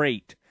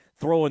great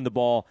throwing the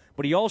ball,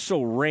 but he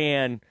also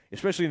ran,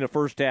 especially in the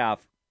first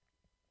half,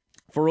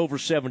 for over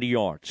 70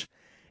 yards.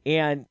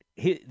 And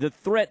the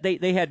threat,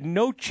 they had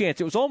no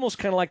chance. It was almost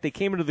kind of like they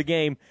came into the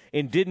game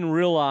and didn't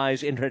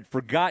realize and had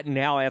forgotten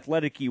how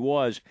athletic he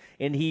was.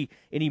 And he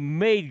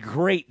made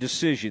great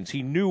decisions.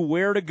 He knew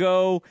where to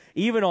go,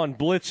 even on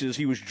blitzes.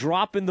 He was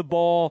dropping the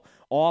ball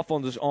off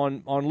on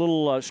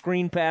little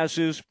screen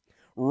passes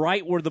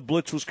right where the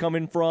blitz was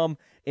coming from.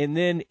 And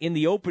then in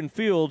the open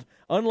field,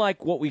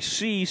 unlike what we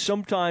see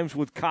sometimes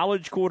with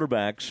college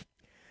quarterbacks,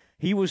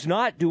 he was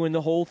not doing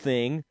the whole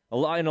thing.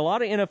 And a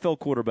lot of NFL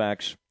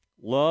quarterbacks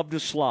love to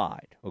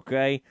slide,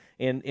 okay?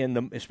 And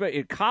especially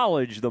in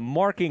college, the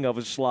marking of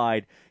a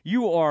slide,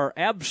 you are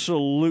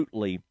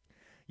absolutely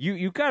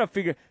you got to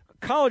figure.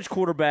 College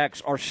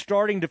quarterbacks are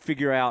starting to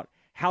figure out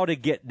how to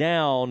get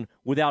down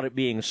without it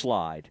being a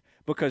slide.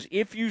 Because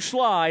if you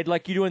slide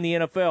like you do in the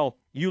NFL,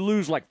 you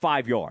lose like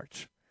 5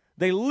 yards.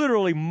 They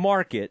literally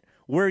mark it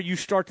where you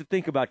start to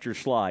think about your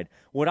slide.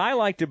 What I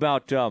liked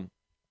about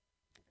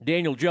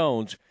Daniel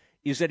Jones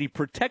is that he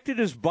protected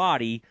his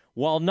body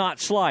while not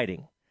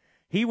sliding.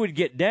 He would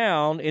get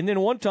down, and then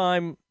one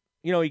time,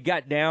 he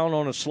got down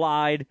on a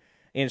slide,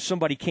 and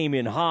somebody came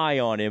in high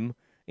on him.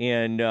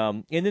 And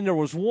then there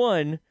was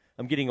one,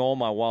 I'm getting all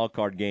my wild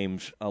card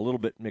games a little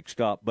bit mixed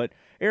up. But,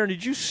 Aaron,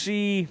 did you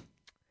see,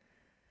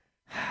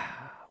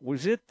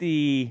 was it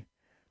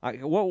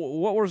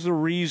what was the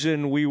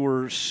reason we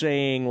were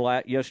saying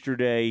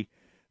yesterday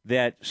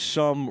that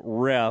some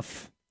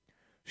ref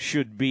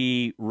should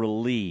be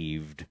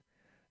relieved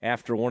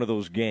after one of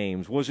those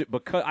games? Was it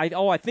because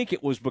I think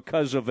it was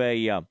because of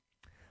a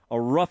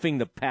roughing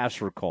the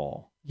passer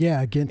call.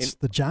 Yeah,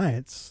 against the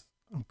Giants.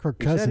 Kirk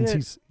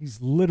Cousins,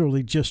 he's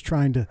literally just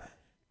trying to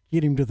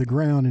get him to the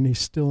ground, and he's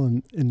still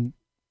in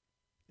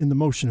the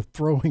motion of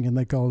throwing, and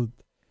they called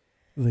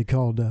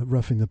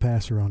roughing the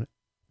passer on it.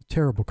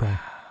 Terrible call.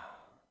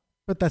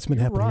 But that's been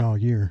happening all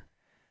year.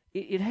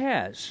 It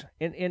has,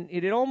 and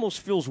it almost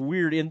feels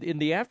weird in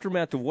the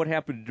aftermath of what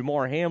happened to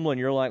Damar Hamlin.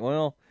 You're like,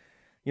 well,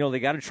 they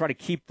got to try to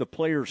keep the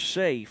players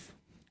safe.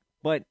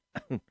 But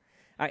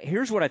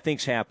here's what I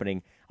think's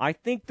happening. I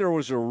think there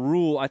was a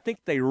rule. I think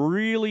they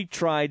really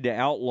tried to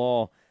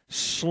outlaw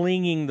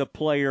slinging the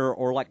player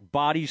or like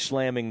body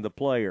slamming the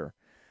player.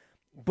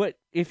 But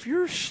if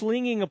you're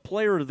slinging a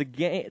player to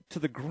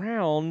the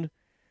ground,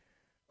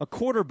 a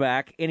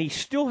quarterback, and he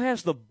still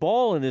has the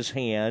ball in his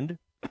hand,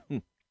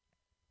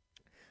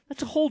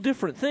 that's a whole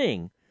different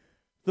thing.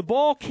 The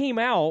ball came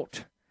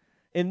out,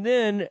 and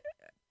then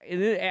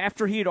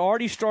after he had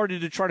already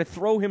started to try to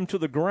throw him to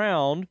the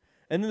ground,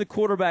 and then the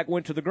quarterback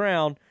went to the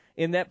ground,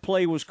 and that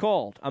play was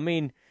called. I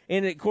mean,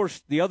 and of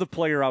course, the other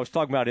player I was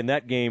talking about in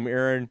that game,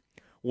 Aaron,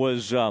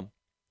 was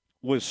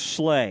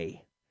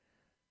Slay,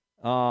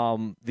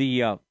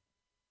 the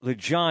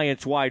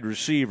Giants wide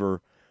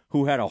receiver,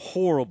 who had a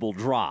horrible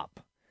drop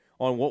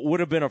on what would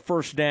have been a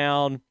first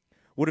down,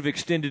 would have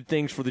extended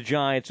things for the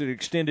Giants. It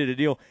extended a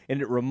deal,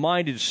 and it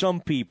reminded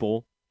some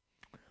people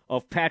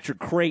of Patrick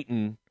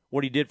Creighton,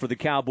 what he did for the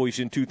Cowboys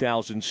in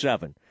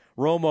 2007.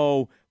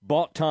 Romo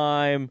bought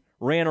time,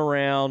 ran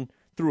around,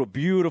 threw a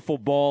beautiful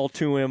ball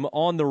to him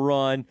on the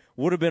run,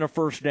 would have been a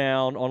first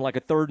down on like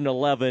a 3rd and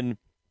 11,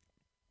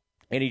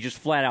 and he just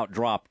flat out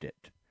dropped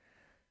it.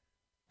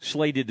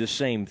 Slay did the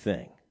same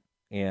thing.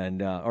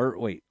 And,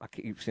 I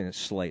keep saying it's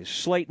Slay.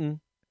 Slayton.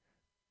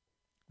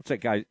 What's that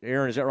guy?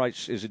 Aaron, is that right?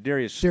 Is it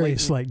Darius Slayton?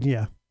 Darius Slayton,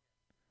 yeah.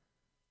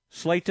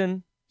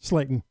 Slayton?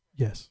 Slayton,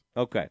 yes.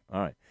 Okay,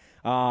 all right.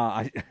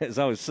 As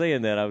I was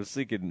saying that, I was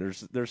thinking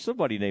there's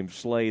somebody named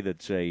Slay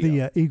that's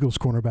the Eagles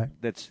cornerback.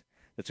 That's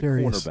a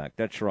Darius. cornerback.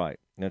 That's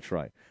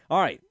right. All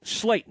right,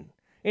 Slayton.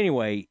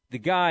 Anyway, the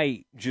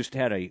guy just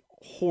had a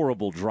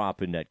horrible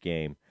drop in that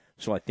game,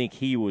 so I think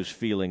he was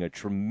feeling a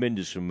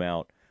tremendous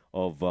amount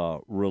of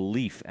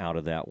relief out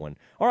of that one.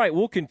 All right,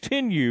 we'll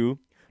continue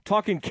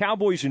talking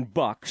Cowboys and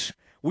Bucks.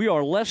 We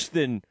are less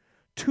than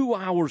 2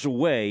 hours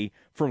away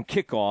from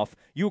kickoff.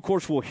 You, of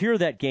course, will hear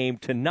that game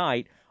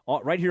tonight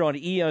right here on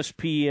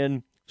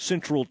ESPN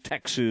Central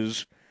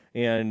Texas,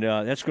 and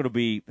that's going to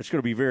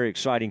be very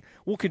exciting.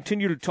 We'll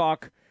continue to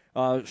talk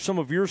some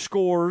of your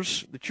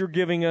scores that you're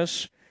giving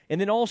us,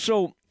 and then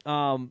also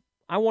I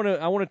want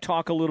to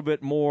talk a little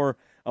bit more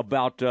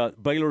about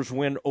Baylor's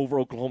win over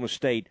Oklahoma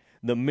State,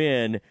 the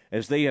men,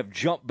 as they have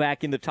jumped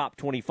back in the top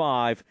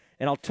 25,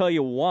 and I'll tell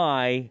you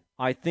why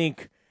I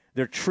think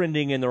they're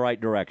trending in the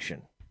right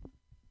direction.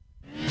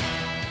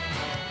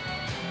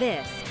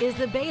 This is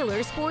the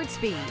Baylor Sports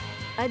Beat,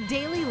 a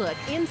daily look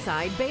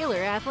inside Baylor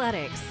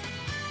athletics.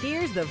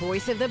 Here's the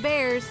voice of the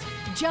Bears,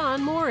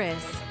 John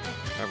Morris.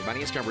 Hi everybody,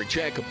 it's time for a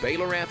check of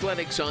Baylor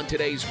athletics on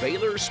today's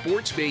Baylor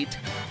Sports Beat.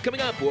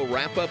 Coming up, we'll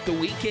wrap up the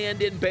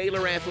weekend in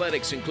Baylor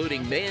athletics,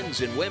 including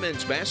men's and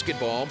women's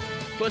basketball,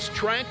 plus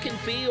track and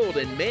field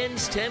and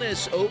men's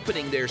tennis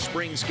opening their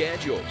spring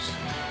schedules.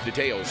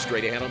 Details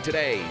straight ahead on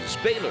today's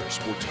Baylor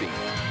Sports Beat.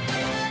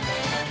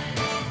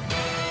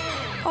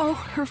 Oh,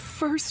 her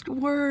first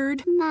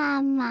word.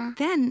 Mama.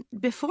 Then,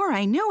 before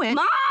I knew it...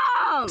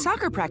 Mom!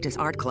 Soccer practice,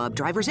 art club,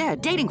 driver's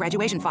ed, dating,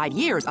 graduation, 5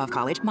 years of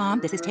college.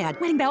 Mom, this is Tad.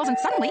 Wedding bells, and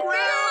suddenly...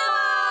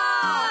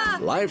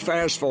 Grandma! Life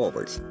fast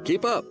forwards.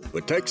 Keep up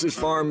with Texas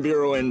Farm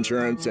Bureau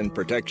insurance and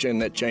protection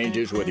that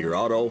changes with your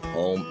auto,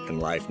 home, and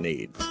life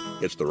needs.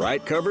 It's the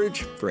right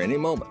coverage for any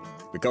moment,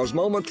 because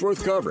moments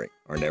worth covering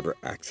are never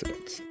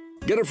accidents.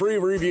 Get a free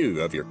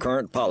review of your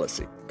current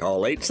policy.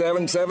 Call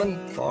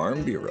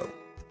 877-FARM Bureau.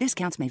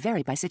 Discounts may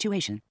vary by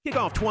situation. Kick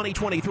off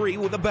 2023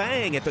 with a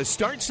bang at the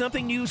Start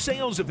Something New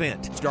sales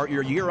event. Start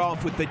your year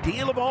off with the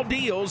deal of all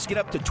deals. Get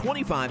up to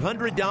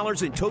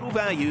 $2,500 in total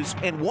values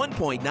and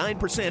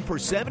 1.9% for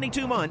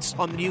 72 months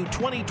on the new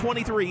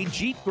 2023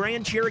 Jeep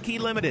Grand Cherokee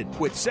Limited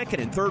with second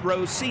and third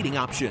row seating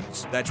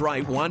options. That's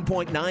right,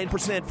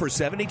 1.9% for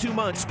 72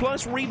 months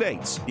plus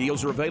rebates.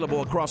 Deals are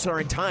available across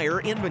our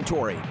entire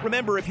inventory.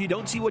 Remember, if you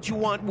don't see what you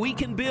want, we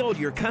can build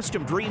your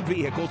custom dream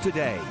vehicle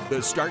today.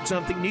 The Start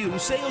Something New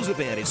sales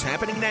event is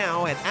happening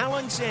now at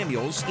Allen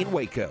Samuels in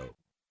Waco.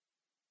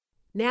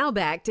 Now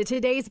back to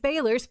today's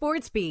Baylor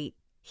Sports Beat.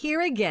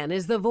 Here again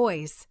is the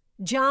voice,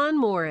 John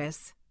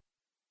Morris.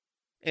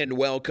 And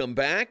welcome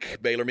back.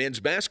 Baylor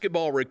men's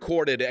basketball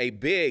recorded a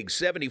big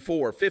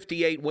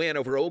 74-58 win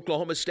over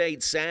Oklahoma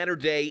State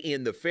Saturday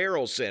in the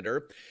Farrell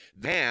Center.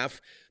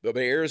 The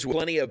Bears with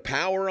plenty of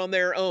power on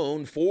their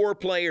own. 4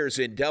 players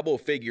in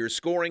double-figure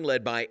scoring,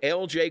 led by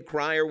L.J.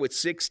 Cryer with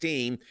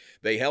 16.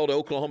 They held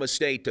Oklahoma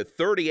State to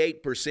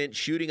 38%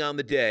 shooting on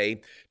the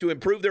day to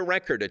improve their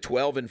record to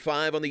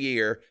 12-5 on the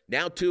year,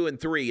 now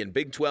 2-3 in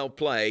Big 12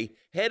 play.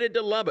 Headed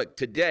to Lubbock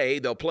today.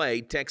 They'll play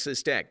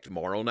Texas Tech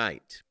tomorrow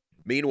night.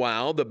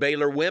 Meanwhile, the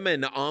Baylor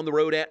women on the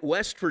road at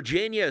West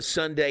Virginia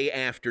Sunday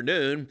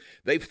afternoon.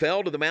 They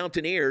fell to the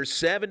Mountaineers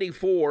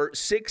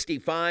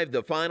 74-65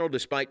 the final,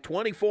 despite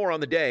 24 on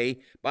the day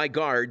by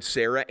guard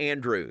Sarah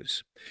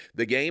Andrews.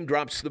 The game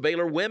drops the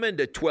Baylor women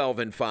to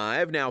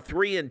 12-5, now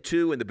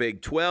 3-2 in the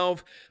Big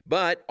 12,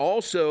 but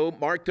also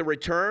marked the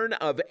return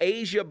of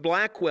Asia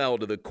Blackwell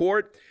to the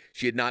court.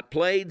 She had not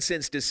played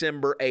since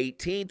December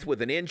 18th with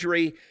an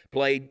injury,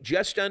 played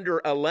just under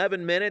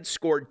 11 minutes,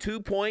 scored 2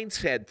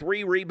 points, had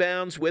 3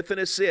 rebounds with an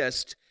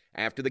assist.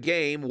 After the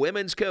game,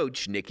 women's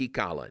coach Nikki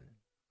Collin.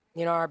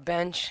 You know, our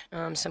bench,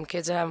 some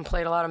kids that haven't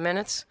played a lot of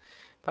minutes,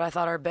 but I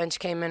thought our bench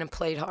came in and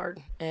played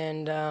hard.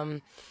 And,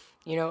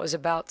 you know, it was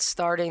about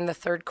starting the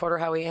third quarter,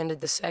 how we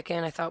ended the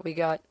second. I thought we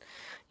got,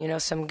 you know,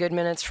 some good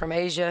minutes from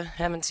Asia.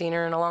 Haven't seen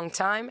her in a long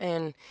time,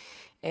 and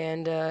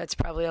it's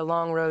probably a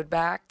long road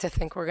back to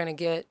think we're going to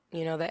get,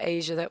 you know, the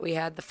Asia that we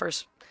had the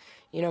first,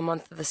 you know,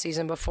 month of the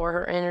season before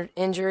her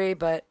injury.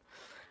 But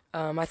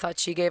I thought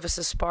she gave us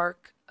a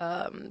spark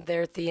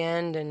there at the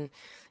end, and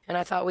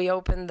I thought we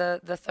opened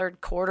the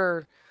third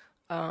quarter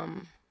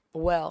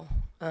well,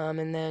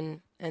 and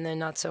then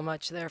not so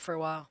much there for a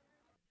while.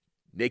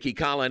 Nikki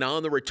Collin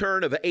on the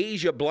return of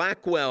Asia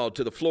Blackwell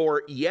to the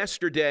floor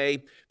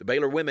yesterday. The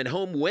Baylor women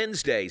home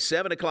Wednesday,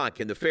 7 o'clock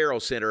in the Farrell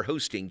Center,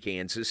 hosting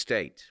Kansas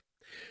State.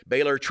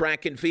 Baylor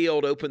track and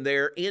field opened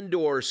their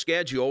indoor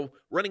schedule,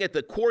 running at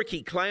the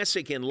Corky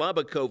Classic in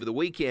Lubbock over the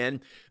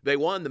weekend. They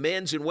won the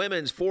men's and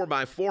women's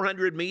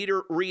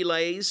 4x400-meter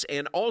relays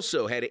and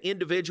also had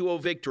individual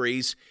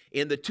victories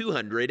in the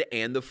 200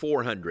 and the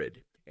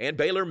 400. And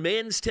Baylor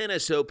men's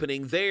tennis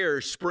opening their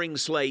spring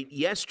slate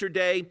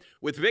yesterday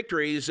with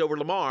victories over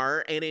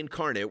Lamar and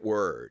Incarnate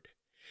Word.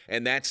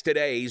 And that's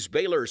today's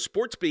Baylor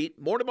Sports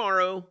Beat. More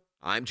tomorrow.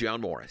 I'm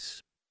John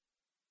Morris.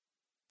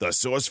 The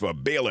source for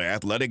Baylor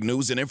athletic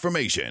news and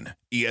information,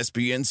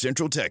 ESPN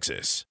Central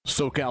Texas.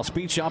 SoCal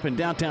Speed Shop in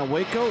downtown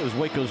Waco is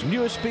Waco's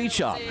newest speed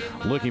shop.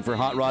 Looking for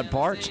hot rod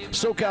parts?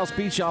 SoCal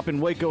Speed Shop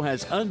in Waco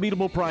has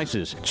unbeatable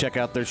prices. Check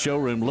out their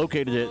showroom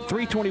located at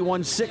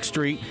 321 6th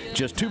Street,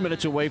 just 2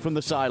 minutes away from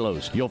the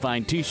silos. You'll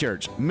find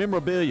t-shirts,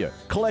 memorabilia,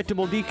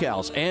 collectible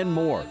decals, and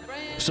more.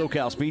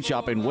 SoCal Speed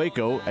Shop in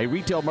Waco, a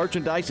retail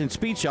merchandise and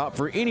speed shop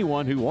for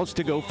anyone who wants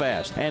to go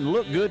fast and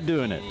look good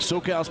doing it.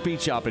 SoCal Speed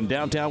Shop in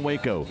downtown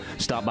Waco.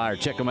 Stop by or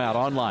check them out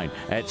online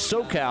at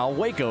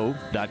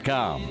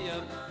SoCalWaco.com.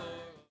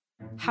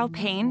 How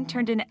pain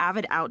turned an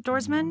avid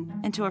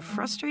outdoorsman into a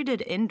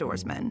frustrated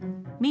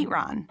indoorsman. Meet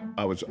Ron.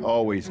 I was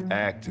always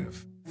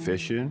active.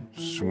 Fishing,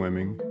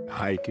 swimming,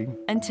 hiking.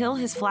 Until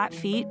his flat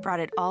feet brought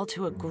it all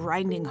to a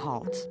grinding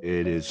halt.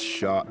 It is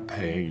sharp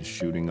pain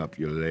shooting up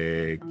your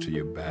leg to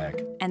your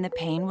back. And the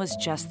pain was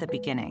just the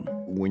beginning.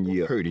 When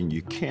you're hurting,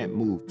 you can't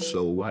move.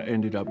 So I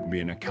ended up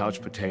being a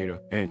couch potato,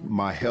 and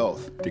my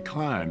health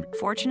declined.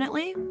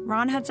 Fortunately,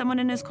 Ron had someone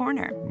in his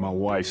corner. My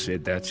wife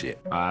said, "That's it.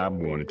 I'm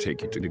going to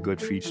take you to the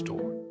Good Feet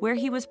store," where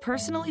he was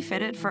personally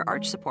fitted for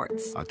arch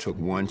supports. I took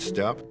one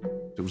step,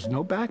 there was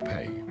no back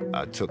pain.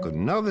 I took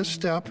another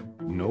step,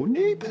 no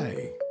knee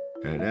pain.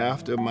 And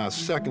after my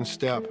second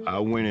step, I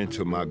went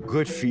into my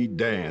Good Feet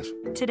dance.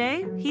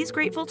 Today, he's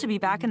grateful to be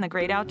back in the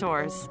great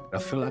outdoors. I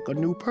feel like a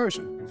new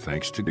person,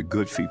 thanks to the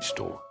Good Feet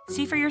store.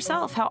 See for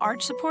yourself how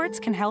arch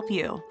supports can help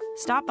you.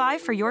 Stop by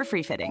for your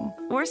free fitting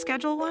or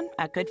schedule one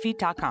at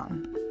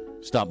goodfeet.com.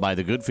 Stop by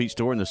the Good Feet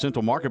store in the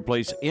Central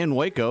Marketplace in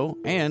Waco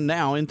and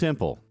now in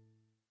Temple.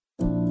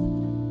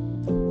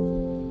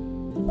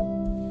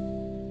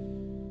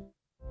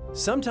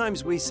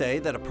 Sometimes we say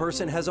that a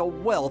person has a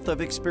wealth of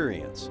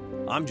experience.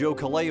 I'm Joe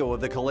Kaleo of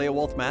the Kaleo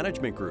Wealth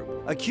Management Group.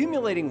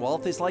 Accumulating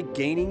wealth is like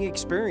gaining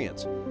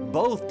experience.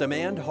 Both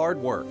demand hard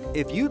work.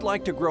 If you'd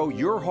like to grow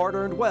your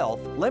hard-earned wealth,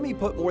 let me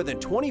put more than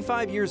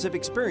 25 years of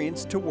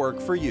experience to work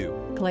for you.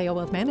 Kaleo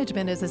Wealth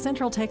Management is a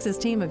Central Texas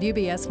team of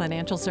UBS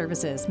Financial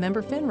Services,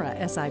 member FINRA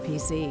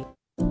SIPC.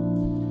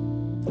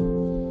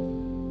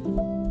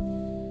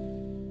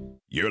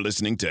 You're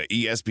listening to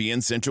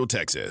ESPN Central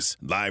Texas,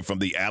 live from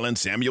the Allen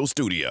Samuel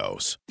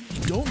Studios.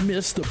 Don't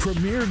miss the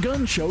premier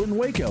gun show in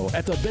Waco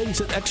at the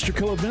Base at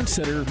Extraco Event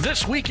Center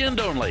this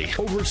weekend only.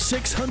 Over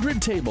 600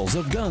 tables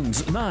of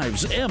guns,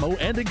 knives, ammo,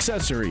 and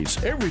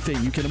accessories.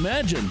 Everything you can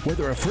imagine,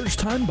 whether a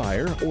first-time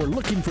buyer or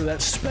looking for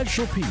that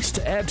special piece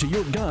to add to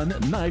your gun,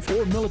 knife,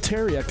 or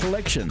militaria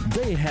collection.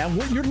 They have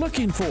what you're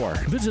looking for.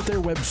 Visit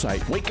their website,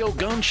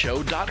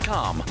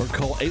 wacogunshow.com, or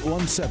call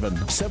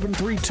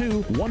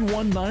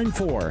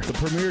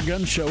 817-732-1194. The premier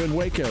gun show in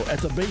Waco at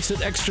the Base at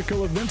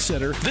Extraco Event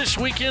Center this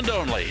weekend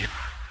only.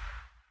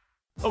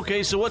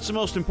 Okay, so what's the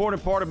most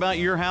important part about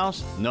your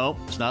house? Nope,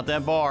 it's not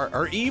that bar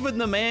or even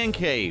the man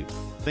cave.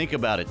 Think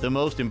about it. The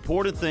most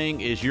important thing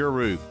is your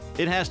roof.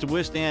 It has to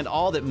withstand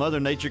all that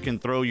Mother Nature can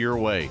throw your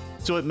way.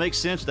 So it makes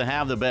sense to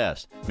have the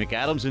best.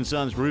 McAdams &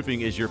 Sons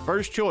Roofing is your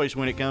first choice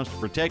when it comes to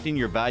protecting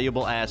your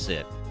valuable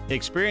asset.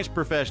 Experienced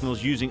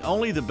professionals using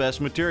only the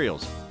best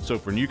materials. So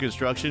for new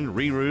construction,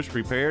 re-roofs,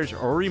 repairs,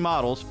 or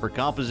remodels for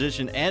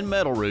composition and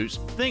metal roofs,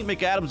 think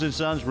McAdams &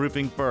 Sons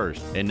Roofing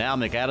first. And now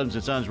McAdams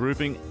 & Sons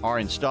Roofing are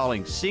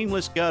installing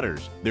seamless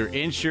gutters. They're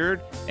insured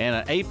and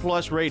an A+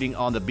 rating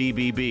on the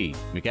BBB.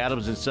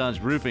 McAdams & Sons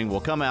Roofing will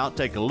come out,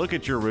 take a look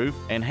at your roof,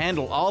 and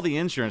handle all the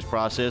insurance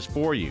process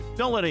for you.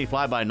 Don't let any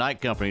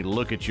fly-by-night company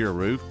look at your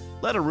roof.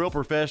 Let a real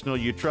professional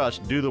you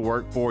trust do the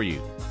work for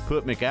you.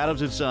 Put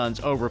McAdams & Sons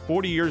over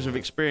 40 years of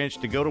experience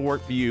to go to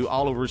work for you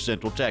all over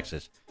Central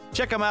Texas.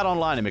 Check them out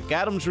online at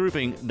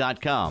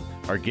McAdamsRoofing.com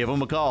or give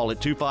them a call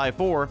at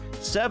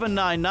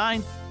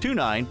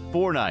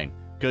 254-799-2949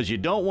 because you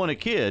don't want a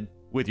kid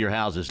with your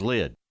house's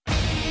lid.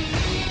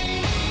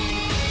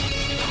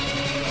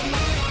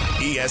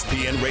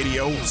 ESPN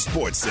Radio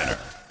Sports Center.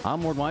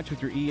 I'm Ward Weitz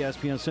with your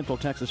ESPN Central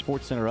Texas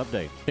Sports Center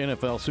update.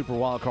 NFL Super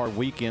Wildcard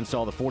Weekend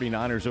saw the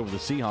 49ers over the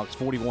Seahawks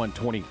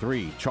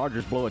 41-23.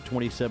 Chargers blow a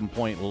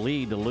 27-point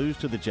lead to lose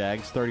to the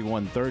Jags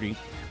 31-30.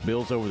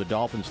 Bills over the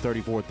Dolphins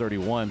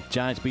 34-31.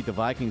 Giants beat the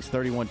Vikings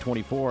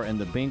 31-24, and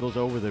the Bengals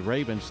over the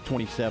Ravens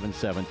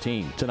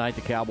 27-17. Tonight,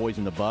 the Cowboys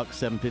and the Bucks,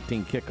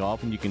 7:15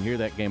 kickoff, and you can hear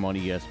that game on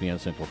ESPN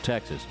Central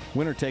Texas.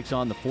 Winner takes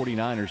on the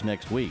 49ers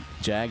next week.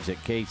 Jags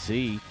at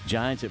KC,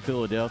 Giants at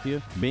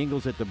Philadelphia,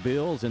 Bengals at the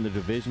Bills in the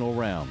divisional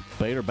round.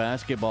 Baylor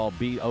basketball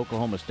beat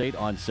Oklahoma State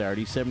on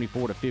Saturday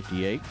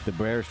 74-58. The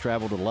Bears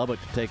travel to Lubbock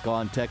to take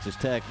on Texas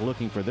Tech,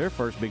 looking for their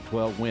first Big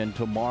 12 win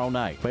tomorrow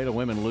night. Baylor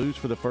women lose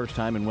for the first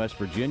time in West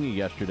Virginia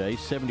yesterday,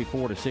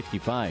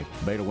 74-65.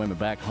 Baylor women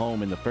back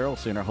home in the Farrell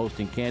Center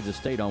hosting Kansas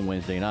State on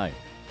Wednesday night.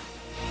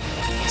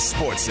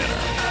 Sports Center,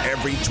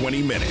 every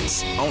 20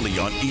 minutes, only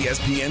on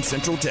ESPN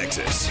Central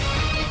Texas.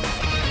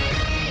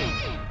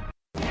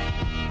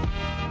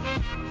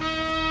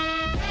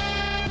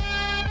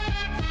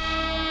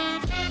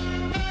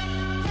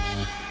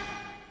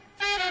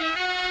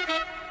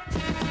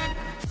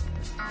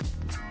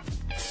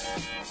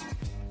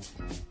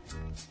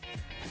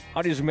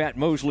 It is Matt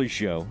Mosley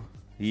Show,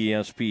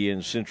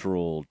 ESPN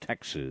Central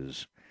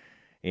Texas,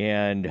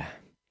 and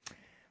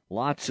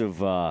lots of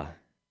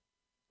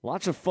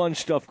fun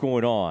stuff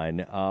going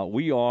on.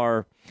 We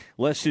are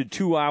less than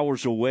 2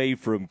 hours away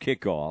from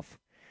kickoff.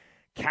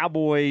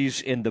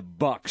 Cowboys and the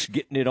Bucks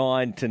getting it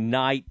on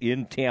tonight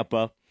in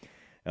Tampa.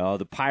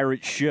 The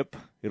pirate ship,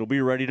 it'll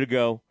be ready to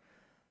go.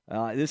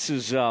 This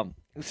is a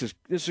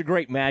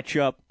great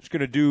matchup. It's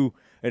going to do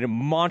a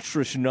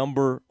monstrous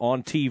number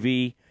on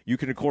TV. You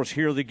can, of course,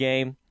 hear the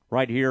game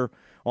right here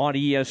on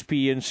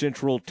ESPN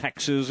Central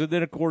Texas. And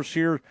then, of course,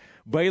 hear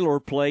Baylor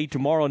play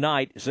tomorrow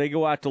night as they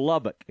go out to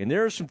Lubbock. And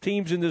there are some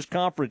teams in this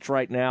conference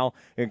right now,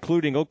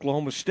 including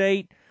Oklahoma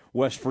State,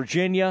 West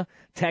Virginia,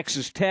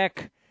 Texas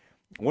Tech.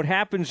 What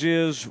happens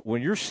is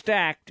when you're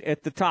stacked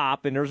at the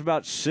top, and there's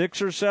about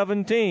 6 or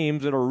 7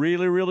 teams that are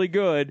really, really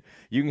good,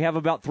 you can have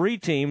about 3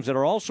 teams that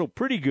are also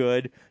pretty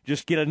good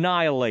just get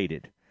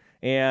annihilated.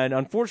 And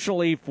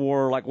unfortunately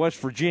for, like, West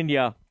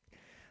Virginia,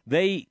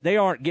 They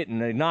aren't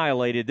getting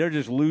annihilated. They're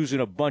just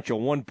losing a bunch of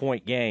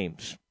one-point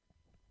games.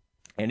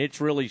 And it's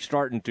really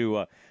starting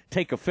to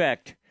take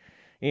effect.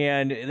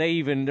 And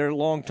their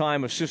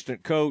longtime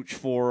assistant coach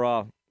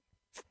for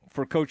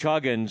Coach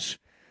Huggins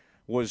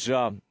was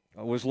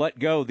let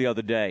go the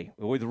other day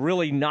with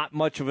really not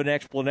much of an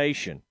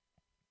explanation.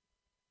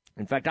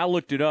 In fact, I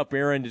looked it up,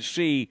 Aaron, to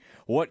see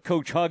what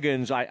Coach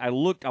Huggins, I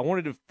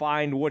wanted to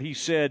find what he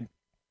said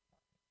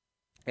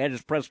at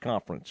his press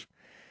conference.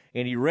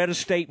 And he read a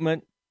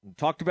statement,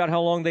 talked about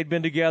how long they'd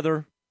been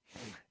together,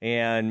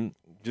 and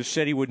just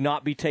said he would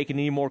not be taking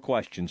any more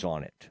questions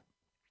on it.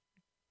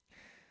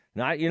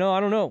 Now, I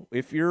don't know.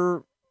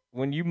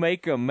 When you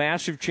make a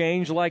massive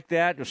change like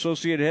that,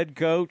 associate head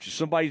coach,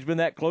 somebody's been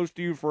that close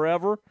to you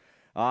forever,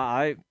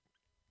 I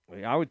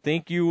would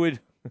think you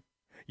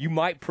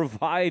might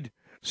provide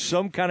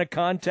some kind of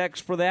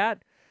context for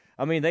that.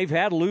 I mean, they've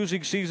had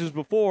losing seasons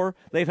before.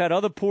 They've had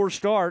other poor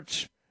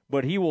starts,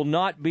 but he will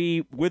not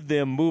be with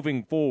them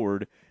moving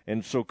forward.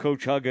 And so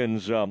Coach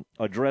Huggins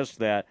addressed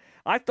that.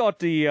 I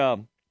thought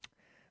and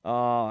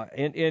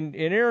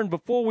Aaron,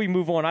 before we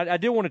move on, I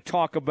did want to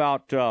talk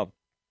about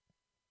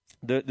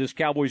this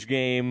Cowboys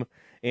game,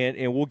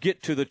 and we'll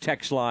get to the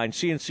text line,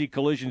 CNC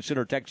Collision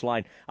Center text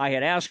line. I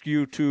had asked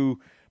you to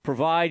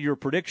provide your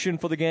prediction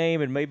for the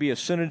game and maybe a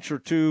sentence or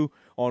two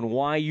on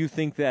why you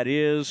think that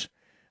is.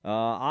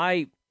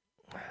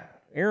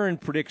 Aaron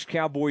predicts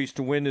Cowboys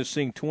to win this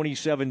thing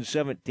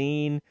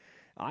 27-17.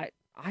 I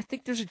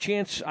think there's a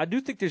chance. I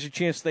do think there's a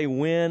chance they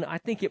win. I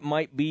think it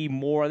might be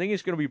more. I think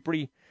it's going to be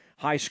pretty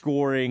high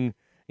scoring,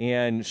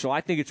 and so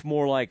I think it's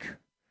more like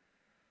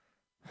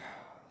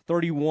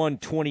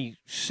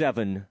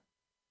 31-27.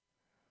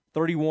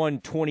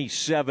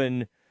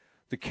 31-27.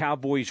 The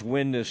Cowboys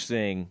win this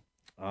thing.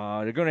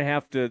 They're going to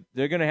have to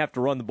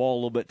run the ball a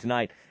little bit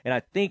tonight, and I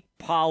think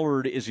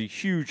Pollard is a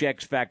huge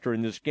X factor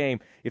in this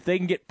game. If they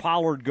can get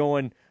Pollard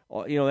going,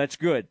 that's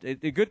good.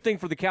 The good thing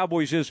for the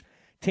Cowboys is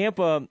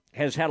Tampa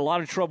has had a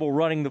lot of trouble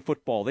running the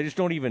football. They just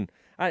don't even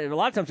a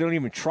lot of times they don't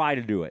even try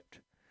to do it,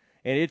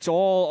 and it's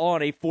all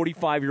on a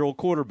 45-year-old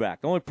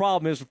quarterback. The only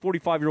problem is the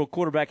 45-year-old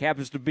quarterback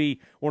happens to be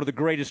one of the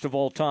greatest of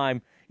all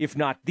time, if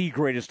not the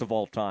greatest of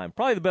all time.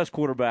 Probably the best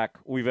quarterback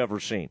we've ever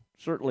seen.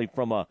 Certainly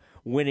from a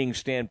winning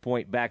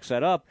standpoint backs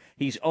that up.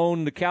 He's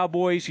owned the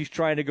Cowboys. He's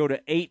trying to go to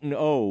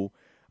 8-0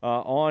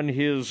 on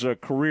his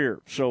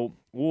career. So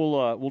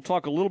we'll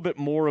talk a little bit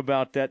more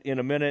about that in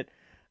a minute.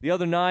 The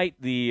other night,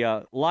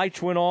 the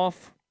lights went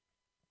off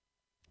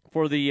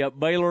for the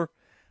Baylor,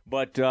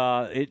 but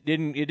it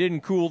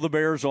didn't cool the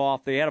Bears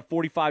off. They had a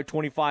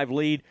 45-25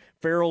 lead.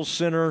 Farrell's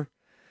center.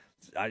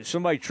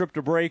 Somebody tripped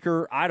a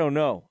breaker. I don't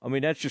know. I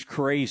mean, that's just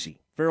crazy.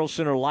 Farrell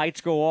Center lights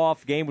go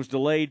off. Game was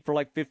delayed for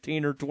like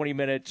 15 or 20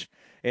 minutes,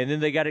 and then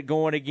they got it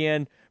going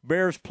again.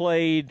 Bears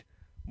played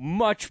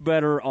much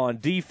better on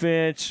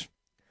defense,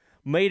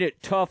 made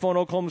it tough on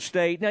Oklahoma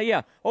State. Now,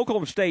 yeah,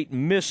 Oklahoma State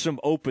missed some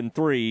open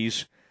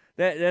threes.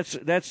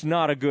 That's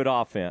not a good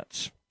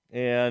offense,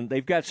 and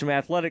they've got some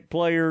athletic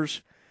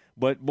players,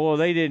 but boy,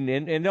 they didn't.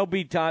 And they'll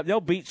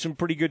beat some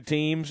pretty good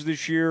teams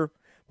this year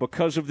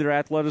because of their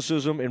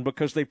athleticism and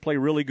because they play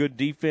really good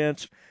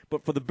defense.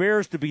 But for the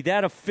Bears to be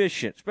that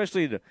efficient,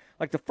 especially the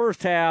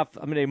first half,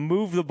 I mean, they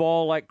moved the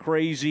ball like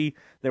crazy.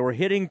 They were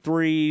hitting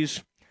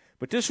threes.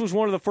 But this was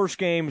one of the first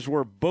games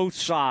where both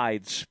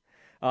sides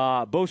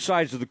of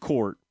the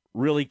court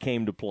really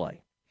came to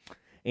play.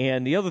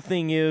 And the other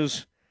thing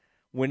is,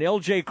 when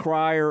L.J.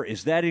 Cryer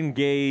is that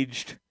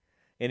engaged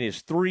and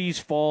his threes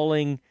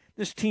falling,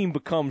 this team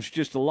becomes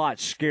just a lot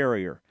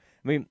scarier.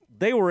 I mean,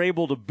 they were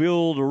able to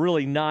build a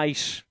really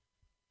nice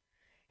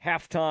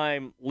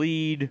halftime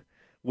lead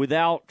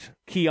without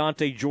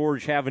Keontae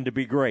George having to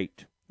be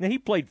great. Now, he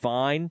played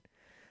fine,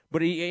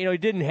 but he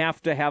didn't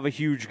have to have a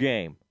huge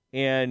game.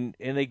 And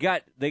they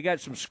got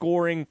some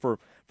scoring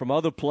from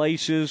other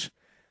places.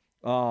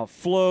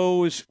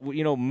 Flo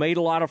made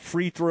a lot of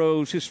free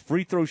throws. His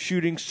free throw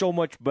shooting so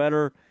much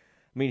better.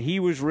 I mean, he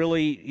was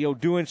really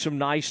doing some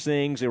nice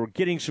things. They were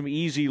getting some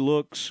easy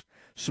looks,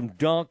 some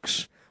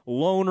dunks.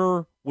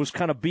 Loner was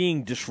kind of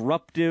being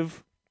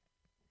disruptive.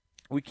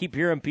 We keep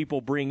hearing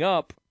people bring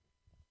up,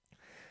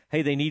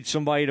 hey, they need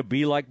somebody to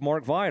be like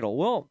Mark Vidal.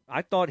 Well,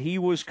 I thought he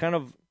was kind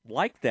of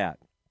like that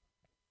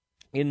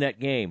in that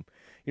game.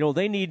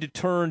 They need to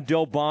turn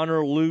Del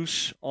Bonner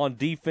loose on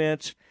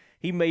defense.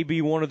 He may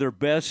be one of their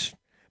best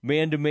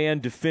man-to-man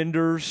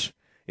defenders.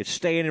 It's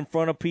staying in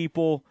front of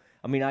people.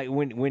 I mean,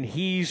 when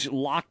he's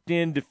locked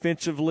in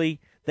defensively,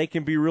 they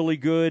can be really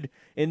good.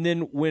 And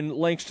then when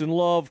Langston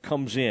Love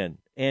comes in,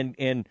 and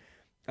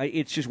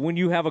it's just when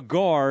you have a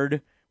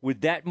guard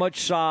with that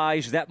much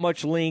size, that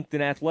much length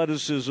and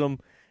athleticism,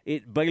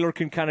 Baylor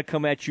can kind of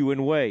come at you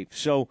in waves.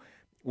 So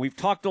we've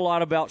talked a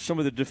lot about some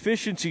of the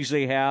deficiencies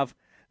they have.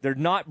 They're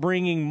not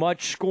bringing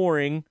much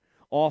scoring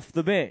off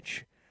the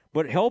bench.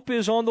 But help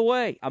is on the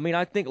way. I mean,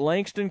 I think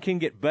Langston can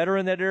get better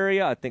in that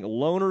area. I think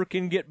Loner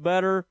can get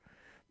better.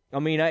 I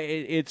mean,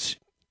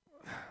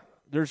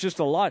 there's just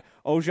a lot.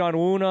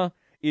 Ojanwuna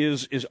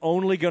is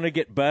only going to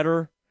get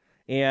better,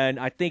 and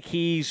I think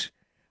he's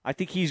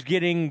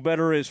getting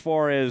better as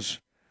far as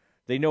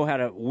they know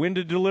when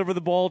to deliver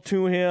the ball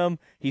to him.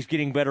 He's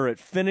getting better at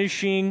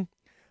finishing.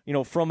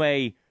 From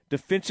a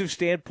defensive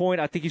standpoint,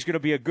 I think he's going to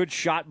be a good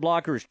shot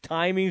blocker. His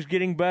timing's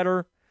getting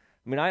better.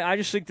 I mean, I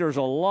just think there's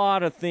a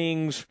lot of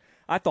things.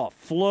 I thought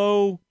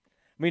Flo,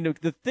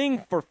 the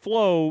thing for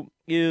Flo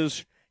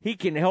is he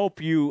can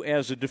help you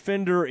as a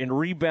defender and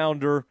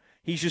rebounder.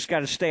 He's just got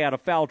to stay out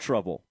of foul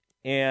trouble.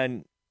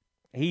 And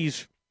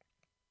he's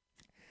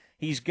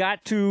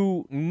got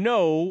to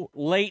know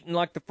late in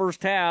like the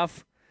first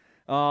half,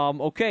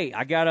 okay,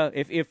 I gotta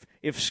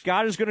if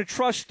Scott is going to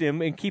trust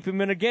him and keep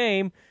him in a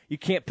game, you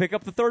can't pick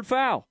up the third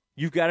foul.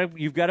 You've got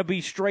to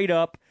be straight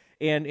up,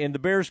 and the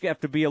Bears have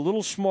to be a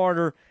little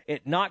smarter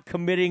at not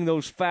committing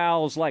those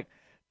fouls like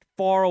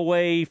far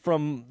away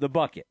from the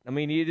bucket. I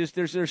mean,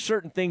 there's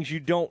certain things you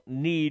don't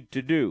need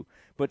to do,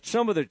 but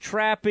some of the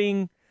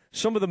trapping,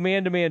 some of the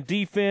man-to-man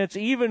defense,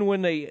 even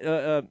when they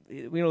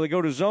they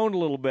go to zone a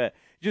little bit,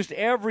 just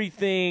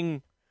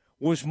everything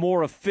was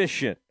more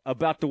efficient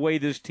about the way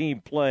this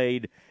team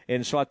played,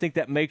 and so I think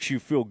that makes you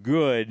feel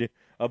good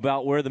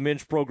about where the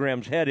men's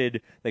program's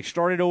headed. They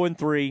started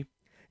 0-3.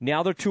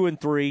 Now they're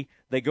 2-3.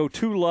 They go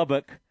to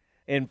Lubbock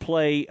and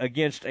play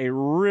against a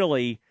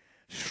really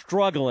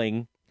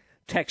struggling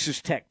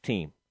Texas Tech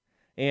team.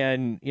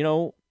 And,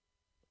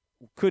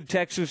 could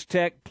Texas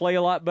Tech play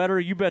a lot better?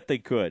 You bet they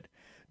could.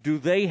 Do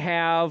they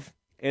have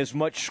as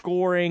much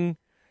scoring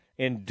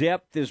and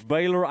depth as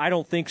Baylor? I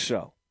don't think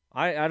so.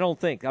 I don't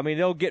think. I mean,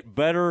 they'll get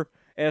better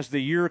as the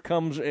year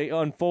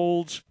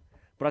unfolds,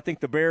 but I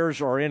think the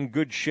Bears are in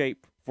good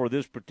shape for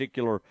this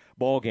particular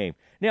ball game.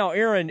 Now,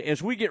 Aaron,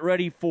 as we get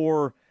ready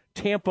for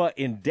Tampa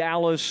in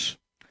Dallas,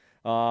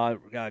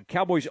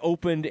 Cowboys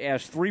opened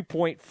as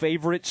 3-point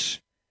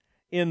favorites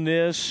in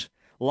this.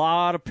 A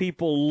lot of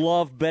people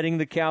love betting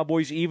the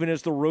Cowboys, even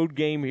as the road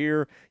game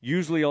here.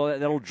 Usually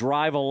that'll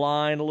drive a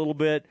line a little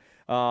bit.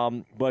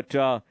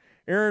 But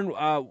Aaron,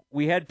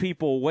 we had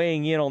people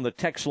weighing in on the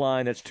text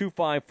line. That's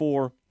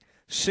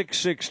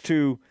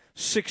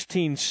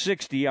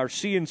 254-662-1660, our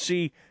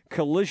CNC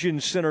Collision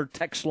Center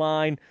text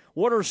line.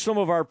 What are some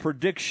of our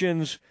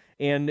predictions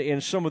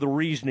and some of the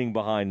reasoning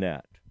behind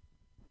that?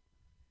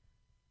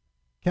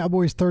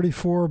 Cowboys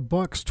 34,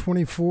 Bucks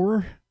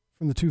 24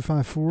 from the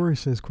 254. He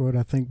says, quote,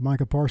 I think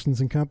Micah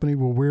Parsons and company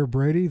will wear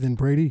Brady. Then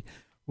Brady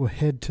will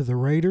head to the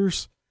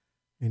Raiders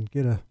and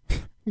get a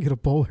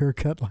bowl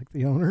haircut like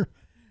the owner.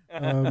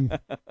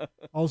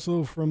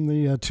 Also from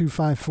the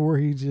 254,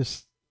 he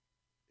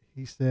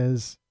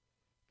says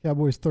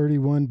Cowboys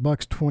 31,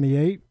 Bucks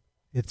 28.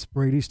 It's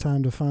Brady's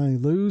time to finally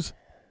lose.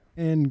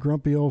 And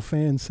grumpy old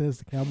fan says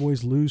the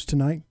Cowboys lose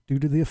tonight due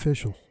to the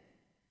officials.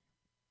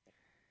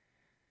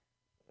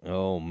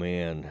 Oh,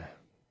 man.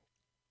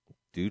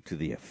 Due to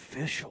the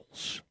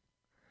officials.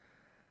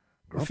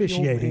 Grumpy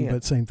officiating,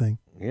 but same thing.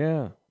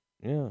 Yeah.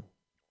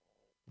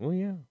 Well,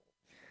 yeah.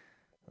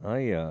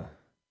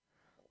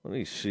 Let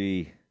me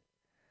see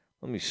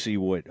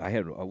what I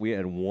had. We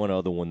had one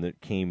other one that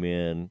came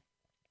in,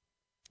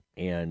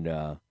 and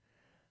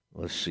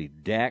let's see.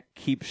 Dak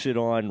keeps it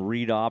on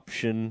read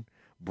option.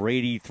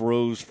 Brady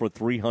throws for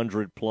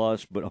 300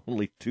 plus, but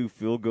only 2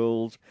 field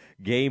goals.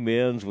 Game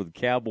ends with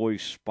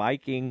Cowboys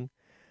spiking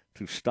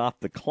to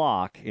stop the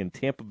clock, and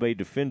Tampa Bay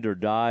defender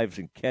dives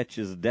and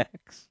catches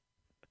Dak's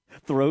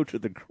throw to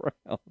the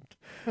ground.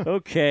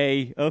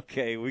 Okay,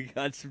 we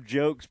got some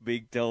jokes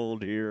being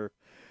told here.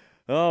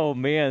 Oh,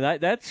 man,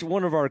 that's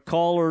one of our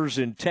callers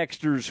and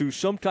texters who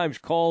sometimes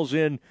calls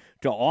in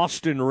to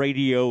Austin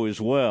radio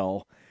as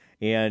well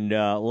and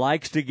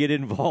likes to get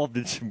involved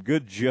in some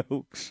good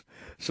jokes.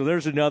 So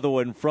there's another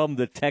one from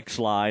the text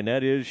line.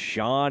 That is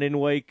Sean in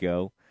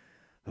Waco.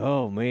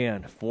 Oh,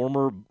 man,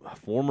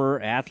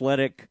 former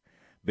athletic,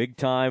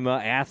 big-time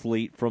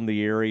athlete from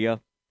the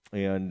area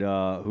and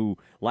who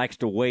likes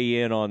to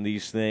weigh in on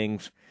these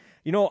things.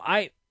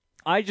 I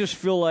just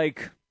feel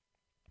like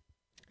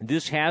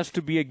this has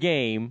to be a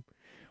game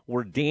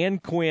where Dan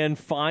Quinn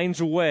finds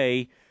a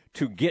way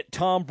to get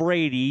Tom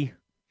Brady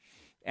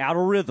out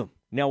of rhythm.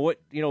 Now,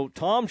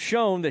 Tom's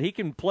shown that he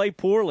can play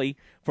poorly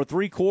for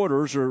 3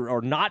 quarters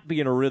or not be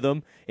in a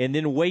rhythm and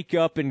then wake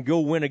up and go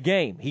win a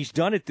game. He's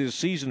done it this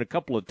season a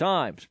couple of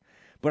times.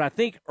 But I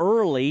think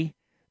early,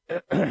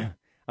 I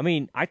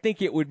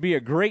think it would be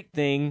a great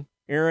thing,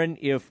 Aaron,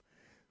 if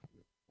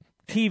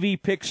TV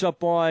picks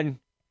up on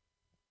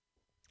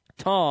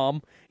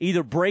Tom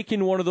either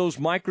breaking one of those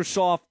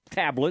Microsoft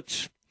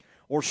tablets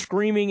or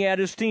screaming at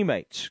his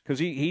teammates, because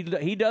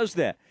he does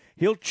that.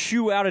 He'll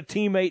chew out a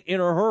teammate in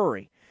a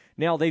hurry.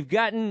 Now they've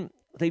gotten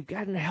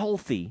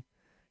healthy,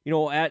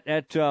 but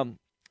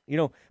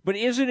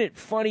isn't it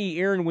funny,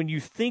 Aaron, when you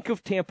think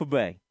of Tampa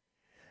Bay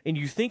and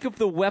you think of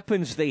the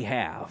weapons they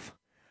have?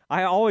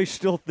 I always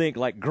still think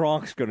like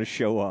Gronk's going to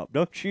show up,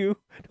 don't you?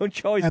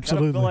 Don't you always kind of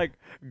feel like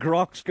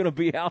Gronk's going to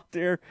be out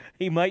there?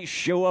 He might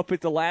show up at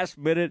the last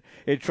minute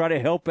and try to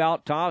help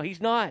out Tom. He's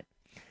not.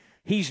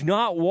 He's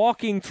not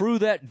walking through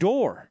that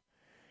door.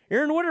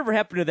 Aaron, whatever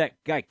happened to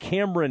that guy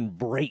Cameron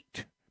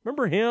Brate?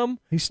 Remember him?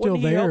 He's still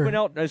Wasn't he there. helping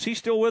out? Is he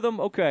still with them?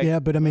 Okay. Yeah,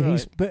 but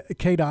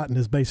Kate Otten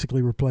has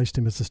basically replaced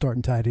him as the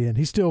starting tight end.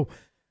 He still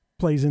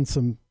plays in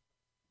some,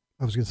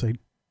 I was going to say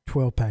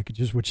 12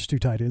 packages, which is 2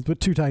 tight ends, but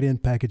 2 tight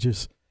end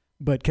packages.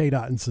 But Kate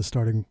Otten's the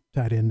starting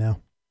tight end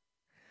now.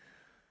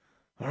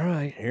 All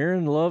right.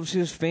 Aaron loves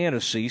his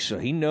fantasy, so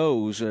he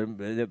knows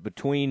that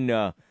between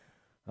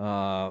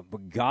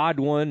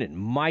Godwin and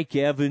Mike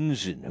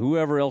Evans and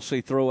whoever else they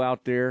throw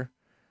out there,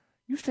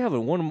 used to have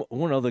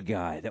one other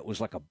guy that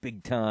was like a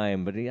big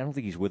time, but I don't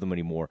think he's with them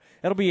anymore.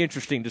 That'll be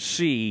interesting to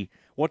see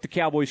what the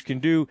Cowboys can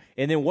do,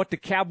 and then what the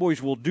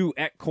Cowboys will do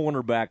at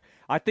cornerback.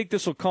 I think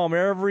this will calm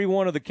every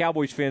one of the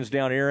Cowboys fans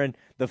down, Aaron.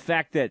 The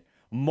fact that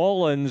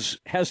Mullins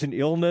has an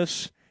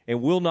illness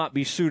and will not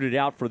be suited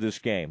out for this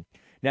game.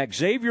 Now,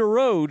 Xavier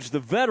Rhodes,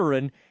 the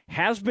veteran,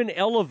 has been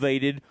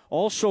elevated.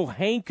 Also,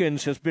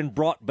 Hankins has been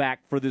brought back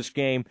for this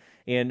game,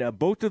 and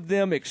both of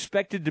them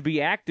expected to be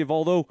active,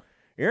 although,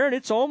 Aaron,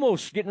 it's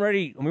almost getting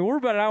ready. I mean, we're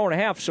about an hour and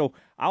a half, so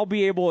I'll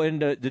be able in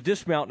the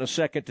dismount in a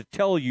second to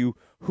tell you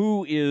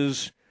who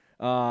is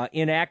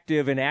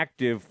inactive and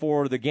active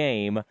for the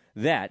game.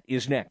 That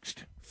is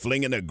next.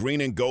 Flinging the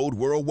green and gold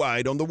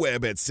worldwide on the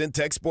web at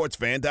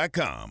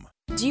syntechsportsfan.com.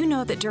 Do you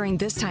know that during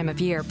this time of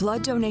year,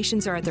 blood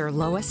donations are at their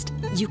lowest?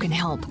 You can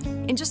help.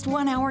 In just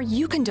 1 hour,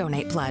 you can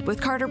donate blood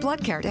with Carter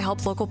Blood Care to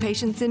help local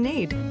patients in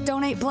need.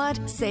 Donate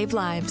blood, save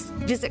lives.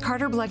 Visit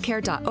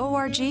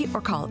carterbloodcare.org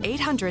or call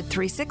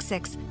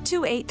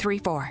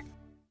 800-366-2834.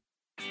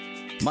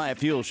 Maya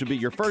Fuel should be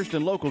your first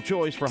and local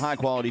choice for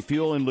high-quality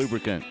fuel and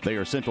lubricant. They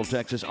are Central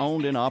Texas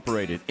owned and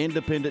operated,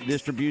 independent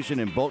distribution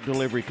and bulk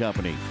delivery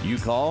company. You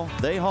call,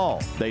 they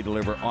haul. They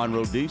deliver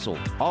on-road diesel,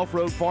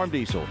 off-road farm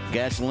diesel,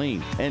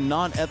 gasoline, and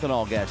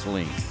non-ethanol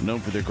gasoline. Known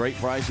for their great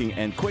pricing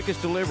and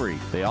quickest delivery,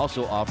 they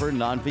also offer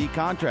non-fee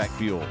contract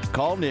fuel.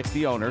 Call Nick,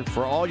 the owner,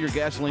 for all your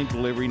gasoline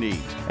delivery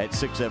needs at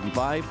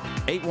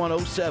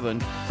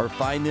 675-8107 or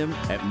find them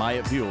at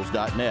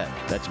MyaFuels.net.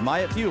 That's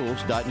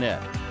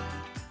MyaFuels.net.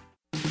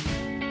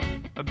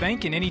 A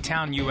bank in any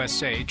town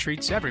USA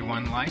treats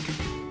everyone like,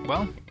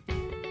 well,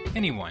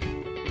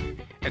 anyone.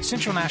 At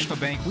Central National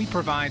Bank, we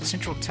provide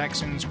Central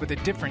Texans with a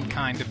different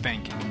kind of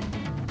banking.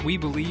 We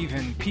believe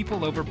in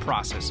people over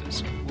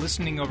processes,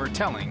 listening over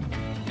telling,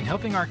 and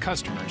helping our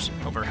customers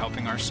over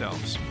helping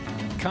ourselves.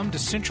 Come to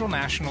Central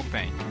National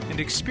Bank and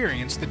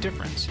experience the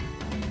difference.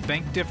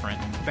 Bank different.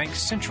 Bank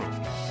Central.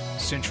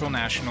 Central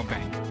National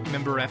Bank.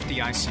 Member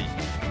FDIC.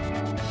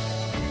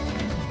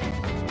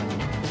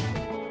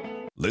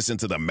 Listen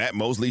to the Matt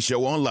Mosley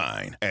Show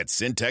online at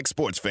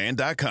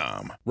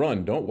syntechsportsfan.com.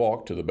 Run, don't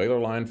walk to the Baylor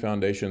Line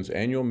Foundation's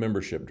annual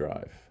membership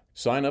drive.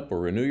 Sign up or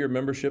renew your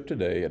membership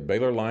today at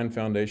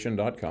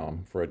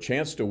BaylorLineFoundation.com for a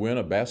chance to win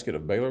a basket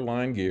of Baylor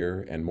Line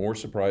gear and more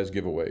surprise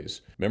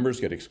giveaways. Members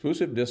get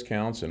exclusive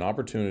discounts and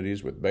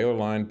opportunities with Baylor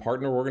Line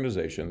partner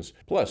organizations.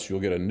 Plus,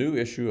 you'll get a new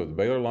issue of the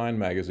Baylor Line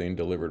magazine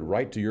delivered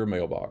right to your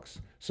mailbox.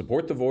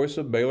 Support the voice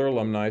of Baylor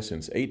alumni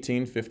since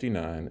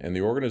 1859 and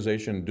the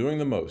organization doing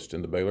the most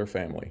in the Baylor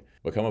family.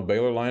 Become a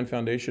Baylor Line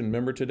Foundation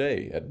member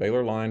today at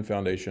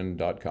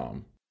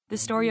BaylorLineFoundation.com. The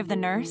story of the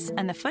nurse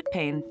and the foot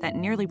pain that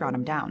nearly brought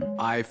him down.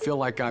 I feel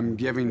like I'm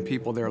giving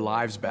people their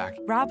lives back.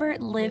 Robert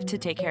lived to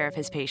take care of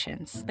his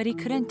patients, but he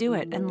couldn't do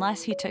it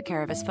unless he took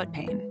care of his foot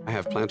pain. I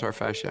have plantar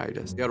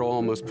fasciitis. It'll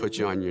almost put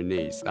you on your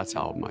knees. That's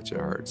how much it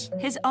hurts.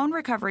 His own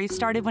recovery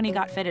started when he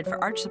got fitted for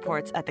arch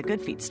supports at the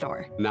Good Feet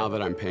store. Now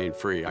that I'm pain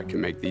free, I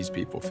can make these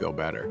people feel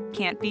better.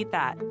 Can't beat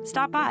that.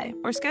 Stop by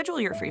or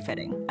schedule your free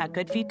fitting at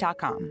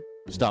goodfeet.com.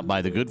 Stop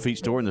by the Good Feet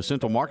store in the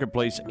Central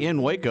Marketplace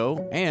in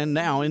Waco and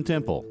now in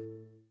Temple.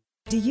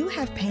 Do you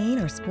have pain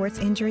or sports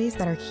injuries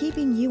that are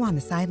keeping you on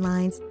the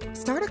sidelines?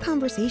 Start a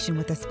conversation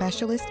with a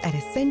specialist at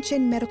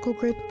Ascension Medical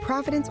Group,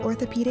 Providence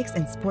Orthopedics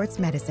and Sports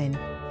Medicine.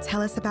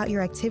 Tell us about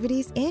your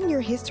activities and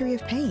your history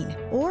of pain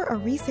or a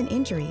recent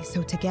injury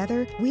so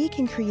together we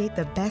can create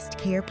the best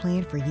care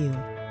plan for you.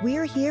 We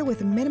are here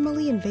with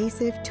minimally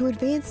invasive to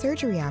advanced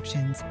surgery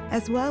options,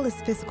 as well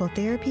as physical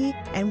therapy,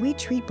 and we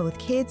treat both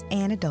kids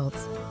and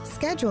adults.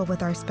 Schedule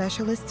with our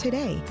specialist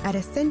today at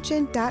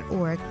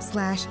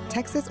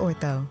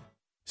ascension.org/TexasOrtho.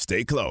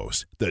 Stay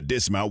close. The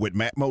Dismount with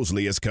Matt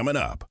Mosley is coming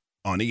up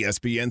on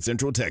ESPN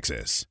Central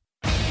Texas.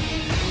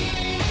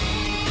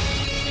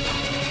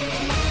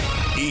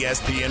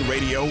 ESPN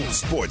Radio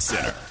Sports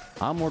Center.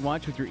 I'm Ward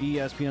White with your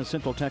ESPN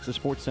Central Texas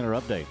Sports Center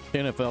update.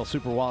 NFL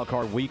Super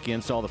Wildcard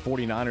Weekend saw the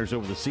 49ers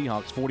over the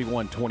Seahawks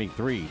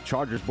 41-23.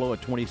 Chargers blow a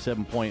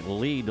 27-point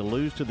lead to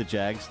lose to the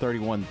Jags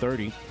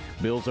 31-30.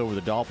 Bills over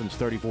the Dolphins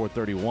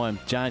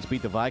 34-31. Giants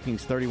beat the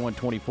Vikings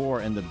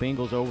 31-24, and the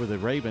Bengals over the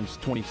Ravens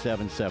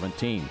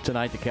 27-17.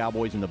 Tonight, the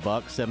Cowboys and the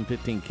Bucks,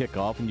 7:15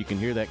 kickoff, and you can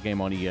hear that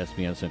game on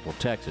ESPN Central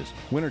Texas.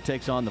 Winner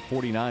takes on the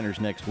 49ers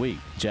next week.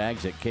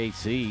 Jags at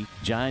KC,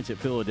 Giants at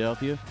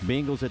Philadelphia,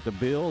 Bengals at the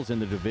Bills in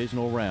the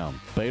divisional round.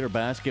 Baylor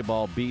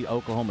basketball beat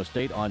Oklahoma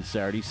State on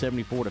Saturday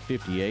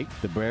 74-58.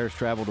 The Bears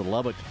travel to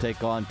Lubbock to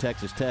take on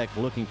Texas Tech,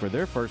 looking for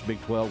their first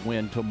Big 12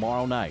 win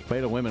tomorrow night.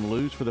 Baylor women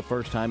lose for the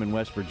first time in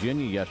West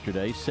Virginia yesterday,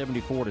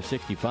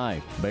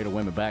 74-65. Baylor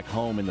women back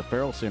home in the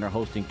Farrell Center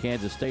hosting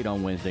Kansas State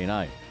on Wednesday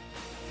night.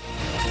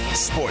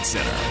 Sports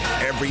Center,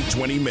 every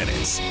 20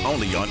 minutes,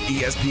 only on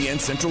ESPN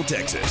Central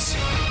Texas.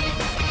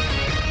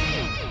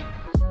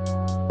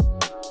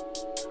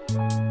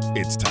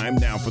 It's time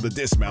now for the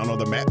Dismount on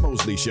the Matt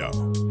Mosley Show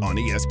on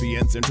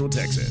ESPN Central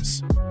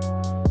Texas.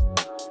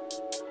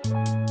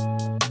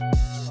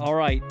 All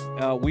right,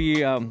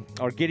 we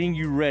are getting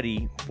you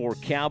ready for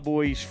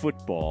Cowboys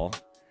football.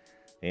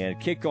 And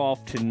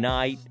kickoff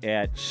tonight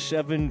at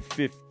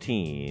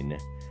 7:15.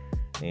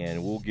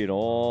 And we'll get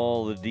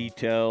all the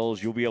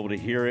details. You'll be able to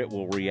hear it.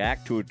 We'll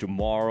react to it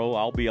tomorrow.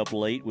 I'll be up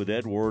late with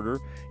Ed Werder.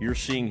 You're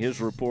seeing his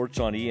reports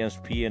on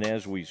ESPN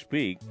as we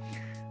speak.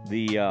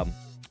 The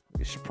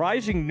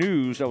surprising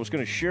news I was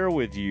going to share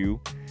with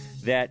you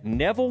that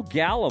Neville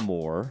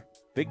Gallimore,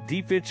 big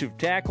defensive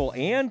tackle,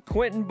 and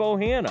Quentin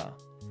Bohanna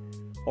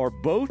are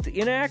both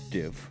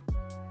inactive.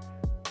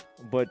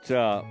 But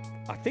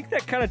I think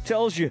that kind of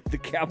tells you the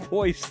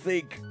Cowboys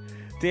think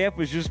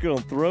Tampa's just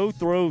going to throw,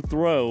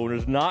 and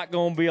there's not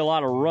going to be a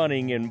lot of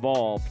running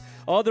involved.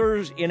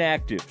 Others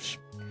inactives.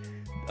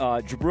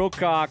 Jabril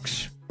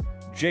Cox,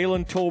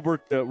 Jalen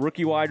Tolbert,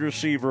 rookie wide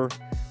receiver,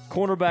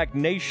 cornerback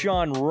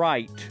Nashawn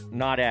Wright,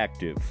 not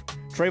active.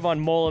 Trayvon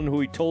Mullen, who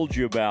he told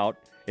you about,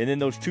 and then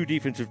those two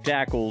defensive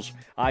tackles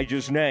I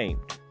just named.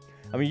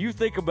 I mean, you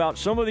think about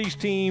some of these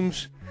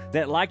teams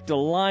that like to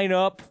line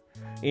up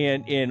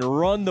and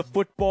run the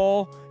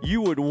football,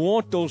 you would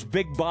want those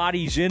big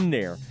bodies in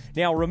there.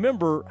 Now,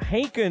 remember,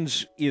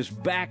 Hankins is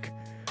back.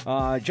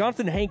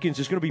 Jonathan Hankins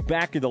is going to be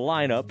back in the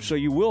lineup, so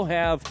you will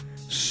have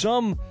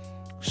some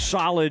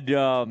solid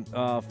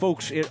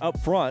folks up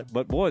front.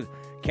 But, boy,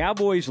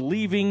 Cowboys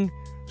leaving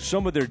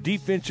some of their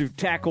defensive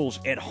tackles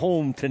at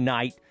home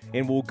tonight,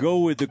 and will go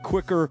with the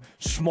quicker,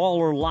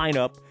 smaller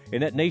lineup.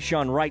 And that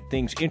Nashawn Wright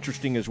thing's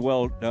interesting as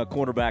well,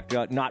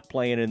 cornerback not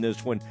playing in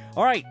this one.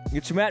 All right,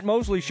 it's the Matt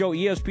Mosley Show,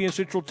 ESPN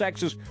Central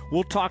Texas.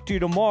 We'll talk to you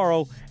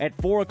tomorrow at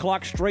 4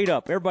 o'clock straight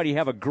up. Everybody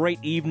have a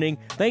great evening.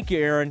 Thank you,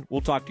 Aaron.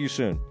 We'll talk to you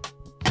soon.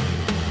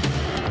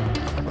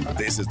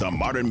 This is the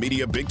Modern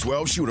Media Big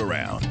 12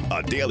 Shoot-Around,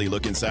 a daily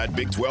look inside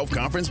Big 12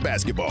 Conference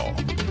basketball.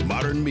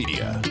 Modern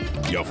Media,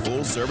 your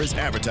full-service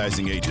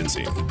advertising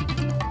agency.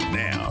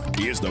 Now,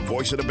 here's the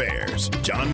voice of the Bears, John